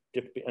these,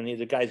 and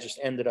the guy just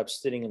ended up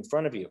sitting in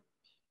front of you.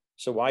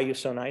 So why are you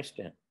so nice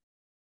to him?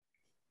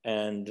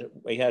 And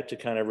we had to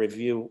kind of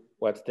review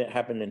what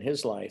happened in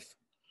his life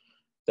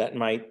that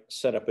might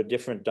set up a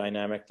different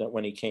dynamic than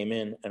when he came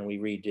in and we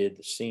redid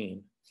the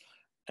scene.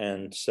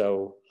 And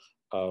so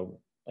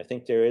I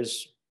think there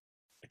is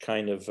a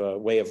kind of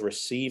way of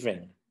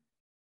receiving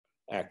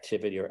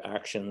activity or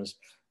actions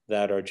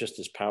that are just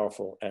as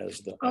powerful as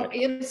the. Oh,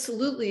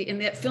 absolutely.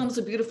 And that film's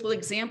a beautiful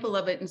example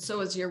of it. And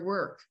so is your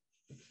work.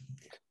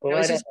 Well, I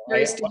was just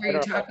curious to hear you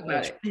talk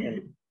about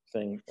it.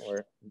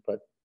 But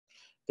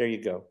there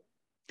you go.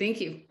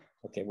 Thank you.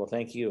 Okay, well,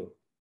 thank you.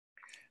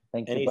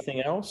 Thank you.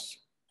 Anything else?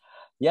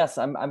 Yes,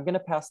 I'm going to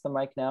pass the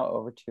mic now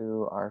over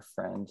to our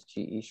friend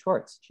G.E.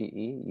 Schwartz.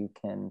 G.E., you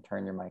can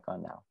turn your mic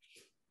on now.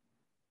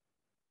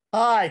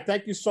 Hi,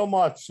 thank you so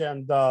much.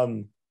 And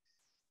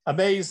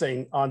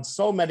amazing on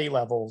so many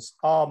levels.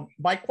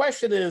 My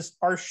question is,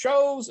 are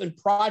shows and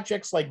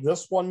projects like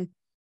this one,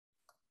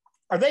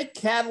 are they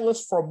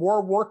catalysts for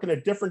more work in a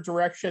different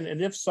direction?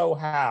 And if so,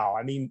 how?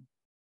 I mean,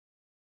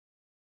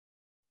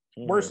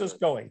 where's this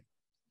going?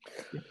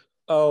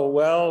 Oh,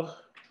 well,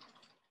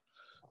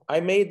 I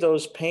made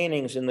those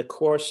paintings in the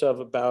course of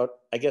about,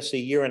 I guess, a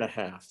year and a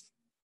half,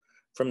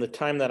 from the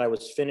time that I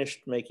was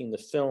finished making the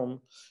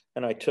film,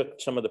 and I took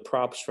some of the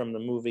props from the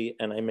movie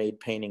and I made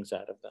paintings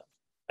out of them.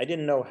 I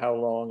didn't know how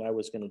long I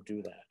was going to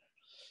do that.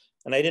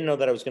 And I didn't know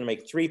that I was going to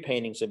make 3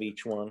 paintings of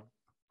each one,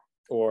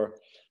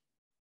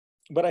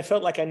 but I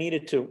felt like I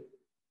needed to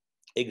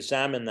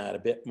examine that a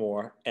bit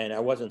more, and I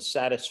wasn't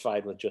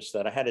satisfied with just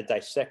that. I had to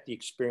dissect the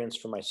experience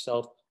for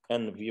myself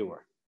and the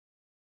viewer.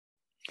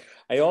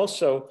 I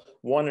also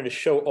wanted to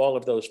show all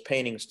of those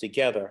paintings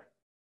together.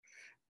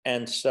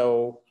 And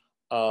so,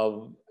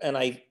 and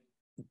I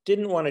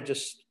didn't want to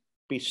just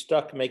be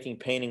stuck making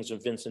paintings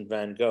of Vincent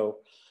van Gogh.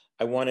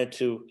 I wanted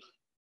to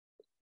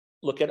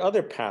look at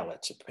other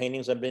palettes,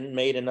 paintings that have been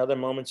made in other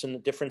moments in the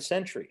different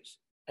centuries,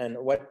 and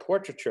what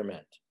portraiture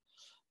meant.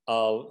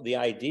 The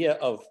idea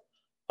of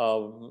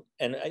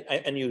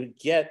and you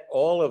get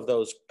all of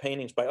those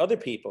paintings by other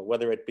people,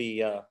 whether it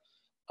be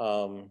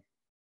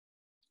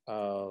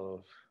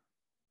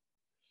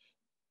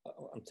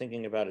I'm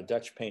thinking about a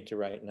Dutch painter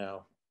right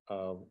now.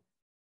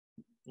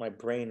 My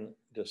brain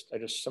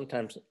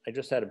sometimes I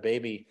just had a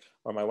baby,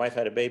 or my wife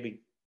had a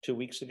baby 2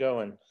 weeks ago,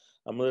 and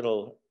I'm a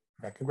little.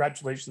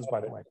 Congratulations,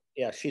 by the way.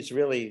 Yeah, she's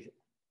really,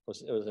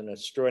 it was an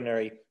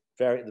extraordinary,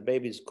 the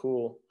baby's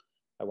cool.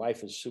 My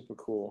wife is super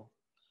cool.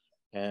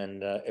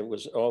 And it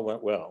was all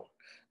went well.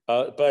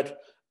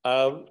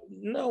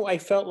 No, I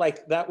felt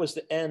like that was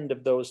the end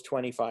of those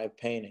 25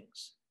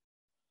 paintings.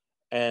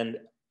 And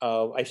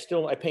I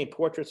paint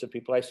portraits of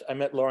people. I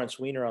met Lawrence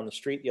Weiner on the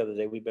street the other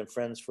day. We've been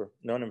friends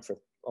known him for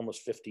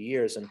almost 50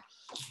 years. And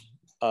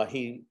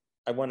I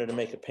wanted to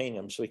make a painting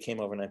of him. So he came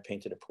over and I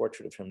painted a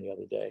portrait of him the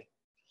other day.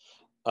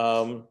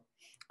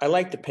 I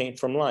like to paint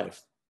from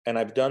life. And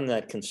I've done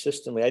that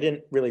consistently. I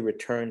didn't really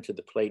return to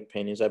the plate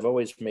paintings. I've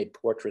always made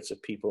portraits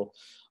of people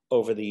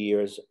over the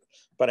years,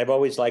 but I've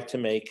always liked to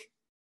make,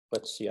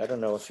 let's see, I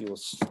don't know if you will,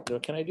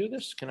 can I do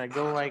this? Can I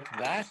go like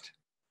that?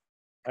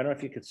 I don't know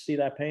if you could see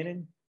that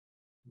painting.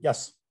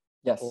 Yes.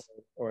 Yes.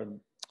 Or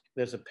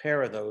there's a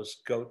pair of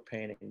those goat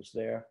paintings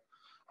there.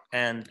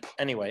 And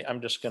anyway,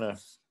 I'm just gonna,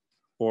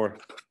 or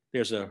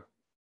there's a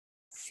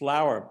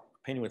flower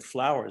painting with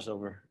flowers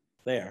over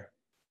there.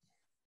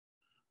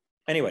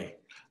 Anyway,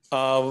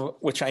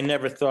 which I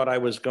never thought I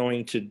was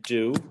going to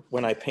do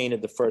when I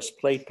painted the first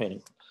plate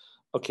painting.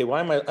 Okay, why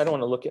am I don't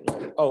want to look at my,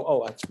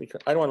 that's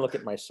because I don't want to look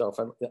at myself.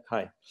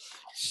 Hi.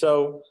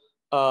 So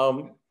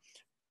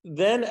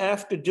then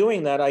after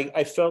doing that,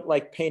 I felt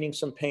like painting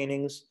some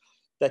paintings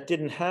that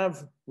didn't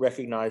have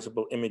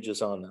recognizable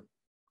images on them.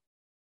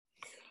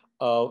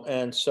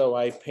 And so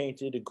I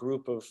painted a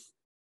group of,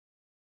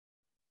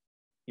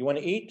 you want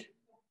to eat?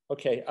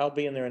 Okay, I'll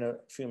be in there in a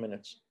few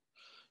minutes.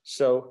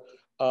 So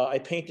I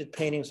painted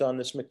paintings on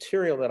this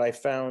material that I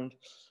found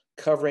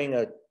covering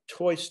a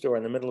toy store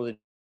in the middle of the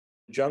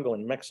jungle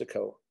in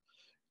Mexico.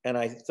 And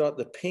I thought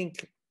the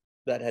pink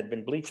that had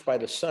been bleached by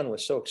the sun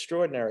was so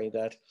extraordinary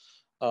that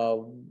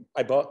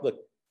I bought the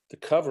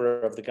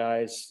cover of the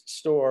guy's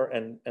store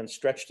and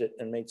stretched it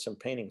and made some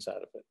paintings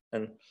out of it.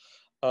 And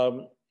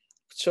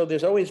so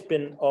there's always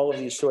been all of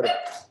these sort of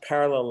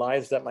parallel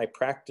lives that my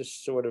practice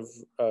sort of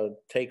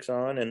takes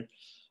on.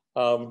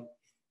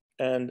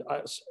 And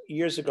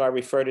years ago, I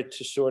referred it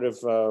to sort of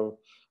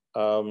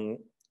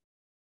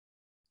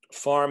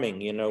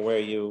farming, you know, where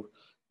you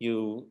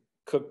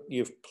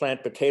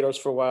plant potatoes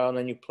for a while and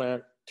then you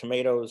plant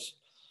tomatoes.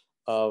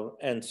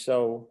 And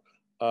so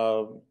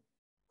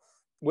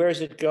where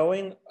is it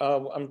going?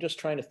 I'm just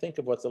trying to think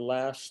of what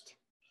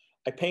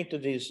I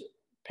painted these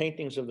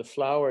paintings of the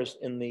flowers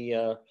in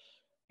the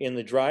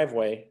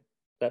driveway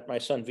that my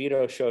son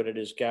Vito showed at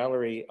his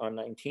gallery on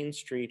 19th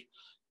Street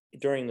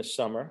during the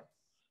summer.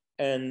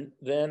 And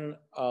then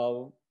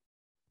I've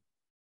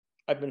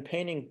been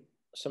painting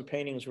some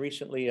paintings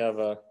recently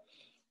of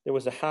there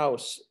was a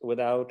house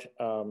without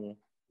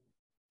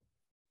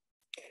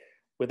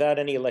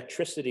any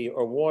electricity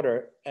or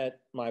water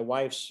at my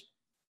wife's,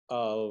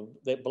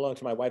 that belonged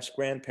to my wife's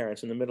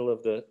grandparents in the middle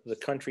of the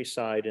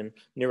countryside and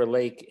near a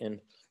lake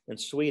in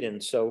Sweden.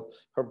 So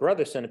her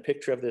brother sent a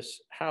picture of this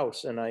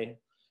house and I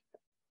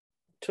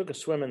took a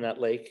swim in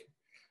that lake,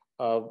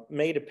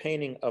 made a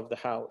painting of the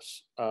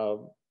house.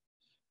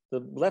 The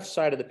left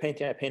side of the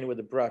painting I painted with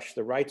a brush.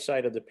 The right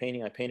side of the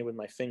painting I painted with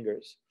my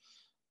fingers.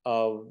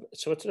 So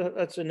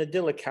it's an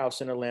idyllic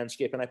house in a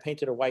landscape, and I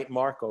painted a white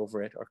mark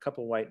over it, or a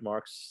couple white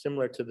marks,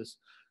 similar to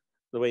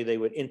the way they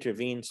would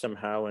intervene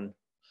somehow. And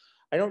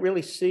I don't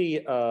really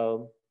see a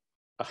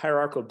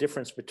hierarchical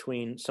difference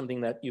between something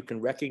that you can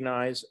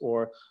recognize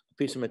or a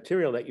piece of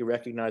material that you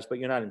recognize, but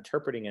you're not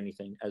interpreting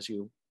anything as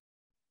you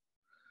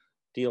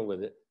deal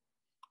with it.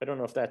 I don't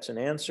know if that's an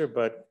answer,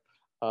 but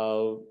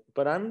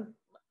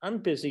I'm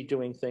busy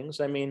doing things.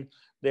 I mean,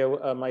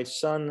 my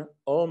son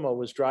Olmo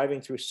was driving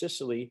through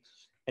Sicily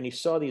and he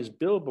saw these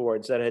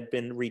billboards that had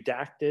been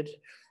redacted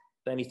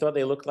and he thought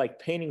they looked like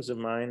paintings of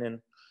mine.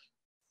 And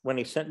when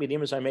he sent me the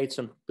image, I made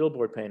some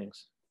billboard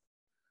paintings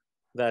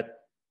that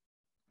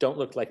don't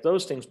look like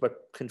those things,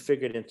 but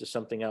configured into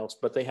something else.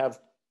 But they have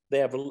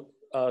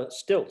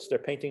stilts. They're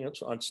painting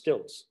on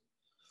stilts.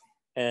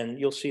 And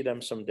you'll see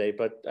them someday,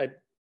 but I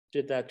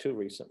did that too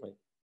recently.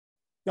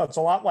 No, it's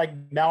a lot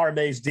like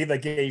Mallarmé's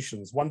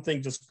divagations. One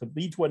thing just could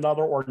lead to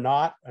another or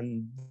not,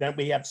 and then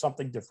we have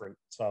something different.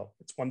 So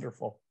it's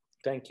wonderful.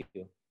 Thank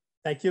you.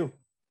 Thank you.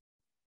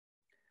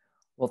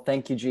 Well,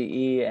 thank you,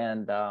 GE,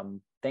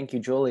 and thank you,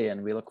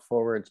 Julian. We look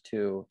forward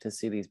to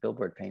see these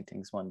billboard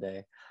paintings one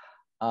day.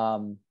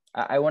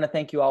 I want to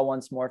thank you all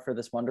once more for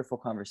this wonderful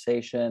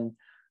conversation.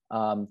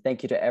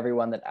 Thank you to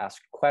everyone that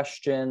asked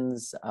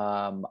questions.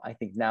 I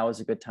think now is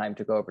a good time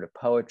to go over to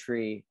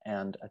poetry,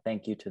 and a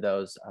thank you to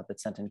those that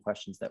sent in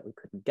questions that we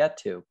couldn't get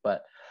to.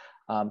 But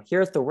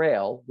here at the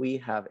Rail, we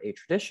have a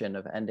tradition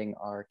of ending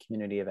our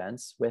community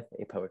events with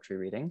a poetry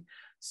reading.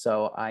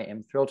 So I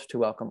am thrilled to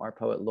welcome our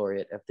poet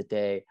laureate of the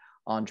day,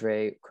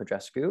 Andrei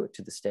Codrescu,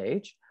 to the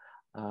stage.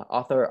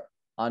 Author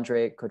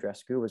Andrei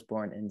Codrescu was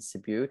born in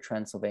Sibiu,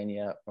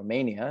 Transylvania,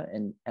 Romania,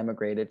 and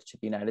emigrated to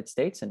the United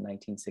States in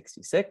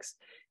 1966.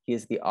 He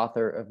is the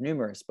author of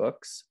numerous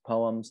books,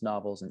 poems,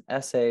 novels, and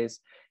essays.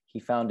 He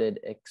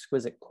founded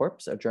Exquisite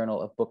Corpse, a journal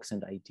of books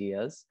and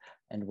ideas,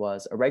 and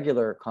was a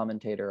regular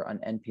commentator on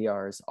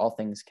NPR's All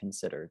Things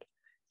Considered.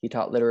 He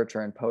taught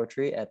literature and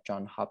poetry at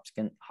Johns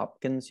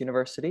Hopkins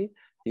University,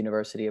 the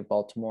University of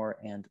Baltimore,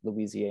 and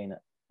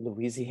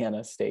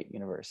Louisiana State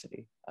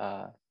University.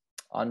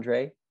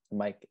 Andre, the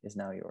mic is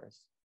now yours.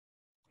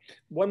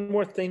 One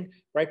more thing,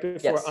 right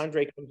before Yes.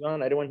 Andre comes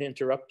on, I don't want to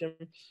interrupt him.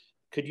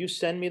 Could you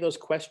send me those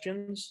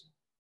questions?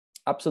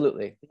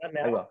 Absolutely. Not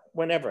now, I will.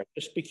 whenever.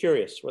 Just be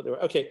curious. Whether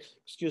okay,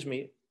 excuse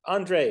me,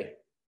 Andre.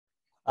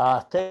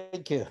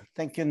 Thank you,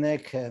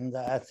 Nick, and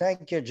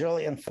thank you,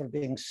 Julian, for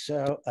being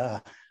so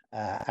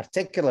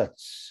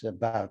articulate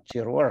about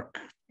your work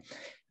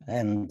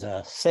and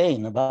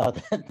sane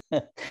about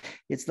it.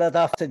 It's not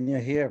often you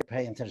hear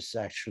painters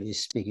actually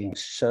speaking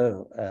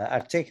so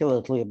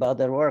articulately about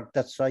their work.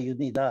 That's why you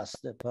need us,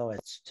 the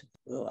poets, to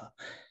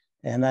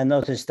and I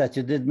noticed that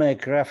you did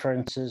make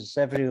references,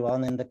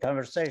 everyone in the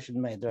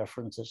conversation made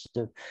references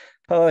to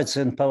poets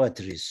and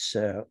poetry.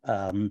 So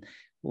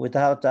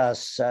without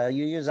us,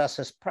 you use us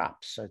as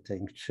props, I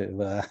think,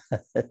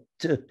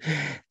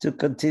 to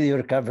continue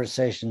your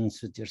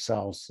conversations with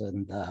yourselves.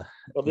 And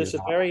well, there's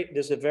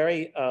a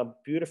very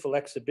beautiful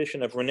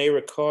exhibition of René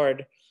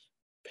Ricard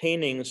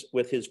paintings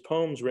with his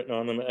poems written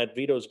on them at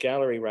Vito's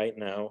Gallery right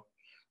now.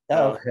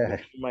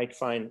 Okay. You might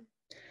find.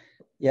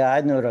 Yeah,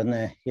 I know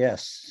René.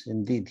 Yes,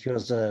 indeed, he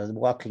was a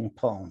walking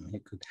poem. He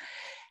could.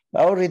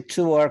 I'll read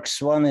two works.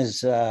 One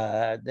is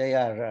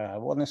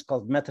one is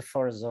called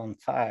Metaphors on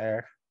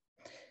Fire,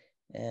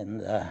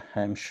 and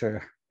I'm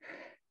sure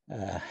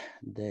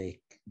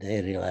they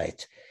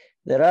relate.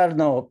 There are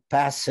no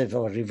passive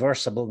or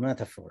reversible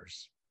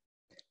metaphors.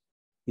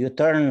 You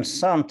turn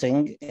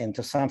something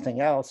into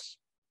something else,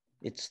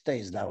 it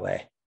stays that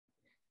way.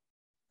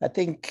 I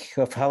think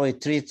of how we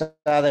treat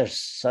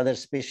others, other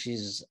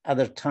species,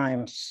 other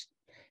times.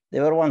 They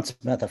were once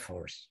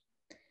metaphors.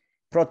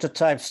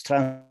 Prototypes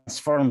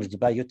transformed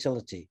by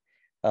utility.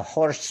 A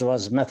horse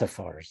was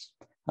metaphors.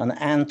 An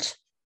ant,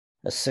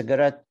 a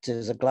cigarette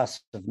is a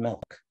glass of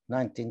milk.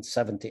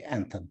 1970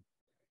 anthem.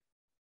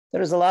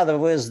 There is a lot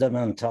of wisdom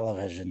on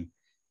television.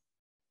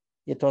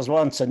 It was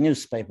once a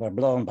newspaper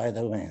blown by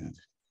the wind.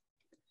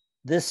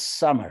 This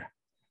summer,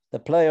 the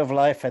play of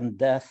life and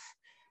death,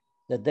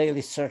 the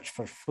daily search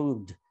for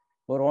food,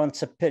 were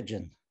once a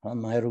pigeon on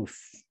my roof.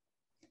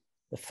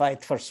 The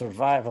fight for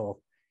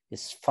survival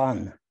is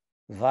fun,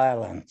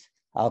 violent,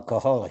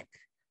 alcoholic.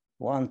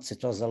 Once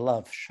it was a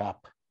love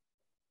shop.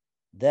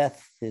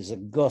 Death is a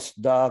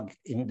ghost dog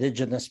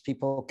indigenous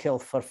people kill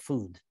for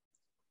food.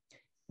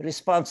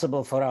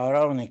 Responsible for our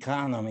own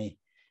economy,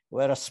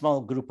 we're a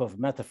small group of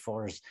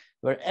metaphors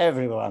where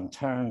everyone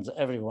turns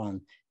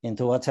everyone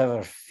into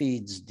whatever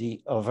feeds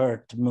the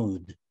overt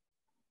mood.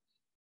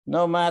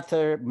 No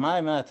matter,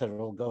 my matter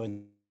will go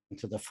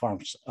into the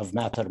forms of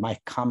matter my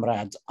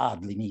comrades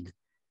oddly need.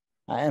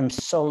 I am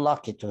so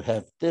lucky to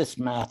have this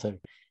matter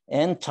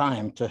and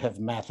time to have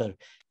matter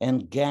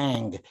and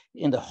gang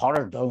in the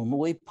horror dome.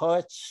 We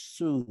poets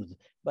soothe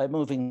by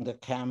moving the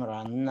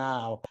camera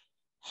now,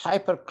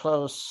 hyper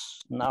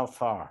close, now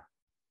far.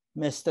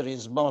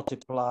 Mysteries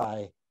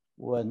multiply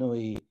when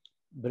we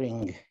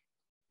bring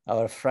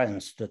our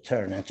friends to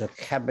turn into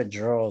cabbage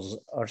rolls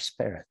or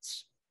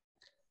spirits.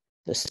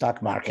 The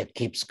stock market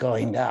keeps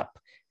going up.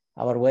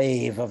 Our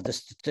wave of the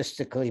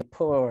statistically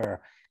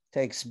poor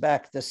takes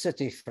back the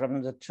city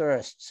from the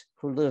tourists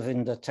who live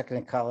in the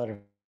technicolor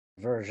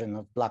version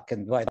of black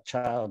and white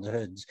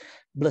childhoods,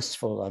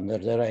 blissful under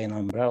the rain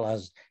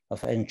umbrellas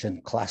of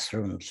ancient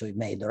classrooms we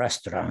made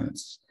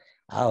restaurants,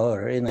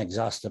 our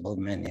inexhaustible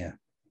menu.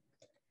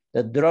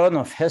 The drone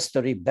of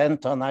history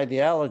bent on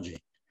ideology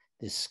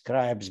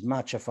describes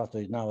much of what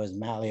we know as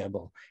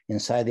malleable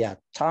inside the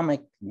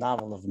atomic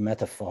novel of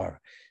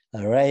metaphor,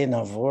 a rain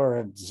of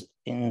words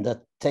in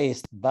the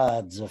taste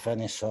buds of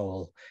any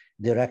soul,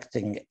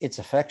 directing its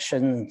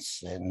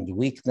affections and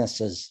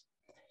weaknesses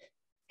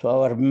to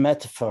our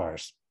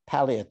metaphors,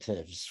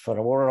 palliatives for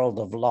a world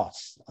of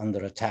loss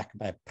under attack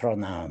by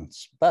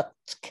pronouns, but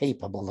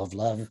capable of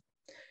love.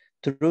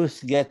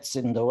 Truth gets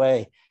in the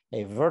way,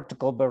 a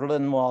vertical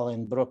Berlin Wall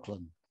in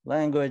Brooklyn.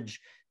 Language,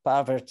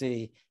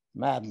 poverty,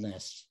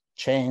 madness,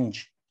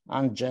 change,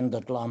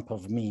 ungendered lump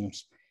of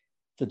memes,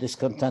 to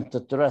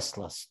discontented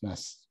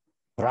restlessness.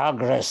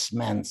 Progress,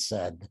 men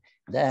said.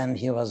 Then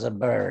he was a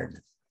bird.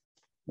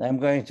 I'm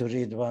going to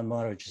read one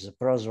more, which is a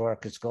prose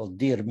work. It's called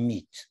Dear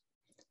Meat.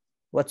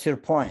 What's your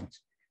point?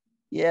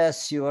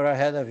 Yes, you were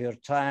ahead of your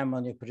time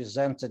when you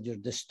presented your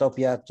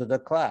dystopia to the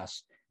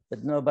class,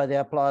 but nobody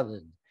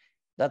applauded.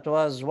 That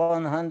was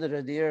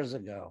 100 years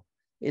ago.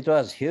 It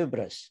was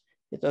hubris.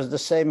 It was the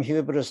same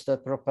hubris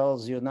that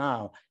propels you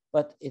now,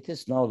 but it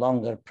is no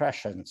longer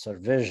prescience or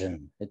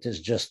vision. It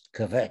is just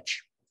kvetch.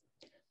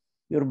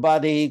 Your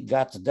body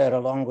got there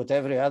along with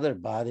every other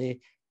body,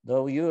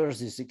 though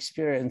yours is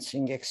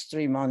experiencing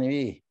extreme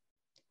ennui.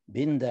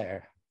 Been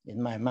there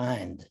in my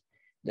mind.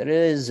 There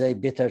is a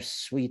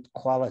bittersweet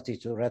quality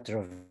to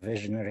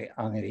retrovisionary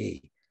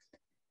ennui.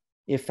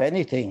 If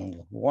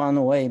anything,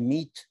 one-way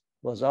meat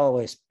was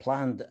always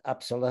planned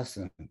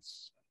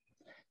obsolescence.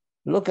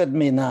 Look at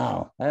me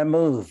now. I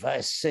move,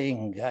 I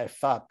sing, I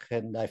fuck,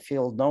 and I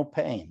feel no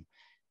pain.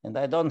 And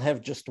I don't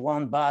have just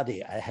one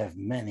body, I have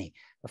many,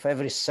 of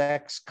every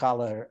sex,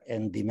 color,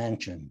 and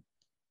dimension.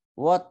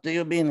 What do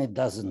you mean it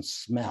doesn't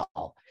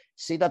smell?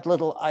 See that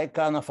little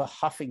icon of a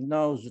huffing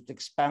nose with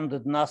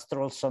expanded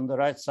nostrils on the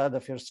right side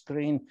of your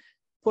screen?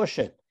 Push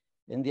it,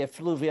 and the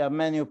effluvia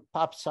menu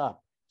pops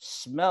up.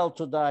 Smell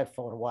to die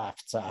for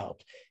wafts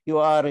out. You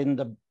are in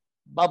the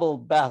bubble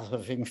bath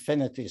of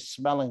infinity,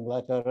 smelling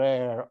like a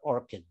rare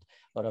orchid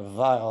or a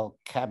vile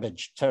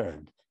cabbage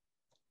turd.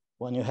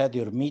 When you had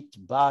your meat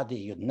body,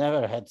 you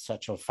never had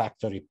such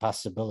olfactory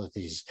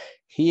possibilities.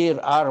 Here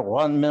are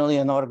 1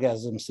 million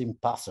orgasms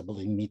impossible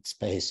in meat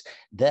space.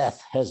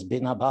 Death has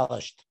been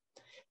abolished.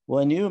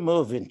 When you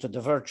move into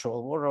the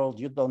virtual world,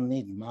 you don't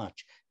need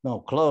much. No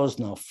clothes,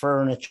 no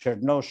furniture,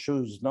 no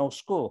shoes, no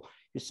school.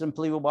 You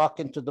simply walk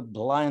into the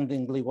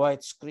blindingly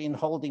white screen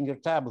holding your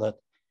tablet.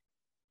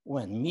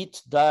 When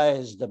meat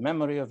dies, the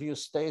memory of you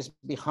stays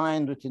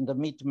behind within the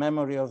meat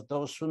memory of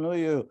those who knew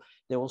you.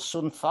 They will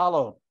soon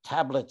follow,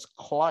 tablets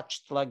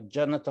clutched like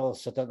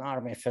genitals at an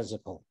army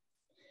physical.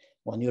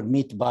 When your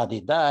meat body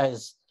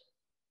dies,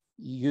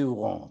 you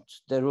won't.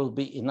 There will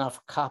be enough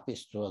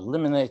copies to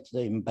eliminate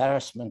the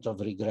embarrassment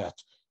of regret.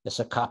 As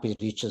a copy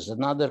reaches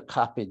another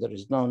copy, there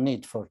is no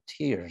need for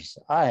tears.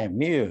 I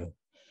am you.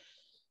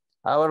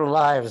 Our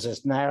lives,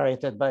 as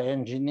narrated by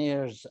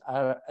engineers,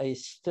 are a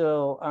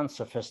still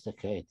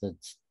unsophisticated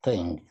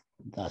thing.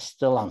 They're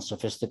still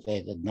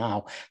unsophisticated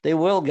now. They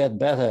will get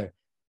better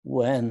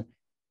when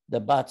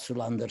the bots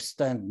will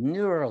understand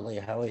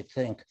neurally how we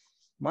think.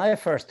 My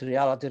first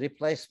reality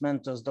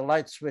replacement was the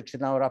light switch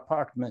in our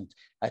apartment.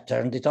 I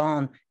turned it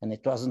on and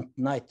it wasn't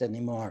night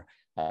anymore.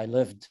 I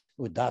lived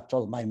with that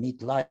all my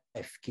meat life,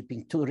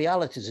 keeping two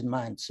realities in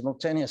mind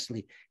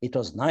simultaneously. It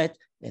was night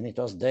and it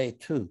was day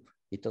too.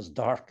 It was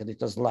dark and it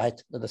was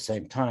light at the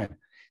same time.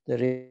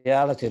 The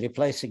reality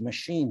replacing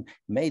machine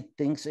made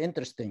things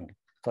interesting.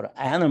 For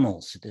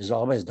animals, it is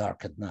always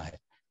dark at night,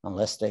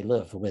 unless they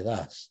live with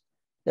us.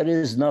 There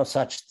is no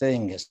such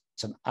thing as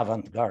an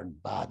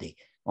avant-garde body,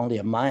 only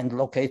a mind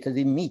located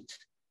in meat.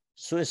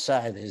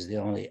 Suicide is the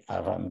only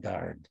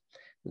avant-garde.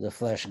 With the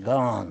flesh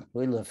gone,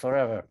 we live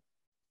forever.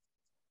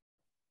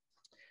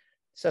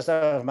 So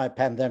some of my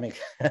pandemia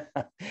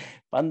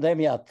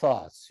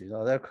thoughts, you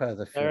know, they're quite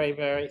a few.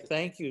 Very,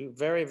 thank you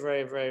very,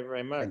 very, very,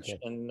 very much.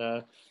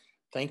 And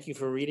thank you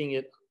for reading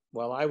it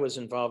while I was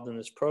involved in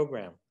this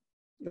program.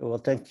 Well,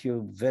 thank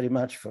you very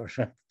much for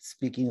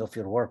speaking of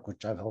your work,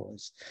 which I've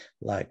always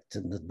liked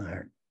and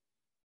admired.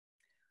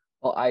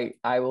 Well,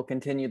 I will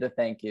continue to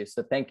thank you.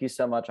 So thank you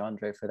so much,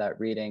 Andre, for that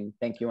reading.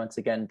 Thank you once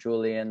again,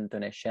 Julian,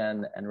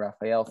 Donatien, and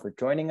Raphael for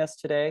joining us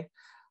today.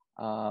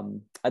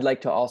 I'd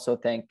like to also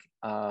thank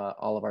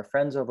all of our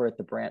friends over at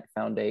the Brandt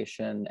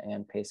Foundation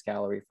and Pace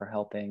Gallery for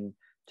helping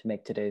to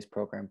make today's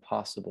program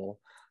possible.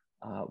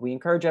 We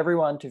encourage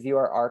everyone to view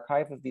our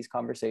archive of these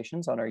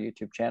conversations on our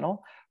YouTube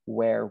channel,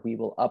 where we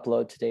will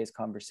upload today's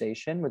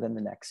conversation within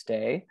the next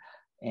day.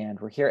 And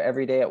we're here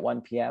every day at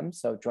 1 p.m.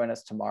 So join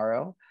us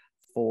tomorrow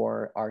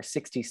for our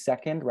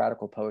 60-second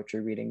radical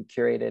poetry reading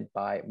curated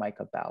by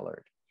Micah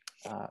Ballard.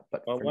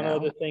 But one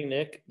other thing,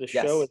 Nick, the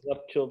show is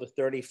up till the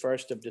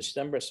 31st of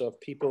December. So if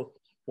people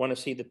want to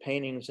see the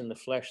paintings in the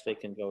flesh, they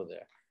can go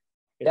there.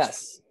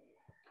 Yes.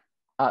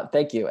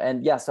 Thank you.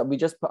 And yes,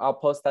 I'll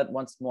post that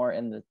once more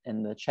in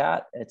the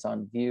chat. It's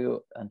on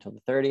view until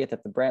the 30th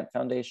at the Brandt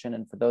Foundation.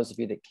 And for those of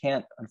you that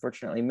can't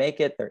unfortunately make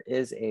it, there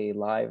is a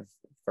live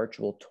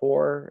virtual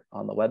tour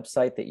on the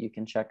website that you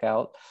can check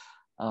out.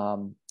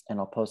 And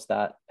I'll post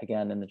that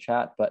again in the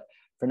chat. But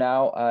for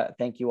now,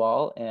 thank you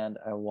all. And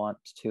I want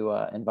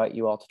to invite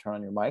you all to turn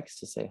on your mics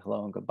to say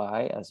hello and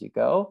goodbye as you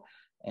go,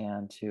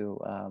 and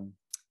to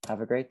have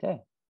a great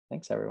day.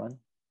 Thanks, everyone.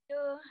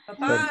 Bye.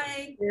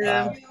 Bye-bye. Thank you.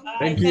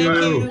 Thank you.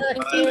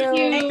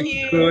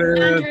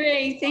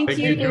 Andre, thank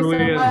you.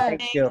 Julian.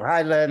 Thank you,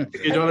 Highland.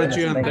 Thank you,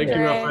 Jonathan. Thank you,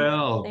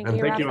 Raphael. And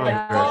thank you,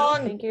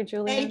 Andre. Thank you,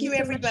 Julian. Thank you,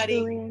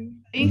 everybody.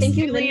 Thanks, Thank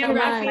you, Julian,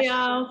 Linda.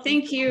 Raphael.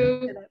 Thank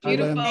you.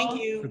 Beautiful.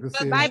 Thank you.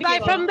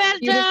 Bye-bye from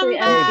Belgium. Thank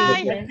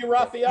Bye. you,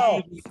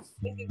 Raphael.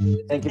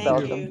 Thank you,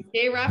 Belgium.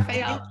 Hey,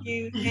 Raphael. Thank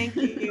you. Thank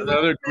you.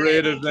 Another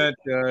great event,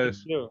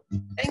 guys. Thank you.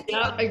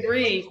 Yeah,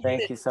 agree.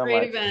 Thank you so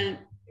Great much. event.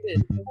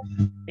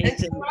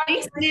 Thanks,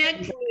 Thanks,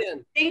 Nick.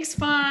 Thanks,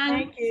 Fawn.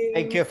 Thank you.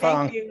 Thank you,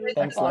 Fawn.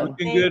 Thanks, Lon.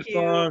 Looking good,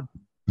 Fawn.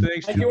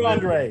 Thanks, Thank you,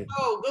 Andre.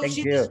 Oh, go Thank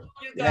see you. this.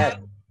 You guys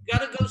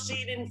gotta go see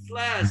it in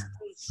flash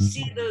to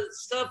see the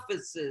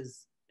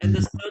surfaces and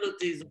the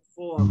subtleties of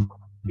form,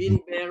 being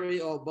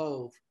buried or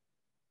both,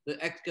 the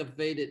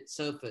excavated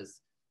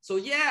surface. So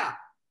yeah,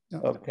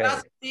 Okay.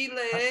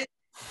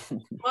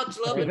 much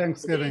love. Happy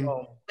Thanksgiving.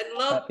 And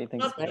love. Happy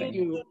Thanksgiving. Thank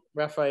you,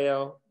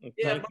 Raphael. And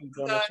Yeah, thank you,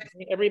 bye, Jonathan.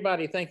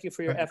 Everybody, thank you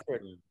for your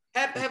effort.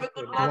 Have a good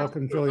You're lunch.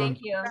 welcome, Julian.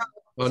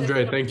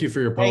 Andre, thank you for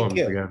your poems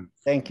you. again.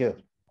 Thank you.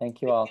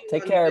 Thank you all.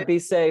 Take care. Be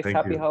safe. Thank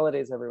Happy you.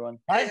 holidays, everyone.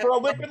 Time for a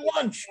liquid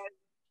lunch.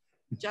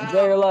 Ciao.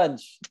 Enjoy your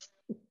lunch.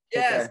 Take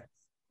Yes. care.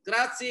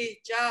 Grazie.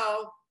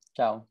 Ciao.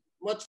 Ciao. Much